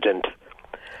President.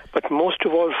 But most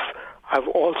of all, I've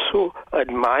also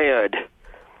admired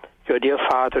your dear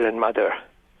father and mother.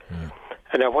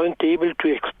 And I wasn't able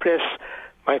to express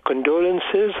my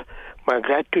condolences, my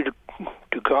gratitude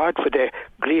to God for their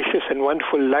gracious and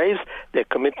wonderful lives, their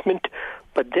commitment.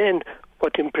 But then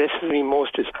what impresses me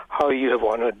most is how you have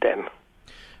honored them.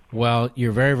 Well,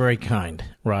 you're very, very kind,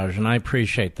 Raj, and I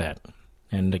appreciate that.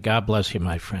 And God bless you,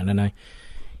 my friend.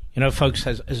 And folks,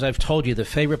 as I've told you, the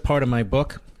favorite part of my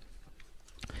book,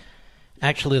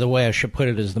 actually the way I should put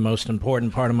it is the most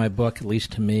important part of my book, at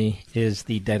least to me, is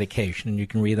the dedication. And you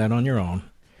can read that on your own,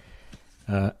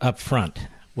 up front,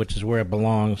 which is where it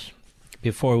belongs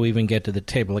before we even get to the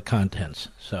table of contents.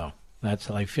 So that's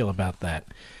how I feel about that.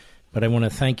 But I want to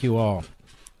thank you all,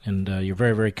 and you're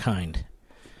very, very kind.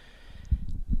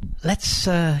 Let's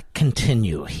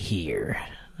continue here.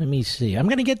 Let me see. I'm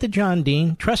going to get to John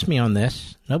Dean. Trust me on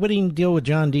this. Nobody can deal with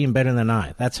John Dean better than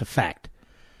I. That's a fact.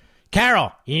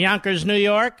 Carol, Yonkers, New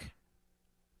York.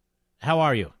 How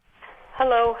are you?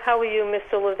 Hello. How are you,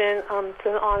 Mr. Levin? It's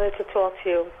an honor to talk to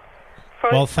you.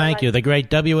 Well, thank you. The great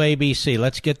WABC.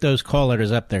 Let's get those call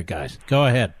letters up there, guys. Go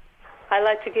ahead. I'd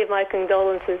like to give my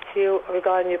condolences to you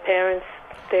regarding your parents.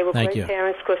 They were Thank great you.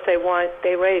 parents because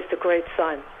they raised a great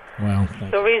son. Well,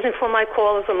 The reason for my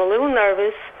call is I'm a little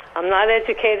nervous. I'm not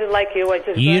educated like you.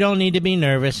 you don't need to be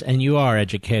nervous, and you are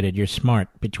educated. You're smart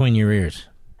between your ears.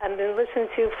 I've been listening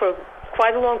to you for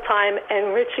quite a long time,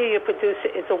 and Richie, your producer,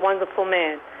 is a wonderful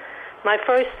man. My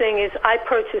first thing is I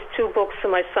purchased 2 books for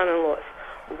my son-in-laws.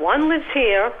 One lives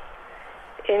here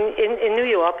in New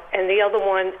York, and the other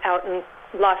one out in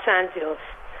Los Angeles.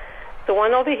 The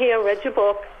one over here read your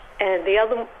book, and the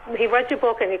other, he read your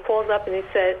book, and he called up and he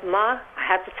said, Ma, I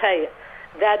have to tell you,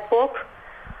 that book,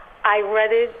 I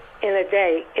read it in a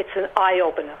day. It's an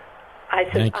eye-opener. I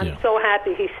said, I'm so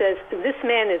happy. He says, this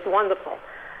man is wonderful.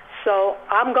 So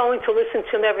I'm going to listen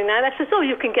to him every night. I said, oh,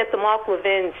 you can get the Mark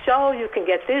Levin show. You can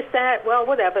get this, that. Well,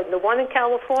 whatever. The one in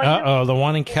California. Uh-oh, the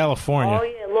one in California. Oh,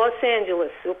 yeah, Los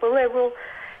Angeles, super liberal.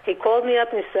 He called me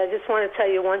up and he said, I just want to tell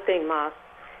you one thing, Mark.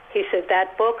 He said,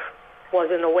 that book was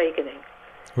an awakening.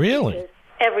 Really?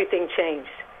 Everything changed.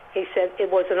 He said,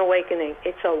 it was an awakening.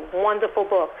 It's a wonderful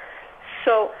book.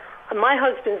 So my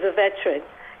husband's a veteran,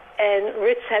 and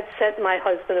Rich had sent my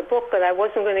husband a book, but I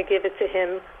wasn't going to give it to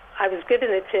him. I was giving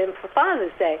it to him for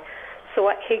Father's Day.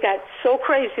 So he got so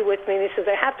crazy with me, and he says,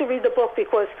 I have to read the book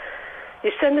because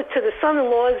you send it to the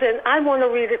son-in-laws, and I want to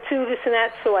read it too, this and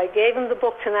that. So I gave him the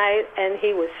book tonight, and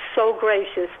he was so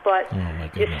gracious. But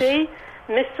you see,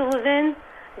 Mr. Levin,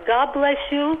 God bless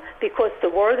you, because the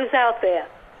word is out there.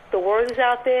 The word is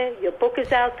out there, your book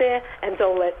is out there, and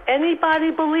don't let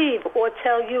anybody believe or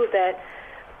tell you that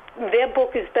their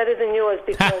book is better than yours,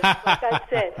 because, like I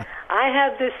said, I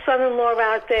have this son-in-law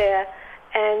out there,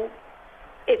 and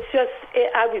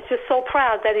I was just so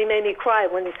proud that he made me cry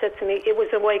when he said to me, it was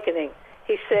awakening.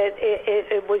 He said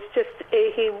it was just,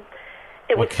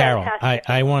 it was Carol, fantastic.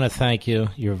 I want to thank you.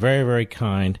 You're very, very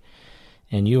kind,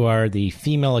 and you are the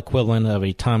female equivalent of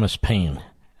a Thomas Paine.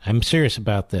 I'm serious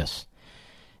about this.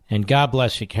 And God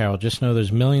bless you, Carol. Just know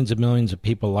there's millions and millions of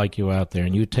people like you out there,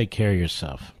 and you take care of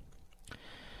yourself.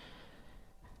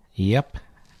 Yep,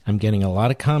 I'm getting a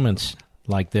lot of comments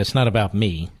like this, not about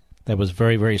me. That was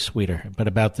very, very sweeter, but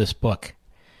about this book.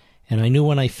 And I knew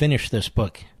when I finished this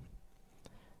book,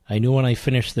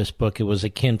 it was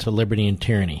akin to Liberty and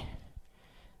Tyranny.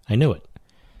 I knew it.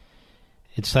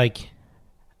 It's like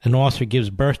an author gives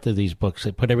birth to these books.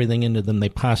 They put everything into them they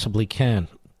possibly can.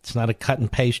 It's not a cut and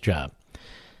paste job.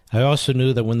 I also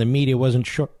knew that when the media wasn't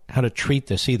sure how to treat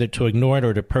this, either to ignore it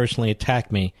or to personally attack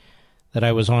me, that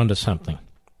I was onto something.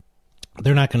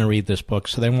 They're not going to read this book,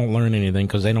 so they won't learn anything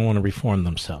because they don't want to reform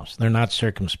themselves. They're not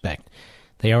circumspect.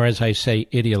 They are, as I say,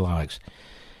 ideologues.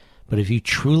 But if you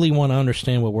truly want to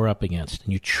understand what we're up against,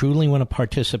 and you truly want to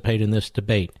participate in this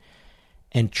debate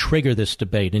and trigger this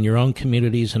debate in your own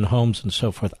communities and homes and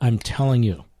so forth, I'm telling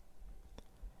you,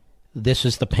 this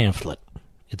is the pamphlet.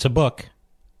 It's a book,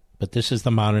 but this is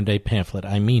the modern-day pamphlet.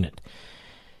 I mean it.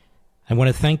 I want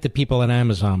to thank the people at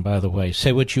Amazon, by the way.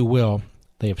 Say what you will.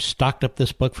 They have stocked up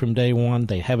this book from day one.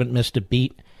 They haven't missed a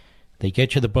beat. They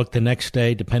get you the book the next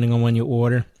day, depending on when you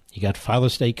order. You got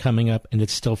Father's Day coming up, and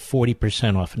it's still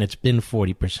 40% off, and it's been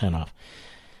 40% off.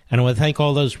 And I want to thank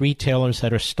all those retailers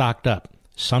that are stocked up,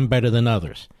 some better than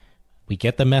others. We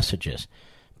get the messages,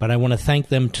 but I want to thank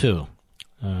them too.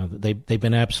 They've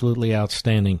been absolutely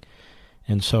outstanding.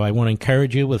 And so I want to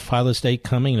encourage you with Father's Day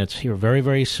coming, and it's here very,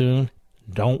 very soon.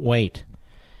 Don't wait.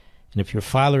 And if your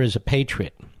father is a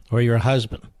patriot, or your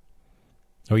husband,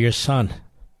 or your son,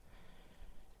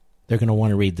 they're going to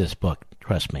want to read this book.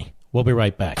 Trust me. We'll be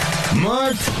right back.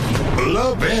 Mark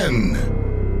Levin.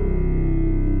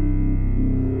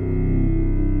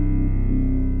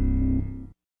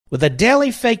 With a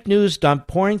daily fake news dump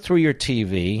pouring through your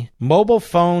TV, mobile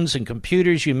phones, and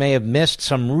computers, you may have missed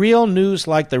some real news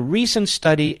like the recent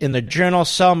study in the journal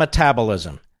Cell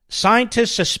Metabolism.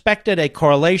 Scientists suspected a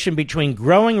correlation between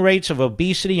growing rates of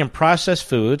obesity and processed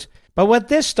foods, but what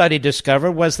this study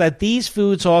discovered was that these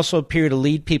foods also appear to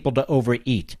lead people to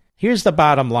overeat. Here's the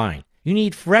bottom line. You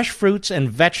need fresh fruits and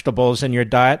vegetables in your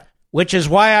diet, which is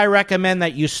why I recommend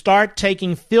that you start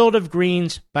taking Field of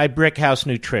Greens by Brickhouse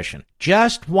Nutrition.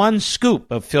 Just one scoop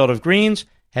of Field of Greens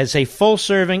has a full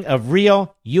serving of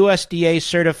real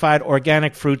USDA-certified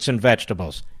organic fruits and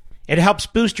vegetables. It helps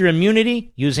boost your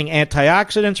immunity using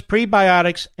antioxidants,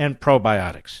 prebiotics, and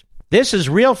probiotics. This is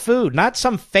real food, not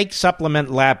some fake supplement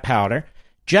lab powder.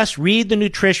 Just read the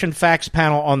nutrition facts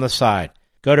panel on the side.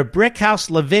 Go to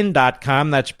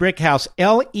BrickhouseLevin.com, that's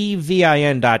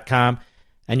BrickhouseLevin.com,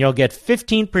 and you'll get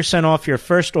 15% off your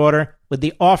first order with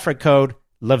the offer code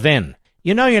LEVIN.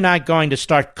 You know you're not going to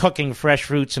start cooking fresh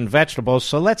fruits and vegetables,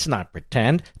 so let's not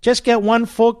pretend. Just get 1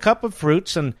 full cup of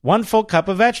fruits and 1 full cup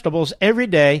of vegetables every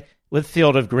day with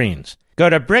Field of Greens. Go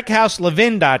to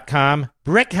BrickhouseLevin.com,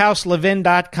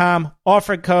 BrickhouseLevin.com,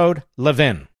 offer code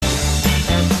Levin.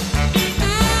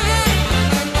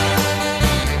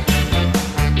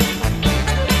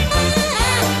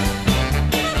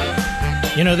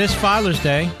 You know, this Father's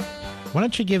Day, why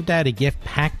don't you give Dad a gift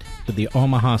packed with the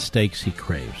Omaha steaks he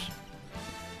craves?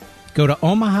 Go to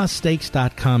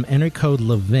omahasteaks.com, enter code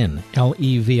Levin,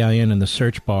 L-E-V-I-N, in the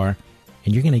search bar,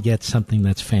 and you're going to get something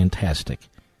that's fantastic.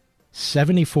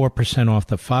 74% off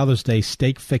the Father's Day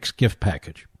Steak Fix gift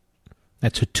package.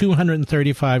 That's a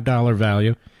 $235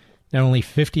 value, now only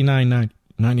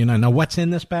 $59.99. Now, what's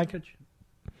in this package?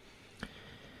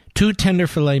 2 tender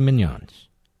filet mignons,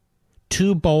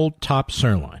 2 bold top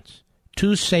sirloins,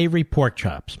 2 savory pork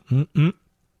chops. Hear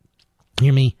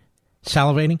me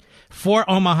salivating? 4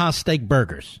 Omaha steak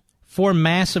burgers, 4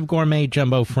 massive gourmet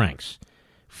jumbo franks,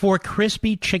 4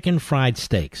 crispy chicken fried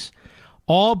steaks,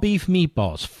 all beef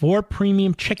meatballs, 4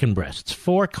 premium chicken breasts,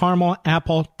 4 caramel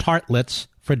apple tartlets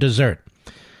for dessert,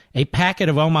 a packet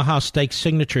of Omaha Steak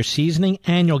signature seasoning,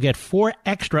 and you'll get 4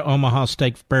 extra Omaha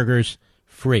Steak burgers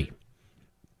free.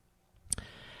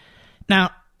 Now,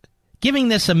 giving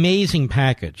this amazing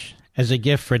package as a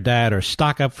gift for Dad or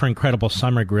stock up for incredible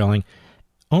summer grilling,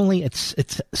 only it's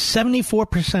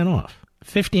 74% off,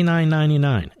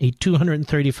 $59.99, a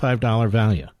 $235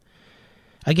 value.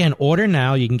 Again, order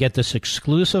now. You can get this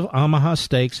exclusive Omaha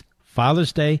Steaks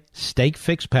Father's Day Steak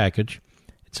Fix package.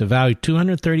 It's a value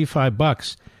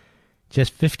 $235,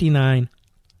 just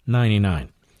 $59.99.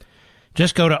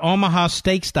 Just go to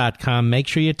omahasteaks.com. Make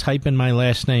sure you type in my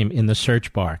last name in the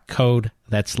search bar. Code,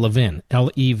 that's Levin,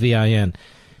 L-E-V-I-N,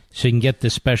 so you can get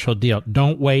this special deal.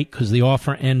 Don't wait, because the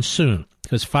offer ends soon,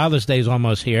 because Father's Day is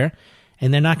almost here,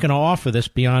 and they're not going to offer this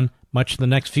beyond much the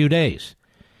next few days.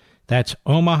 That's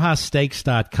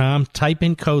omahasteaks.com. Type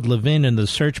in code Levin in the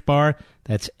search bar.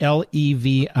 That's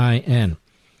L-E-V-I-N.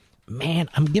 Man,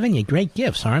 I'm giving you great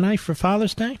gifts, aren't I, for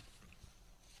Father's Day?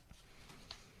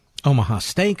 Omaha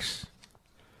Steaks,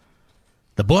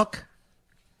 the book.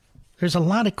 There's a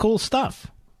lot of cool stuff.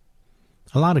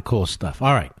 A lot of cool stuff.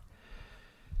 All right.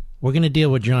 We're going to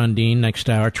deal with John Dean next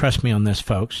hour. Trust me on this,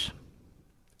 folks.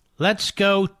 Let's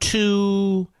go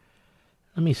to,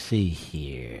 let me see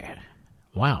here.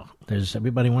 Wow,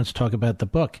 everybody wants to talk about the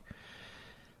book.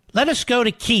 Let us go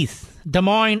to Keith, Des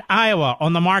Moines, Iowa,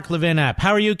 on the Mark Levin app.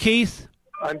 How are you, Keith?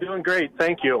 I'm doing great,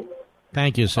 thank you.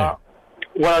 Thank you, sir.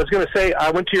 What I was going to say,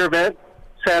 I went to your event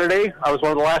Saturday. I was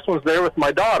one of the last ones there with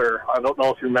my daughter. I don't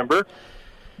know if you remember,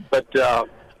 but well,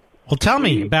 tell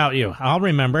me about you. I'll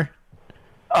remember.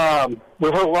 We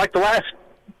were like the last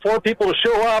 4 people to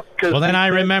show up. Well, then I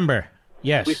remember.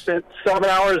 Yes. We spent 7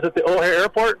 hours at the O'Hare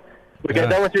Airport. We got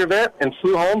done with your event and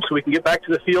flew home so we can get back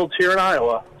to the fields here in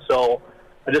Iowa. So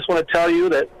I just want to tell you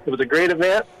that it was a great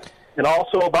event, and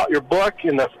also about your book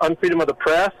and the Unfreedom of the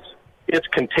Press. It's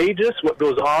contagious what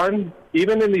goes on,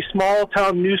 even in these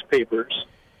small-town newspapers.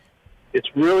 It's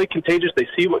really contagious. They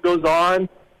see what goes on,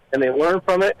 and they learn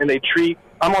from it, and they treat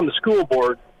 – I'm on the school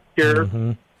board here,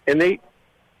 and they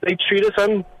treat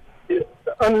us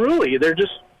unruly. They're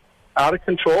just out of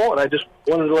control, and I just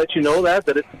wanted to let you know that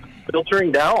it's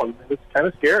filtering down. It's kind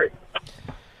of scary.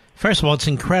 First of all, it's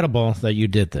incredible that you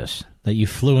did this, that you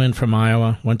flew in from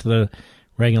Iowa, went to the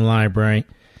Reagan Library,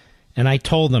 and I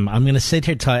told them, I'm going to sit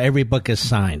here till every book is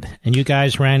signed. And you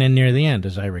guys ran in near the end,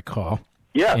 as I recall.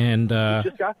 Yeah, and we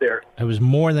just got there. I was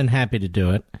more than happy to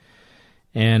do it.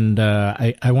 And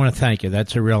I want to thank you.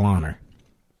 That's a real honor.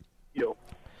 Yo.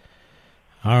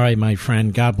 All right, my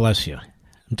friend. God bless you.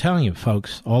 I'm telling you,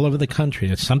 folks, all over the country,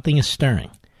 that something is stirring.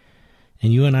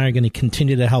 And you and I are going to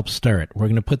continue to help stir it. We're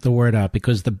going to put the word out,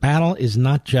 because the battle is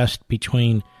not just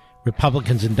between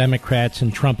Republicans and Democrats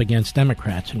and Trump against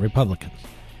Democrats and Republicans.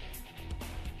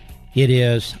 It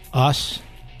is us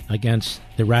against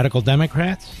the radical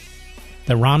Democrats,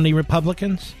 the Romney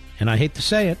Republicans, and I hate to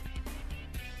say it,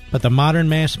 but the modern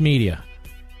mass media,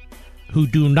 who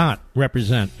do not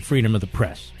represent freedom of the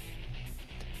press.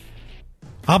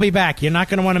 I'll be back. You're not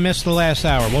going to want to miss the last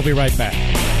hour. We'll be right back.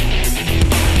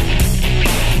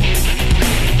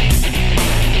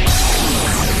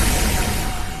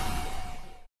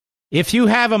 If you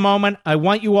have a moment, I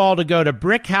want you all to go to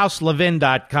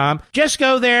BrickhouseLevin.com. Just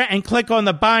go there and click on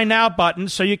the Buy Now button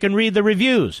so you can read the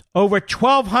reviews. Over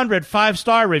 1,200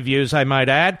 5-star reviews, I might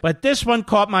add, but this one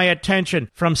caught my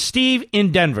attention from Steve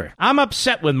in Denver. I'm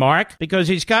upset with Mark because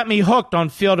he's got me hooked on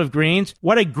Field of Greens.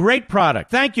 What a great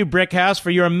product. Thank you, Brickhouse, for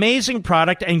your amazing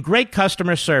product and great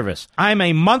customer service. I'm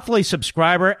a monthly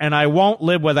subscriber, and I won't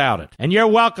live without it. And you're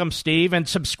welcome, Steve, and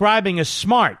subscribing is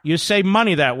smart. You save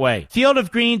money that way. Field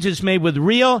of Greens is made with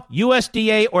real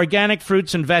USDA organic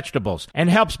fruits and vegetables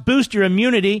and helps boost your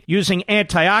immunity using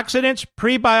antioxidants,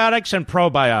 prebiotics, and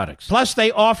probiotics. Plus, they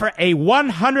offer a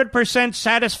 100%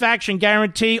 satisfaction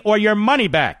guarantee or your money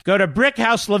back. Go to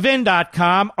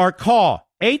BrickhouseLevin.com or call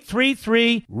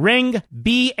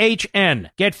 833-RING-BHN.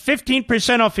 Get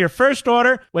 15% off your first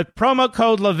order with promo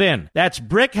code Levin. That's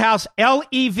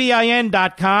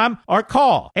BrickhouseLevin.com or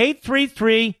call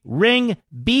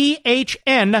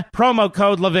 833-RING-BHN, promo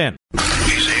code Levin.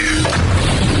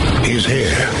 He's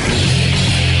here.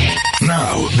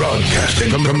 Now, broadcasting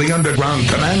from the underground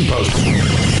command post,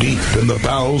 deep in the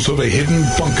bowels of a hidden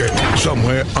bunker,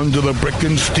 somewhere under the brick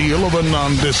and steel of a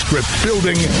nondescript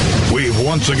building, we've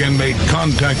once again made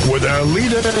contact with our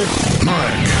leader,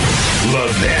 Mark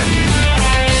Levin.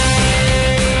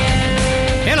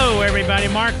 Hello, everybody.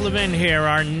 Mark Levin here.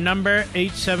 Our number,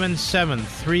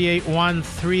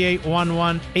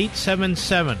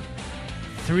 877-381-3811,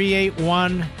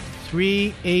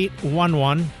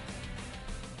 877-381-3811.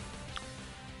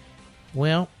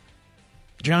 Well,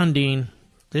 John Dean,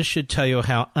 this should tell you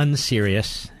how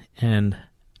unserious and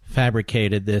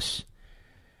fabricated this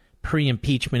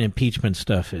pre-impeachment impeachment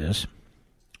stuff is.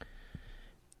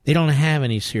 They don't have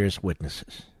any serious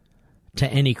witnesses to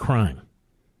any crime.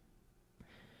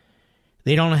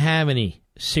 They don't have any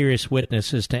serious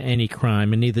witnesses to any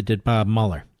crime, and neither did Bob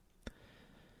Mueller.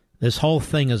 This whole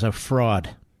thing is a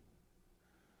fraud.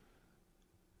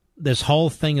 This whole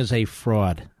thing is a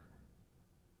fraud.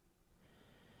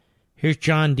 Here's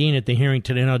John Dean at the hearing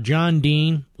today. Now, John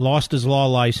Dean lost his law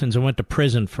license and went to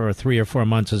prison for 3 or 4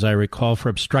 months, as I recall, for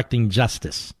obstructing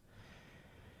justice.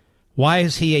 Why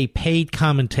is he a paid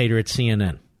commentator at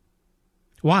CNN?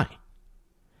 Why?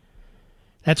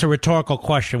 That's a rhetorical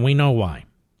question. We know why.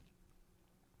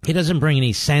 He doesn't bring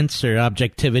any sense or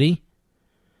objectivity,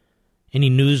 any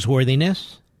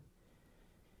newsworthiness.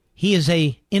 He is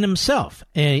in himself,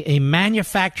 a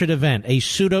manufactured event, a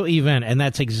pseudo-event, and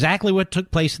that's exactly what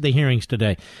took place at the hearings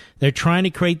today. They're trying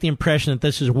to create the impression that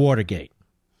this is Watergate.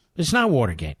 It's not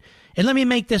Watergate. And let me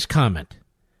make this comment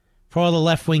for all the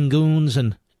left-wing goons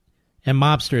and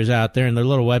mobsters out there and their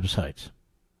little websites.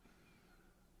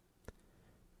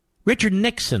 Richard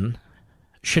Nixon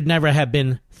should never have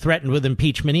been threatened with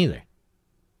impeachment either.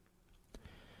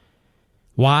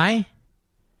 Why?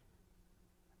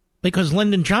 Because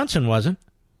Lyndon Johnson wasn't.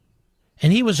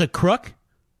 And he was a crook.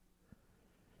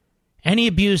 And he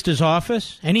abused his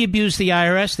office. And he abused the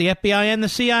IRS, the FBI, and the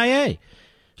CIA.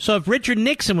 So if Richard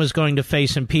Nixon was going to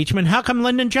face impeachment, how come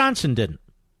Lyndon Johnson didn't?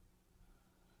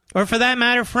 Or for that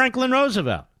matter, Franklin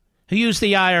Roosevelt, who used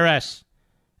the IRS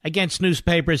against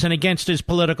newspapers and against his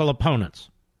political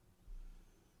opponents.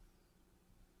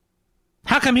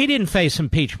 How come he didn't face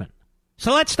impeachment?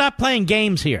 So let's stop playing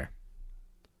games here.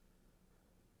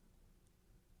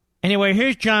 Anyway,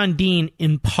 here's John Dean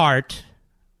in part.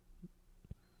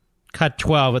 Cut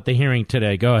 12 at the hearing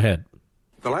today. Go ahead.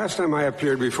 The last time I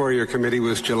appeared before your committee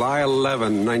was July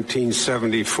 11,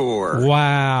 1974.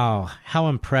 Wow. How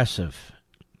impressive.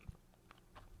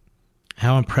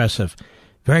 How impressive.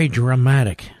 Very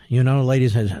dramatic. You know,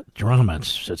 ladies, drama.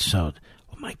 It's so,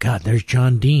 oh my God, there's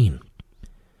John Dean.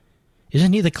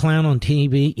 Isn't he the clown on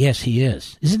TV? Yes, he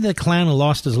is. Isn't he the clown who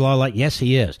lost his law license? Yes,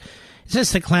 he is. Is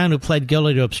this the clown who pled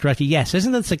guilty to obstruction? Yes.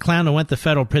 Isn't this the clown who went to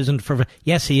federal prison for...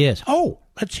 Yes, he is. Oh,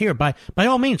 let's hear. By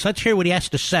all means, let's hear what he has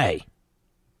to say.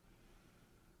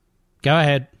 Go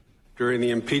ahead. During the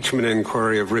impeachment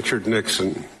inquiry of Richard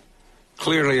Nixon,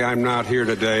 clearly I'm not here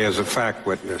today as a fact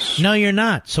witness. No, you're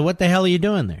not. So what the hell are you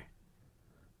doing there?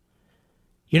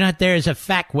 You're not there as a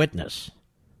fact witness.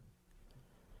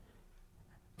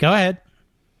 Go ahead.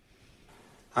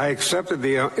 I accepted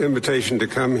the invitation to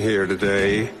come here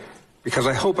today because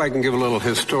I hope I can give a little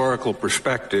historical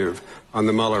perspective on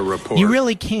the Mueller report. You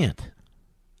really can't.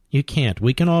 You can't.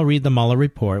 We can all read the Mueller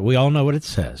report. We all know what it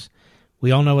says.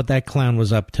 We all know what that clown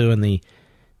was up to and the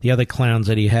other clowns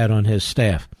that he had on his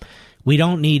staff. We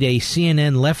don't need a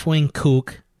CNN left-wing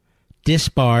kook,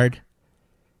 disbarred,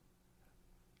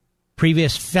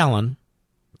 previous felon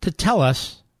to tell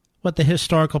us what the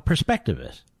historical perspective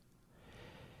is.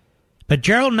 But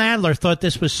Gerald Nadler thought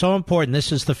this was so important.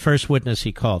 This is the first witness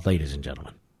he called, ladies and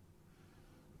gentlemen.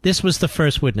 This was the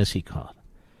first witness he called.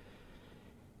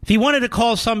 If he wanted to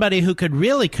call somebody who could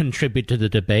really contribute to the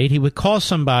debate, he would call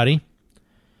somebody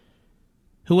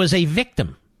who was a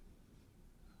victim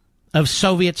of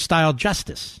Soviet-style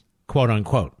justice, quote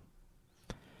unquote.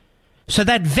 So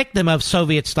that victim of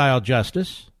Soviet-style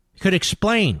justice could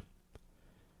explain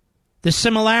the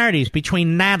similarities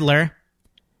between Nadler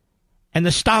and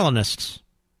the Stalinists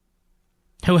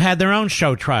who had their own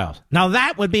show trials. Now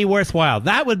that would be worthwhile.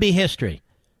 That would be history.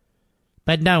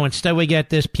 But no, instead we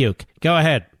get this puke. Go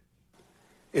ahead.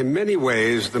 In many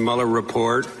ways, the Mueller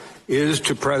report is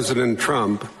to President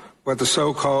Trump what the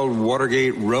so-called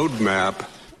Watergate Roadmap,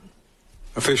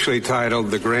 officially titled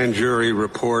the Grand Jury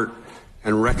Report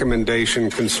and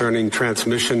Recommendation Concerning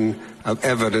Transmission of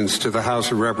Evidence to the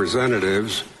House of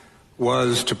Representatives,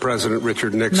 was to President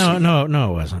Richard Nixon. No,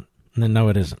 it wasn't. No,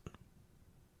 it isn't.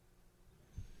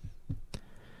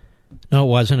 No, it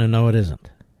wasn't, and no, it isn't.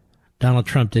 Donald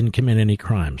Trump didn't commit any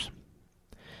crimes.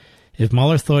 If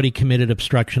Mueller thought he committed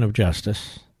obstruction of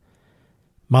justice,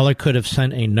 Mueller could have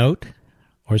sent a note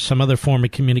or some other form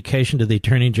of communication to the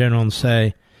Attorney General and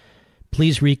say,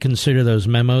 please reconsider those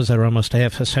memos that are almost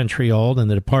half a century old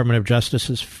and the Department of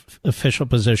Justice's official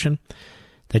position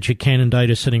that you can't indict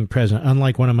a sitting president.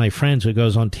 Unlike one of my friends who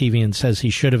goes on TV and says he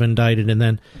should have indicted and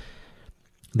then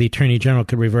the Attorney General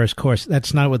could reverse course.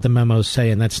 That's not what the memos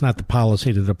say, and that's not the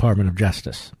policy of the Department of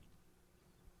Justice.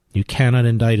 You cannot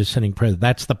indict a sitting president.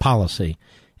 That's the policy.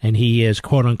 And he is,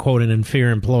 quote unquote, an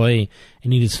inferior employee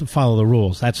and he needs to follow the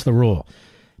rules. That's the rule.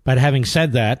 But having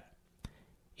said that,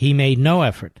 he made no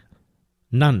effort,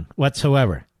 none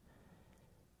whatsoever,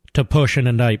 to push an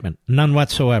indictment. None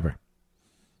whatsoever.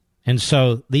 And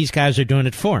so these guys are doing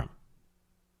it for him.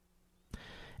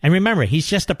 And remember, he's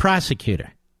just a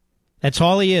prosecutor. That's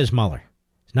all he is, Mueller.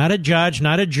 He's not a judge,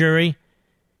 not a jury.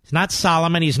 He's not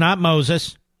Solomon. He's not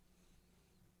Moses.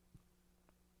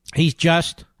 He's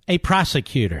just a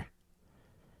prosecutor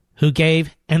who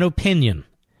gave an opinion,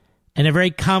 and a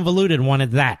very convoluted one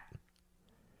at that.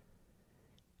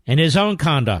 And his own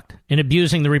conduct in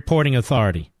abusing the reporting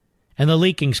authority and the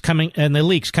leaks coming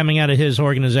out of his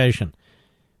organization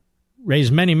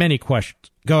raised many, many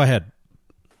questions. Go ahead.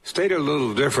 Stated a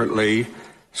little differently,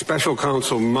 Special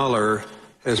Counsel Mueller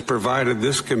has provided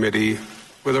this committee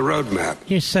with a roadmap.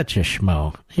 You're such a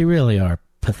schmo. You really are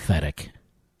pathetic.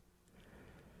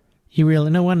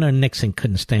 No wonder Nixon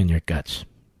couldn't stand your guts.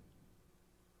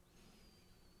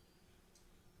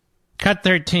 Cut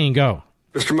 13, go.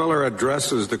 Mr. Mueller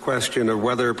addresses the question of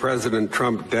whether President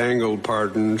Trump dangled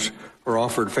pardons or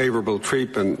offered favorable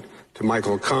treatment to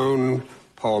Michael Cohen,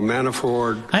 Paul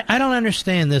Manafort. I don't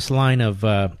understand this line of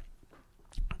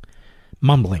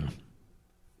mumbling.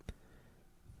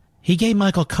 He gave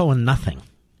Michael Cohen nothing.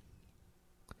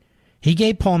 He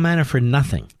gave Paul Manafort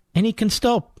nothing. And he can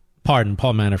still pardon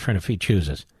Paul Manafort if he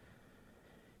chooses.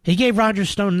 He gave Roger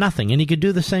Stone nothing, and he could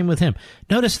do the same with him.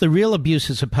 Notice the real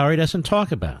abuses of power he doesn't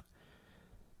talk about.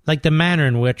 Like the manner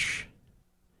in which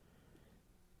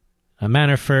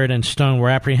Manafort and Stone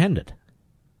were apprehended.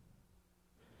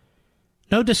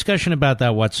 No discussion about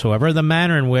that whatsoever. The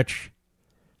manner in which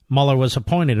Mueller was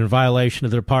appointed in violation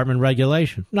of the department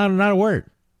regulation. Not a word.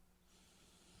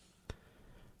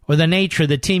 Or the nature of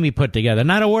the team he put together.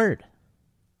 Not a word.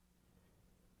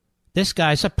 This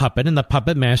guy's a puppet, and the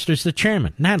puppet master's the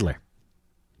chairman, Nadler.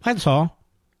 That's all.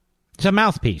 It's a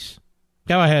mouthpiece.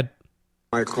 Go ahead.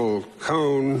 Michael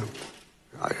Cohen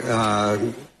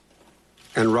and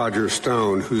Roger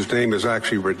Stone, whose name is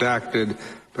actually redacted,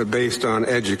 but based on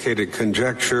educated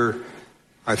conjecture,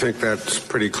 I think that's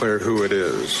pretty clear who it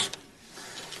is.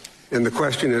 And the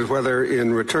question is whether,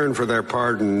 in return for their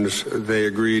pardons, they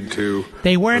agreed to...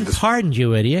 They weren't pardoned,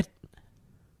 you idiot.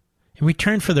 In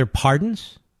return for their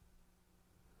pardons?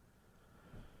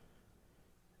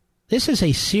 This is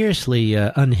a seriously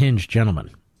unhinged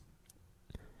gentleman.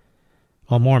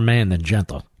 Well, more man than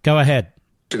gentle. Go ahead.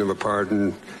 Of a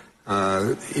pardon,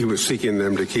 he was seeking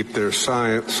them to keep their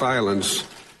silence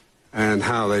and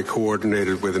how they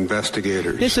coordinated with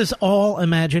investigators. This is all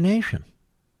imagination.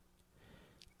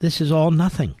 This is all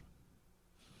nothing.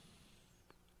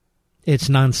 It's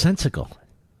nonsensical.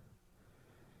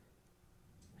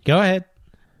 Go ahead.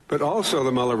 But also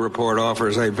the Mueller report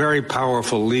offers a very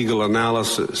powerful legal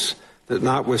analysis that,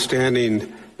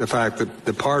 notwithstanding the fact that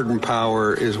the pardon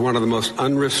power is one of the most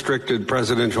unrestricted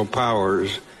presidential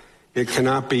powers, it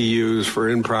cannot be used for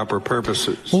improper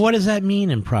purposes. Well, what does that mean,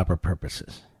 improper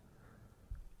purposes?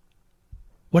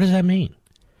 What does that mean?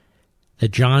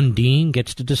 That John Dean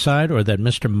gets to decide, or that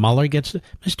Mr. Mueller gets to...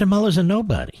 Mr. Mueller's a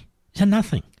nobody. He's a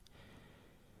nothing.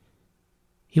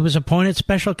 He was appointed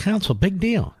special counsel. Big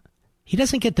deal. He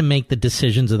doesn't get to make the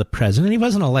decisions of the president. He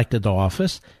wasn't elected to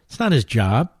office. It's not his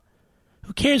job.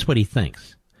 Who cares what he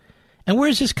thinks? And where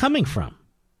is this coming from?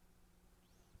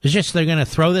 It's just they're going to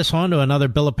throw this on to another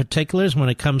bill of particulars when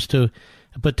it comes to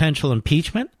a potential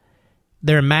impeachment?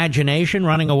 Their imagination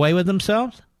running away with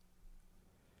themselves?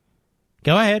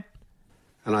 Go ahead.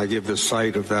 And I give the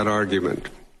cite of that argument.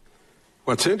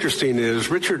 What's interesting is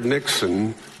Richard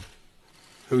Nixon,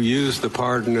 who used the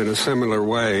pardon in a similar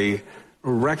way,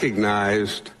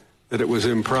 recognized that it was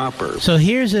improper. So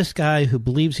here's this guy who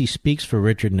believes he speaks for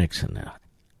Richard Nixon now,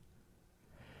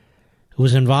 who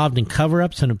was involved in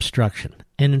cover-ups and obstruction,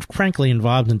 and frankly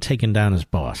involved in taking down his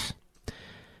boss,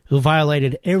 who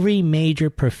violated every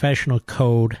major professional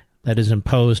code that is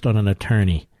imposed on an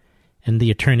attorney and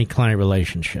the attorney-client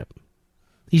relationship.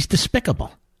 He's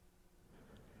despicable.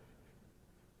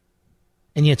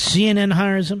 And yet CNN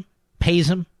hires him, pays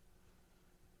him.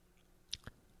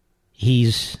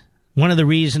 He's one of the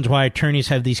reasons why attorneys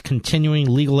have these continuing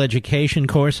legal education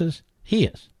courses. He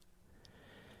is.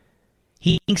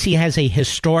 He thinks he has a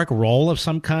historic role of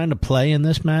some kind to play in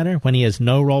this matter when he has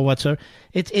no role whatsoever.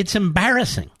 It's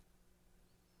embarrassing.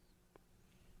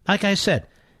 Like I said,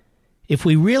 if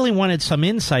we really wanted some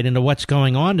insight into what's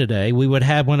going on today, we would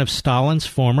have one of Stalin's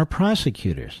former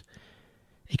prosecutors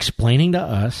explaining to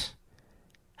us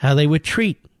how they would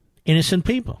treat innocent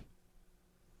people.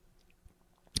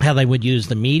 How they would use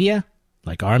the media,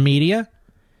 like our media.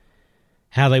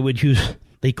 How they would use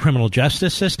the criminal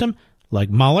justice system,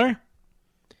 like Mueller.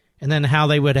 And then how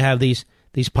they would have these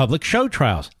public show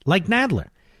trials, like Nadler.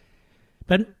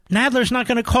 But Nadler's not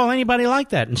going to call anybody like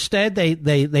that. Instead,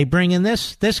 they bring in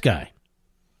this guy,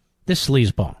 this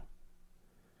sleazeball.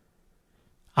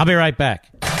 I'll be right back.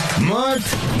 Mark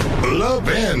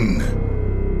Levin.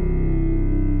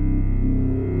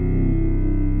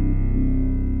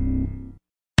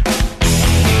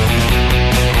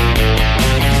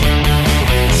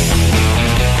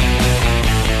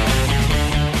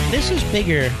 This is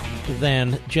bigger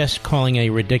than just calling a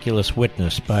ridiculous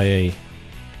witness by a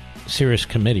serious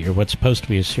committee, or what's supposed to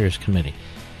be a serious committee.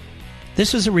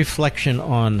 This is a reflection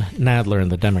on Nadler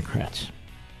and the Democrats.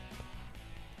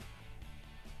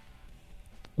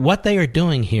 What they are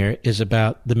doing here is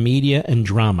about the media and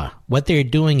drama. What they are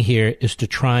doing here is to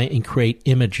try and create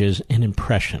images and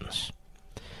impressions.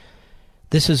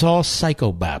 This is all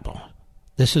psychobabble.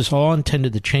 This is all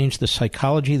intended to change the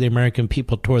psychology of the American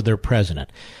people toward their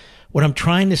president. What I'm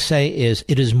trying to say is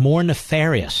it is more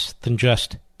nefarious than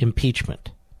just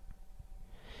impeachment.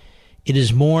 It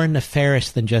is more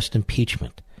nefarious than just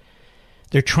impeachment.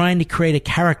 They're trying to create a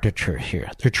caricature here.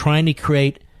 They're trying to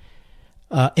create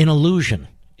an illusion,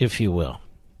 if you will,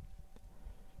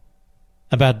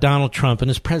 about Donald Trump and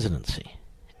his presidency.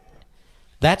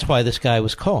 That's why this guy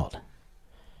was called.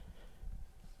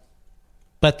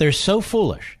 But they're so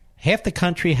foolish. Half the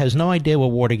country has no idea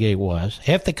what Watergate was.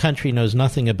 Half the country knows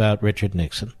nothing about Richard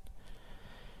Nixon.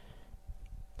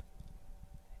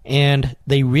 And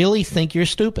they really think you're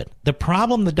stupid. The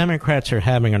problem the Democrats are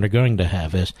having and are going to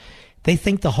have is they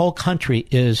think the whole country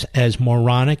is as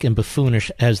moronic and buffoonish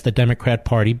as the Democrat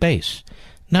Party base.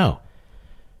 No.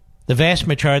 The vast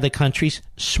majority of the country's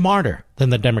smarter than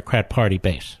the Democrat Party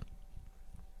base.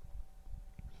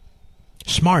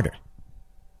 Smarter.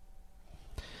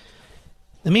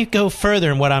 Let me go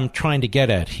further in what I'm trying to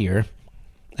get at here.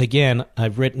 Again,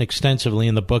 I've written extensively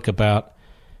in the book about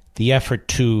the effort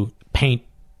to paint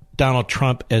Donald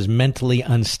Trump as mentally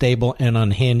unstable and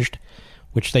unhinged,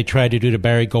 which they tried to do to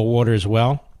Barry Goldwater as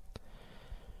well.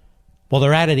 Well,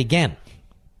 they're at it again.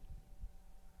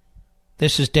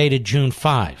 This is dated June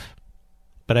 5,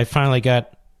 but I finally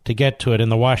got to get to it in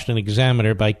the Washington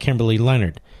Examiner by Kimberly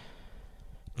Leonard.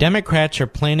 Democrats are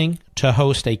planning to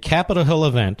host a Capitol Hill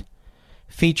event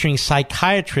featuring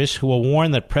psychiatrists who will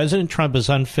warn that President Trump is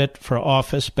unfit for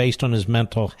office based on his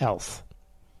mental health.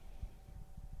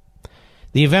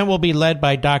 The event will be led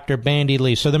by Dr. Bandy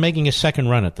Lee, so they're making a second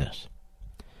run at this.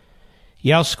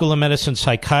 Yale School of Medicine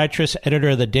psychiatrist,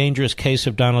 editor of The Dangerous Case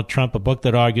of Donald Trump, a book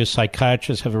that argues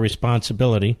psychiatrists have a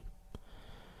responsibility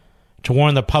to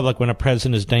warn the public when a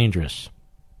president is dangerous.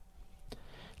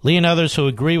 Lee and others who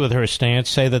agree with her stance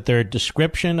say that their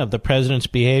description of the president's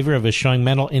behavior of his showing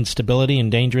mental instability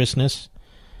and dangerousness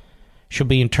should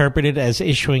be interpreted as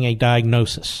issuing a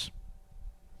diagnosis.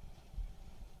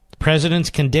 The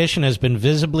president's condition has been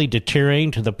visibly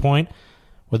deteriorating to the point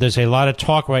where there's a lot of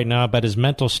talk right now about his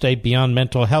mental state beyond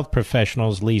mental health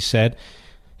professionals, Lee said.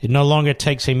 It no longer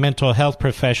takes a mental health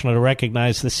professional to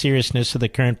recognize the seriousness of the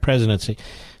current presidency.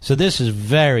 So this is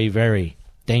very, very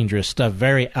dangerous stuff,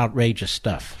 very outrageous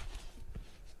stuff.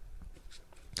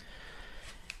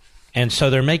 And so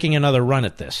they're making another run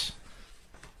at this.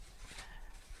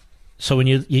 So when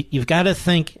you've got to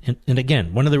think, and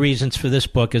again, one of the reasons for this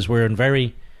book is we're in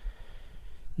very,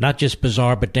 not just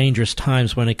bizarre, but dangerous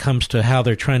times when it comes to how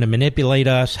they're trying to manipulate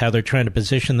us, how they're trying to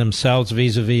position themselves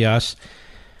vis-a-vis us.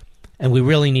 And we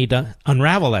really need to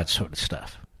unravel that sort of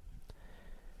stuff.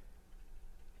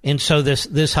 And so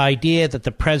this idea that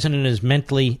the president is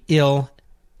mentally ill,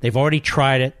 they've already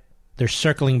tried it, they're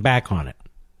circling back on it.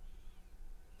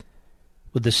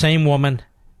 With the same woman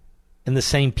and the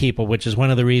same people, which is one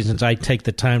of the reasons I take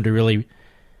the time to really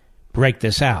break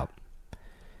this out.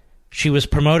 She was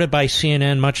promoted by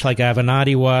CNN, much like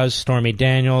Avenatti was, Stormy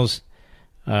Daniels,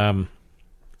 and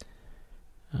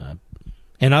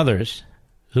others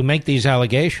who make these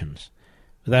allegations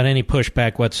without any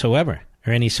pushback whatsoever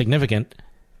or any significant,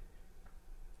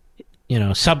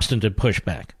 substantive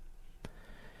pushback.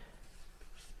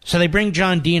 So they bring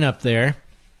John Dean up there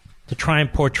to try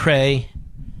and portray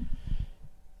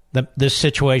this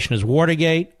situation as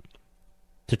Watergate,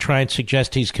 to try and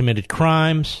suggest he's committed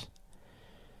crimes,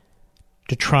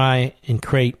 to try and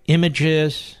create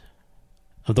images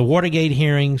of the Watergate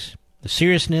hearings, the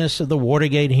seriousness of the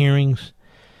Watergate hearings,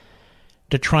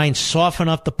 to try and soften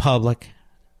up the public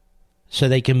so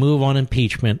they can move on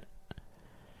impeachment.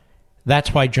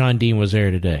 That's why John Dean was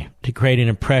there today, to create an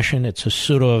impression. It's a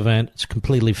pseudo event. It's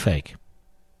completely fake.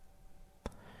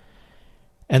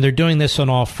 And they're doing this on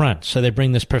all fronts. So they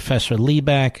bring this Professor Lee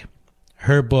back,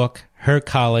 her book, her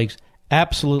colleagues,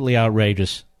 absolutely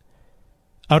outrageous,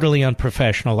 utterly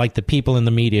unprofessional, like the people in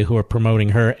the media who are promoting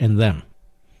her and them.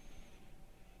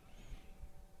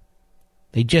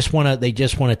 They just want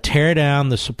to tear down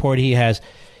the support he has.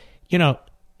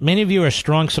 Many of you are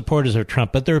strong supporters of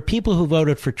Trump, but there are people who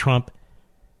voted for Trump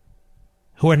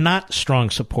who are not strong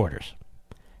supporters.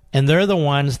 And they're the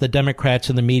ones the Democrats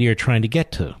and the media are trying to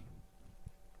get to.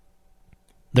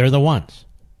 They're the ones.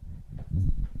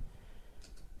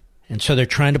 And so they're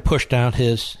trying to push down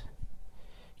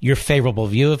your favorable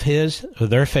view of his, or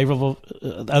their favorable,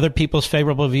 other people's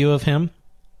favorable view of him.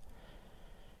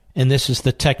 And this is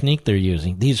the technique they're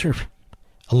using. These are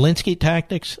Alinsky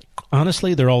tactics.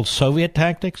 Honestly, they're old Soviet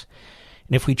tactics.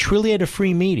 And if we truly had a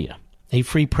free media, a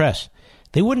free press,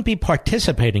 they wouldn't be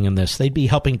participating in this. They'd be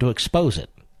helping to expose it.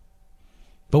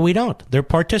 But we don't. They're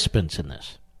participants in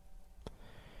this.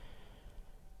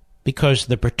 Because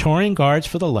the Praetorian Guards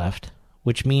for the left,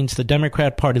 which means the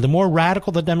Democrat Party, the more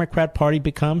radical the Democrat Party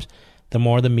becomes, the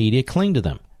more the media cling to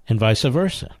them, and vice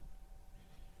versa.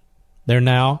 They're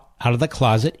now out of the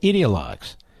closet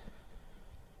ideologues.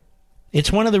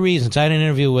 It's one of the reasons I had an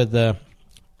interview with the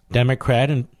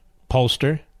Democrat and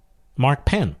pollster Mark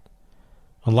Penn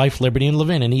on Life, Liberty, and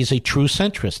Levin, and he's a true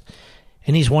centrist,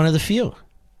 and he's one of the few.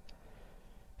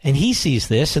 And he sees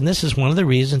this, and this is one of the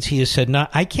reasons he has said, no,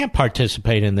 I can't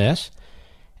participate in this.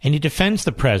 And he defends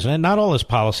the president, not all his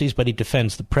policies, but he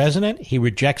defends the president. He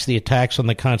rejects the attacks on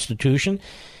the Constitution.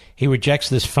 He rejects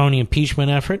this phony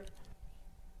impeachment effort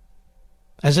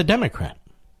as a Democrat.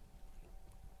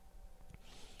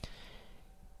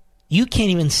 You can't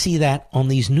even see that on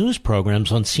these news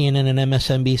programs on CNN and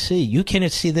MSNBC. You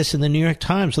cannot see this in the New York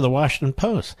Times or the Washington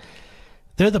Post.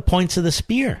 They're the points of the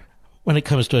spear when it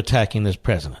comes to attacking this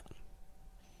president.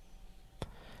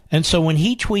 And so when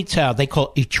he tweets out, they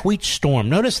call it a tweet storm.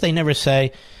 Notice they never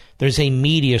say there's a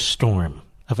media storm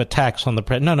of attacks on the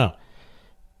president. No.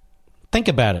 Think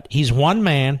about it. He's one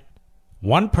man,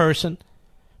 one person,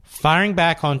 firing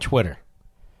back on Twitter.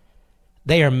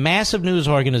 They are massive news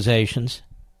organizations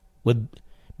with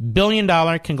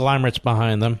billion-dollar conglomerates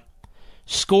behind them,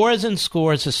 scores and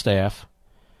scores of staff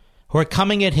who are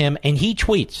coming at him, and he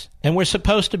tweets, and we're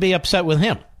supposed to be upset with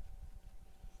him.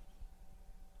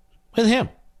 With him.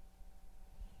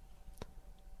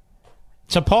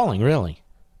 It's appalling, really.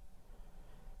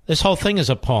 This whole thing is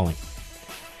appalling.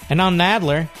 And now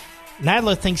Nadler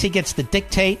thinks he gets to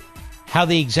dictate how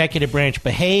the executive branch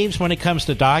behaves when it comes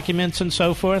to documents and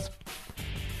so forth.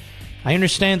 I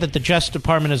understand that the Justice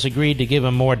Department has agreed to give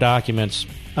him more documents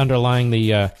underlying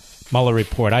the Mueller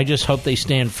report. I just hope they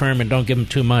stand firm and don't give him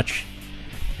too much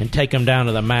and take him down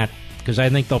to the mat, because I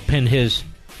think they'll pin his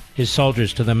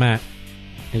soldiers to the mat,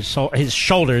 his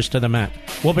shoulders to the mat.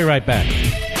 We'll be right back.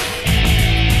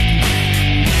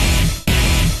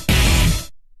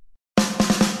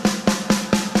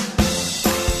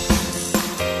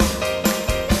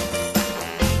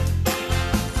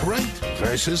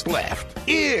 Versus left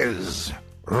is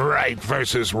right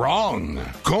versus wrong.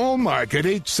 Call Mark at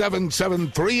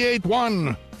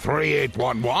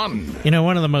 877-381-3811.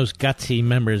 One of the most gutsy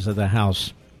members of the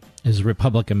House is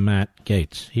Republican Matt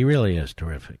Gaetz. He really is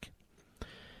terrific.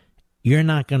 You're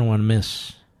not going to want to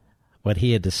miss what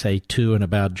he had to say to and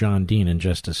about John Dean in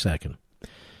just a second.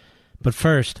 But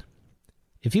first,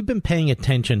 if you've been paying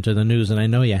attention to the news, and I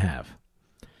know you have,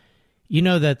 you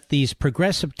know that these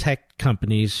progressive tech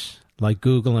companies like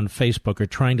Google and Facebook are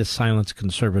trying to silence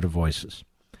conservative voices.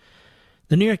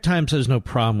 The New York Times has no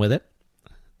problem with it.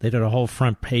 They did a whole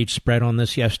front page spread on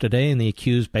this yesterday, and they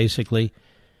accused basically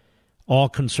all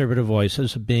conservative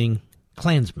voices of being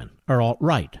Klansmen or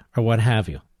alt-right or what have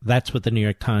you. That's what the New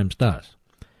York Times does.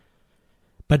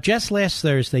 But just last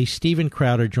Thursday, Steven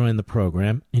Crowder joined the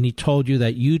program, and he told you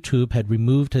that YouTube had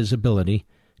removed his ability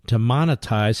to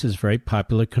monetize his very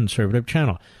popular conservative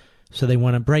channel. So they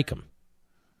want to break him.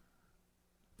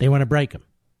 They want to break him.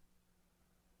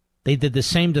 They did the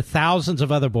same to thousands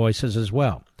of other voices as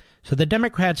well. So the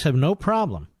Democrats have no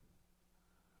problem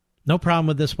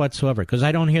with this whatsoever, because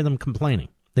I don't hear them complaining.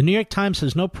 The New York Times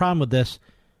has no problem with this.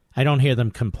 I don't hear them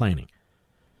complaining.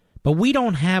 But we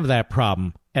don't have that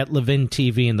problem at Levin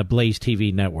TV and the Blaze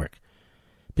TV network,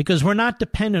 because we're not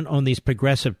dependent on these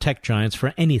progressive tech giants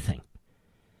for anything.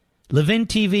 Levin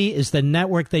TV is the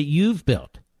network that you've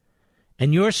built,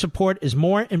 and your support is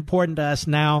more important to us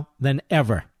now than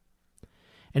ever.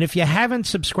 And if you haven't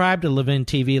subscribed to Levin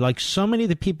TV, like so many of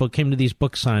the people came to these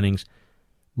book signings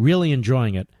really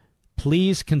enjoying it,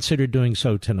 please consider doing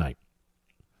so tonight.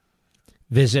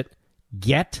 Visit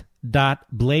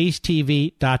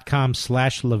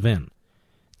get.blazetv.com/Levin.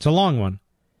 It's a long one.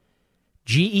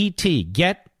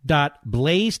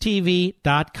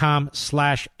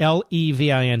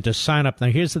 get.blazetv.com/LEVIN to sign up. Now,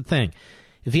 here's the thing.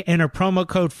 If you enter promo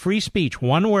code free speech,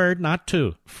 one word, not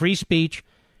two, free speech,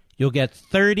 you'll get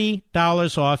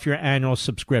 $30 off your annual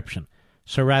subscription.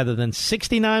 So rather than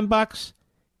 $99,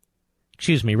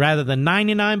 rather than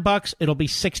 $99, it'll be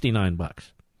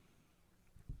 $69.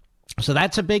 So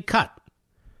that's a big cut.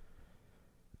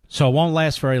 So it won't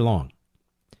last very long.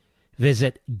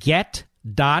 Visit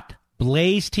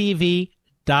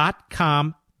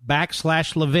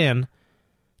get.blazetv.com/Levin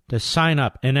to sign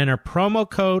up and enter promo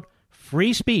code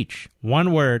free speech,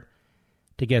 one word,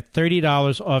 to get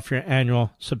 $30 off your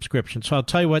annual subscription. So I'll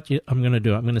tell you what I'm going to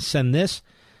do. I'm going to send this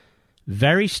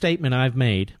very statement I've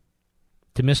made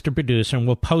to Mr. Producer, and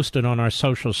we'll post it on our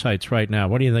social sites right now.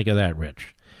 What do you think of that,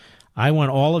 Rich? I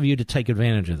want all of you to take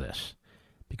advantage of this,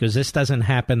 because this doesn't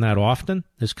happen that often,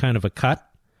 this kind of a cut.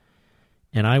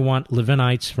 And I want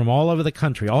Levinites from all over the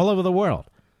country, all over the world,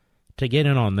 to get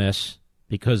in on this,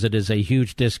 because it is a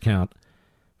huge discount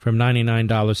from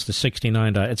 $99 to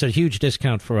 $69. It's a huge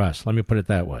discount for us. Let me put it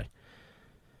that way.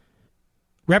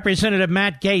 Representative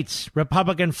Matt Gaetz,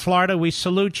 Republican, Florida, we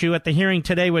salute you at the hearing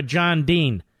today with John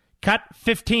Dean. Cut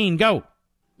 15, go.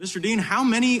 Mr. Dean, how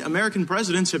many American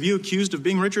presidents have you accused of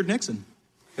being Richard Nixon?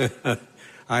 I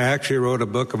actually wrote a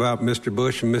book about Mr.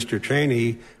 Bush and Mr.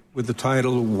 Cheney with the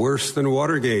title Worse Than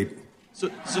Watergate. So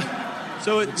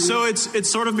it's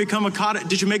sort of become a cottage.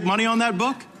 Did you make money on that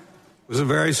book? It was a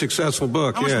very successful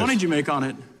book, How much money did you make on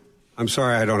it? I'm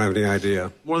sorry, I don't have any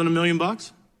idea. More than $1 million?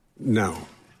 No.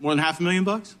 More than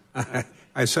 $500,000?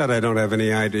 I said I don't have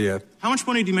any idea. How much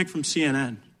money do you make from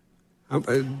CNN?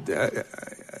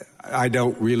 I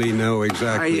don't really know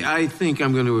exactly. I think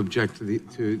I'm going to object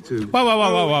to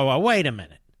Whoa. Wait a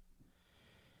minute.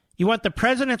 You want the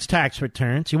president's tax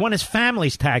returns. You want his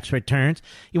family's tax returns.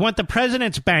 You want the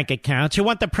president's bank accounts. You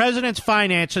want the president's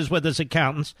finances with his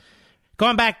accountants,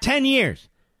 going back 10 years.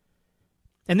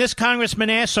 And this congressman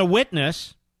asks a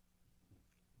witness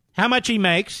how much he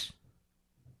makes.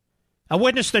 A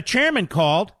witness the chairman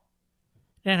called.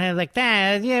 And I was like,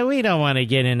 yeah, we don't want to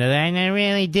get into that. And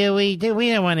really, do we? We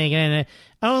don't want to get into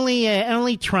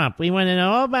only Trump. We want to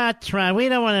know all about Trump. We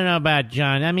don't want to know about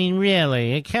John. I mean,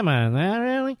 really? Come on,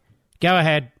 really? Go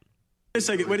ahead. Wait a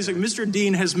second. Mr.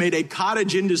 Dean has made a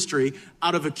cottage industry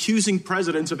out of accusing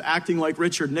presidents of acting like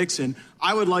Richard Nixon.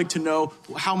 I would like to know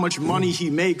how much money he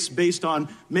makes based on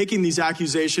making these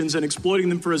accusations and exploiting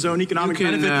them for his own economic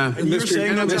benefit. And you're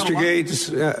saying Mr.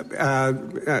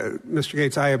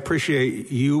 Gaetz, I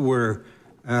appreciate you were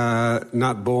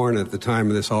not born at the time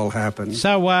this all happened.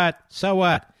 So what?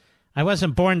 I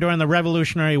wasn't born during the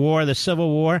Revolutionary War, the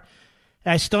Civil War.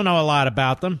 I still know a lot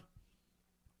about them.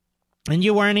 And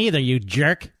you weren't either, you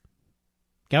jerk.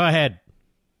 Go ahead.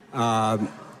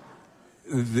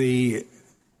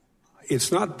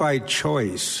 It's not by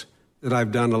choice that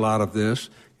I've done a lot of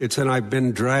this. It's that I've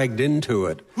been dragged into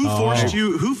it. Who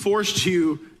forced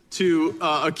you to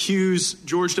accuse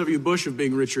George W. Bush of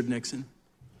being Richard Nixon?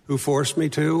 Who forced me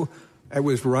to? It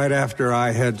was right after I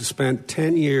had spent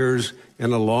 10 years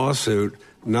in a lawsuit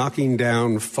knocking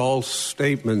down false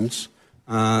statements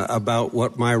about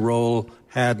what my role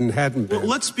had and hadn't been. Well,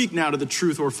 let's speak now to the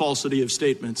truth or falsity of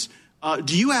statements.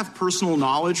 Do you have personal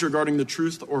knowledge regarding the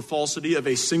truth or falsity of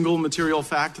a single material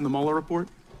fact in the Mueller report?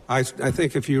 I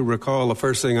think if you recall, the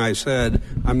first thing I said,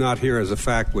 I'm not here as a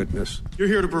fact witness. You're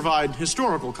here to provide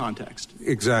historical context.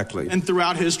 Exactly. And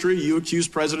throughout history, you accuse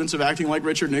presidents of acting like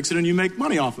Richard Nixon, and you make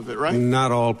money off of it, right?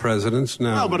 Not all presidents,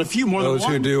 no. No, but a few more Those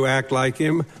than one. who do act like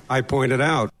him, I pointed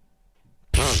out.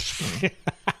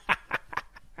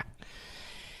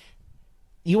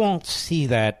 You won't see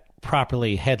that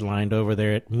properly headlined over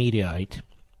there at Mediaite,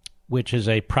 which is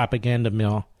a propaganda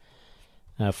mill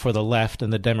for the left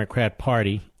and the Democrat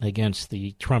Party against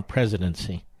the Trump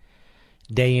presidency,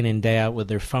 day in and day out with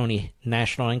their phony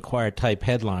National Enquirer type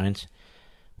headlines,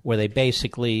 where they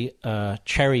basically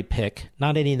cherry pick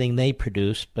not anything they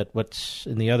produce, but what's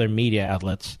in the other media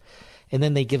outlets, and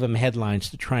then they give them headlines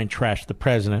to try and trash the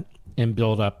president and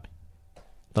build up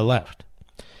the left.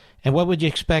 And what would you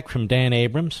expect from Dan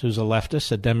Abrams, who's a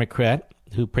leftist, a Democrat,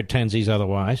 who pretends he's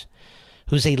otherwise,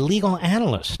 who's a legal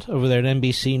analyst over there at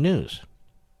NBC News?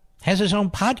 Has his own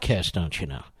podcast, don't you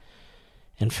know?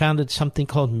 And founded something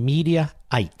called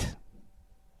Mediaite.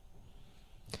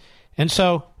 And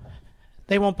so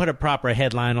they won't put a proper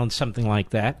headline on something like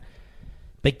that.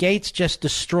 But Gates just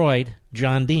destroyed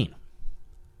John Dean.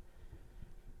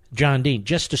 John Dean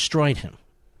just destroyed him.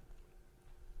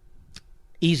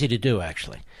 Easy to do,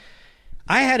 actually.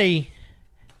 I had a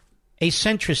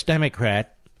centrist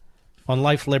Democrat on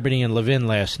Life, Liberty, and Levin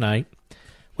last night,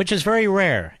 which is very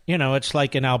rare. You know, it's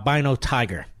like an albino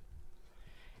tiger.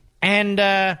 And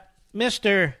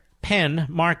Mr. Penn,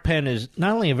 Mark Penn, is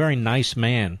not only a very nice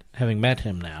man, having met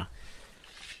him now,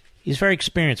 he's very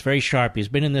experienced, very sharp. He's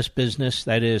been in this business,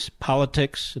 that is,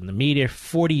 politics and the media,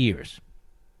 40 years.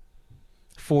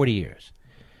 40 years.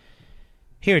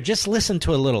 Here, just listen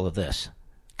to a little of this,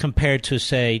 compared to,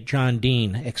 say, John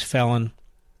Dean, ex-felon,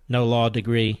 no law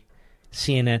degree,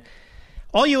 CNN.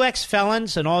 All you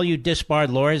ex-felons and all you disbarred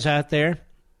lawyers out there,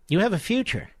 you have a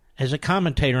future as a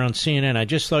commentator on CNN. I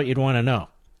just thought you'd want to know.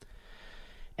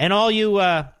 And all you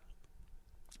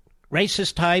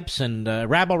racist types and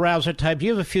rabble-rouser types,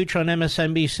 you have a future on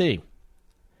MSNBC.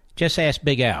 Just ask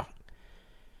Big Al.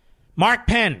 Mark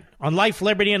Penn on Life,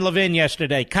 Liberty, and Levin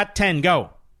yesterday. Cut 10,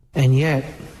 go. And yet,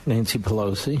 Nancy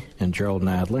Pelosi and Gerald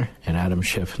Nadler and Adam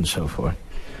Schiff and so forth,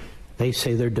 they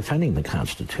say they're defending the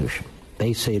Constitution.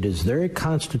 They say it is their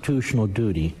constitutional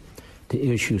duty to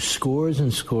issue scores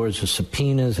and scores of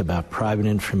subpoenas about private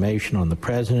information on the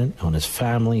president, on his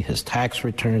family, his tax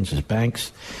returns, his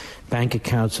bank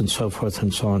accounts, and so forth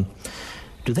and so on.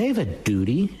 Do they have a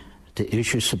duty to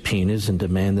issue subpoenas and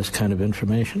demand this kind of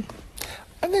information?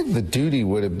 I think the duty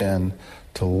would have been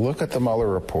to look at the Mueller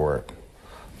report,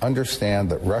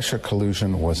 understand that Russia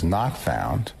collusion was not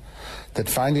found, that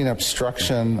finding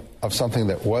obstruction of something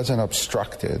that wasn't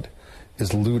obstructed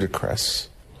is ludicrous,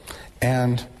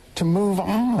 and to move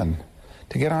on,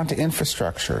 to get on to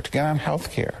infrastructure, to get on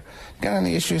health care, get on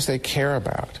the issues they care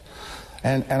about.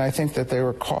 And I think that they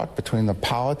were caught between the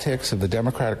politics of the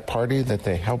Democratic Party that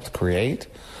they helped create,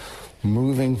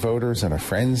 moving voters in a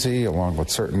frenzy along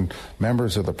with certain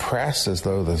members of the press as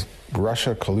though the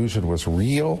Russia collusion was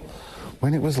real,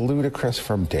 when it was ludicrous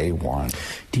from day one.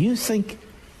 Do you think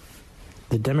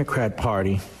the Democrat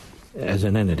Party as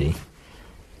an entity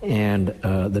and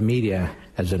the media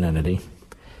as an entity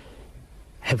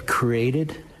have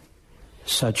created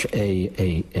such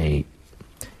a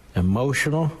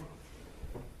emotional,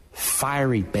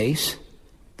 fiery base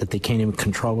that they can't even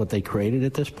control what they created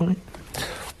at this point?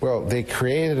 Well, they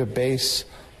created a base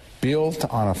built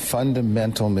on a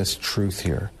fundamental mistruth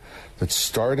here that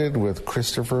started with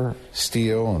Christopher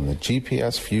Steele and the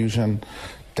GPS Fusion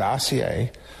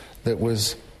dossier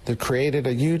that created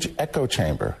a huge echo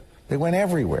chamber. They went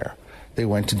everywhere. They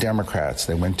went to Democrats,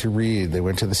 they went to Reid, they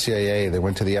went to the CIA, they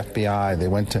went to the FBI, they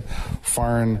went to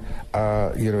foreign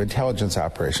intelligence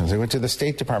operations, they went to the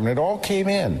State Department. It all came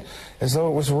in as though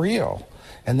it was real.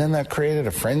 And then that created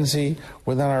a frenzy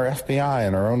within our FBI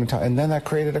and our own, and then that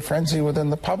created a frenzy within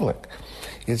the public.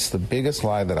 It's the biggest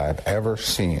lie that I've ever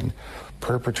seen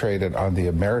perpetrated on the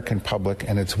American public,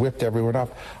 and it's whipped everyone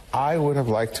up. I would have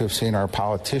liked to have seen our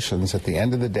politicians at the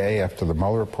end of the day, after the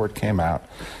Mueller report came out,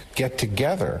 get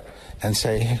together and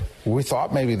say, hey, we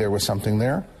thought maybe there was something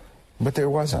there, but there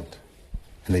wasn't.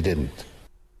 And they didn't.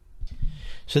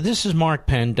 So this is Mark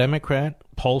Penn, Democrat,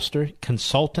 pollster,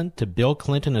 consultant to Bill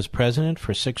Clinton as president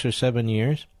for 6 or 7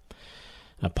 years,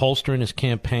 a pollster in his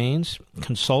campaigns,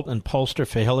 consultant pollster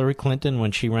for Hillary Clinton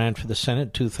when she ran for the Senate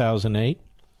in 2008.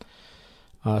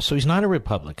 So he's not a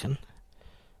Republican,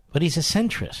 but he's a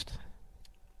centrist.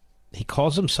 He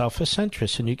calls himself a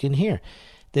centrist, and you can hear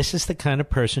this is the kind of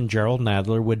person Gerald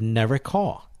Nadler would never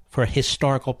call for a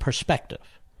historical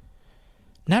perspective.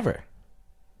 Never.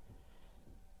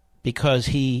 Because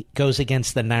he goes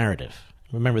against the narrative.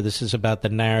 Remember, this is about the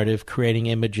narrative, creating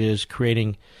images,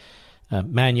 creating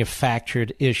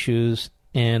manufactured issues,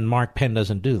 and Mark Penn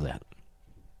doesn't do that.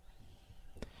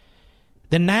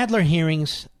 The Nadler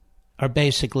hearings are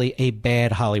basically a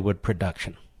bad Hollywood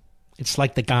production. It's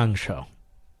like the Gong Show.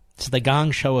 It's the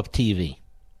Gong Show of TV.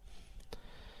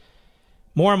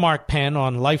 More Mark Penn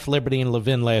on Life, Liberty, and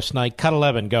Levin last night. Cut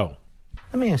 11, go.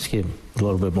 Let me ask you a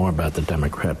little bit more about the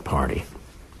Democrat Party.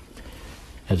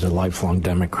 As a lifelong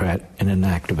Democrat and an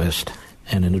activist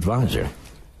and an advisor,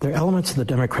 there are elements of the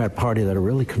Democrat Party that are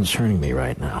really concerning me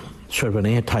right now. Sort of an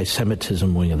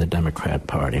anti-Semitism wing of the Democrat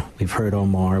Party. We've heard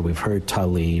Omar, we've heard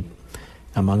Tlaib,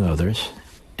 among others.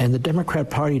 And the Democrat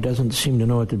Party doesn't seem to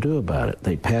know what to do about it.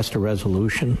 They passed a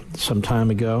resolution some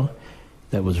time ago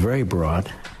that was very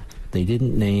broad. They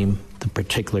didn't name the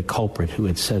particular culprit who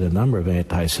had said a number of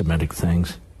anti-Semitic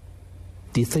things.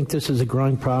 Do you think this is a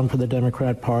growing problem for the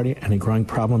Democrat Party and a growing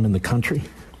problem in the country?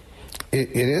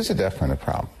 It is a definite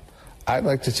problem. I'd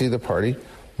like to see the party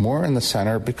more in the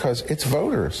center because its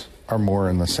voters are more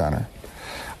in the center.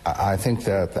 I think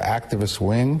that the activist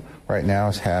wing right now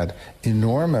has had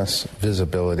enormous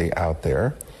visibility out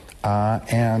there.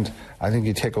 And I think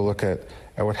you take a look at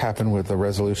what happened with the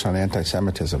resolution on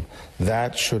anti-Semitism.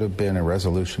 That should have been a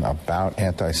resolution about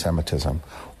anti-Semitism.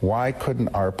 Why couldn't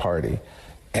our party,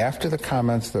 after the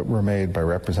comments that were made by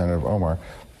Representative Omar,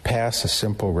 pass a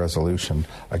simple resolution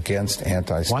against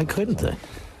anti-Semitism? Why couldn't they?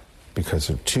 Because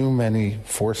of too many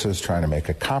forces trying to make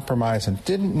a compromise and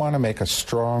didn't want to make a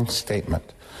strong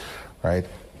statement, right?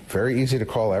 Very easy to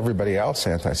call everybody else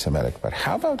anti-Semitic, but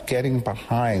how about getting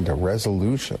behind a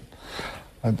resolution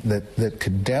that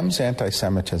condemns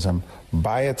anti-Semitism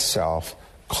by itself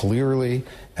clearly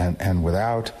and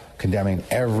without condemning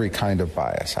every kind of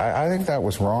bias? I think that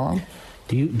was wrong.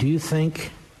 Do you think...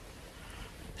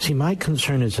 See, my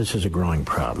concern is this is a growing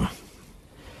problem.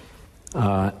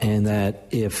 And that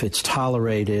if it's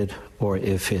tolerated or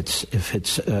if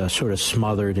it's sort of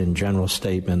smothered in general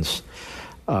statements,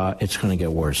 it's going to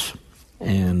get worse.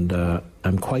 And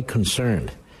I'm quite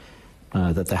concerned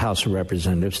that the House of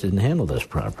Representatives didn't handle this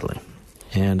properly.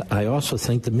 And I also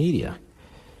think the media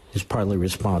is partly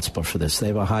responsible for this. They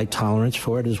have a high tolerance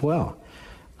for it as well.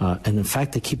 And in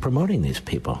fact, they keep promoting these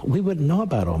people. We wouldn't know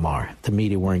about Omar if the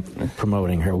media weren't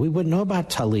promoting her. We wouldn't know about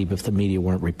Tlaib if the media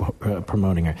weren't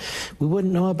promoting her. We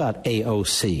wouldn't know about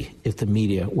AOC if the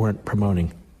media weren't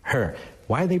promoting her.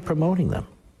 Why are they promoting them?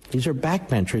 These are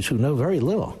backbenchers who know very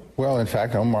little. Well, in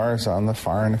fact, Omar is on the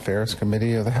Foreign Affairs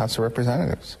Committee of the House of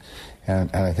Representatives.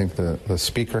 And I think the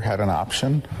Speaker had an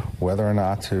option whether or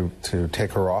not to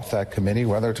take her off that committee,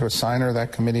 whether to assign her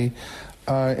that committee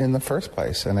in the first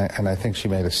place. And I think she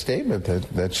made a statement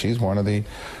that she's one of the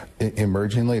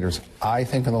emerging leaders. I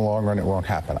think in the long run it won't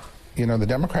happen. You know, the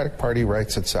Democratic Party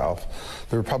writes itself.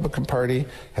 The Republican Party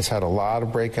has had a lot of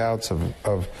breakouts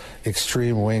of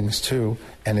extreme wings, too,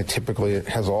 and it typically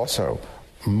has also,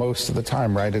 most of the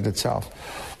time, righted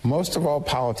itself. Most of all,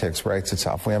 politics writes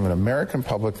itself. We have an American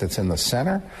public that's in the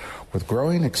center with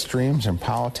growing extremes in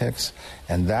politics,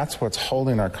 and that's what's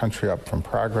holding our country up from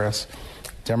progress.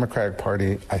 Democratic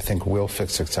Party, I think, will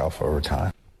fix itself over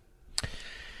time.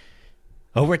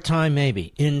 Over time,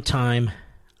 maybe. In time,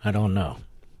 I don't know.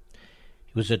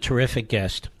 He was a terrific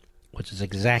guest, which is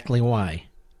exactly why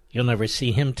you'll never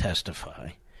see him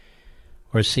testify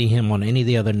or see him on any of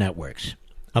the other networks.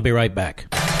 I'll be right back.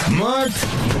 Mark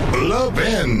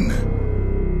Levin.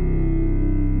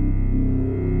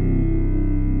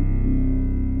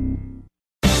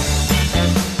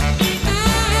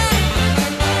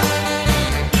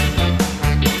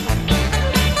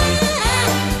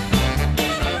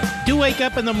 Wake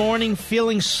up in the morning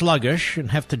feeling sluggish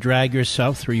and have to drag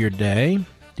yourself through your day?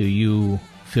 Do you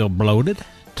feel bloated,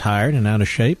 tired, and out of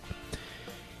shape?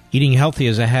 Eating healthy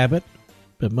is a habit,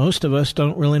 but most of us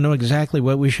don't really know exactly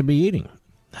what we should be eating,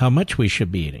 how much we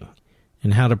should be eating,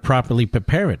 and how to properly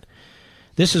prepare it.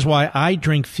 This is why I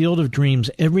drink Field of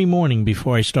Dreams every morning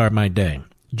before I start my day.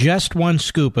 Just one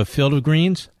scoop of Field of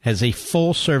Greens has a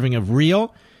full serving of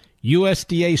real,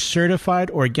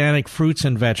 USDA-certified organic fruits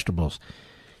and vegetables.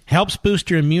 Helps boost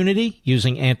your immunity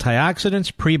using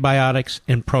antioxidants, prebiotics,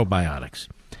 and probiotics.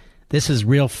 This is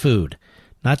real food,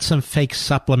 not some fake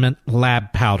supplement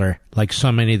lab powder like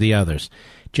so many of the others.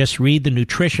 Just read the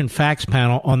nutrition facts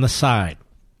panel on the side.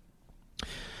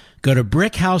 Go to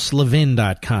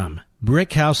BrickhouseLevin.com,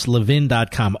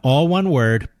 BrickhouseLevin.com, all one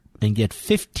word, and get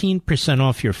 15%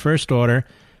 off your first order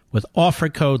with offer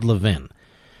code Levin.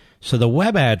 So the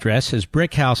web address is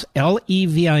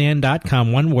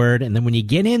BrickHouse.com, one word, and then when you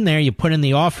get in there, you put in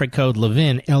the offer code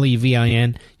Levin,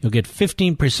 Levin, you'll get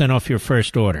 15% off your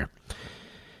first order.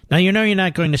 Now, you know you're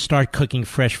not going to start cooking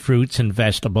fresh fruits and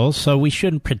vegetables, so we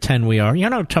shouldn't pretend we are. You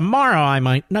know, tomorrow I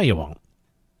might. No, you won't.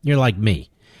 You're like me.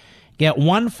 Get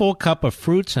 1 full cup of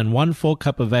fruits and 1 full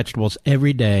cup of vegetables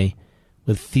every day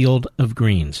with Field of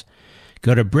Greens.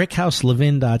 Go to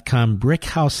BrickHouseLevin.com,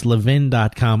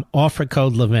 BrickHouseLevin.com, offer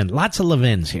code Levin. Lots of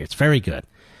Levins here. It's very good.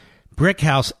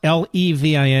 BrickHouse,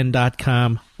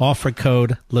 Levin.com, offer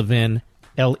code Levin,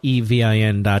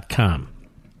 Levin.com.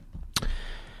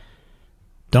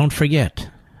 Don't forget,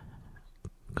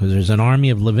 because there's an army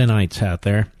of Levinites out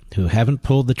there who haven't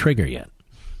pulled the trigger yet.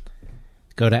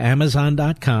 Go to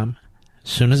Amazon.com. As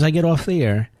soon as I get off the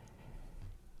air,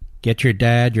 get your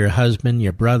dad, your husband,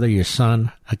 your brother, your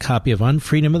son a copy of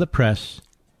Unfreedom of the Press,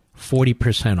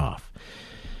 40% off.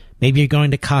 Maybe you're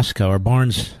going to Costco or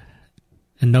Barnes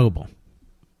 & Noble.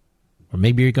 Or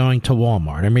maybe you're going to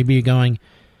Walmart. Or maybe you're going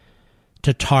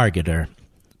to Target or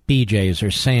BJ's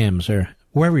or Sam's or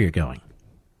wherever you're going.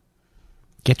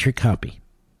 Get your copy.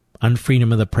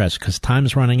 Unfreedom of the Press, because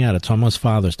time's running out. It's almost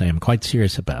Father's Day. I'm quite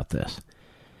serious about this.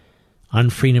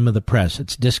 Unfreedom of the Press.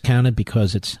 It's discounted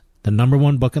because it's the number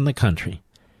 1 book in the country.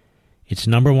 It's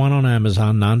number 1 on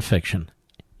Amazon, nonfiction.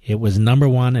 It was number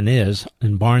 1 and is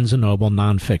in Barnes & Noble,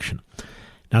 nonfiction.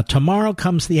 Now, tomorrow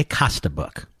comes the Acosta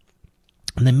book.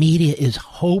 And the media is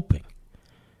hoping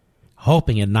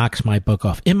it knocks my book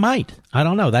off. It might. I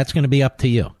don't know. That's going to be up to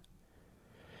you.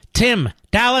 Tim,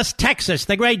 Dallas, Texas,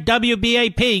 the great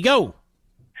WBAP. Go.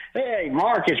 Hey,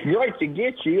 Mark, it's great to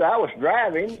get you. I was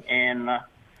driving, and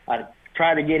I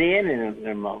tried to get in,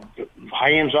 and my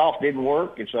hands off didn't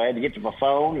work, and so I had to get to my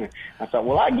phone. And I thought,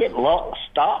 well, I get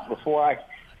stopped before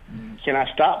can I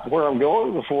stop where I'm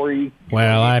going before you?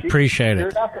 Well, I appreciate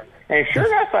it. And sure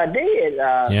enough, I did.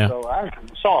 Yeah. So I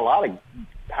saw a lot of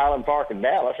Highland Park in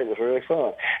Dallas. It was really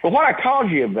fun. But what I called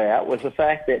you about was the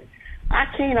fact that I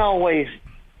can't always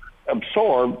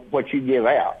absorb what you give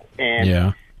out.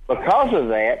 And because of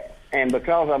that, and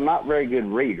because I'm not a very good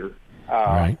reader,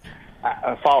 I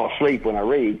fall asleep when I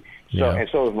read, and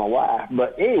so does my wife.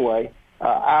 But anyway,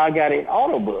 I got in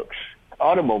audible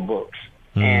books,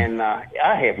 and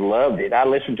I have loved it. I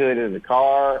listen to it in the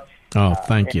car. Oh,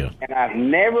 thank you. And I've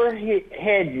never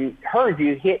heard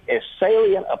you hit as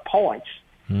salient a points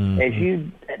as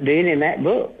you did in that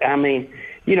book. I mean,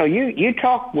 you know, you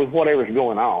talk with whatever's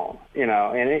going on, you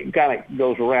know, and it kind of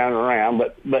goes around and around.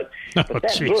 But that book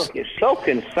is so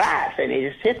concise, and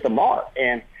it just hit the mark.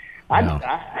 And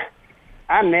I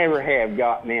never have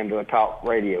gotten into a talk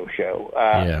radio show.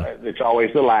 It's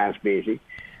always the line's busy.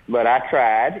 But I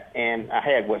tried, and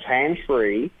I was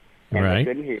hands-free, and they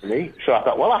couldn't hear me. So I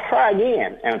thought, well, I'll try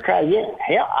again. And I tried again.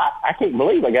 Hell, I can't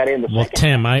believe I got in the second. Well,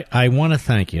 Tim, I want to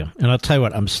thank you. And I'll tell you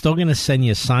what, I'm still going to send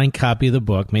you a signed copy of the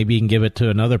book. Maybe you can give it to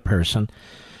another person.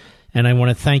 And I want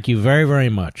to thank you very, very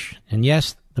much. And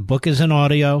yes, the book is in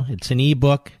audio. It's an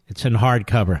e-book. It's in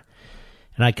hardcover.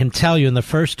 And I can tell you in the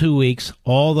first 2 weeks,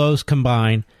 all those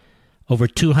combined, over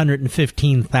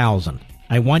 215,000.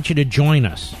 I want you to join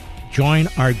us. Join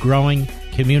our growing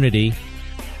community,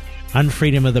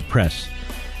 Unfreedom of the Press.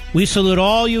 We salute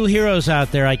all you heroes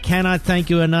out there. I cannot thank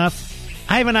you enough.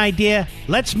 I have an idea.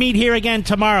 Let's meet here again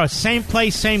tomorrow. Same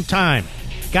place, same time.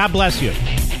 God bless you.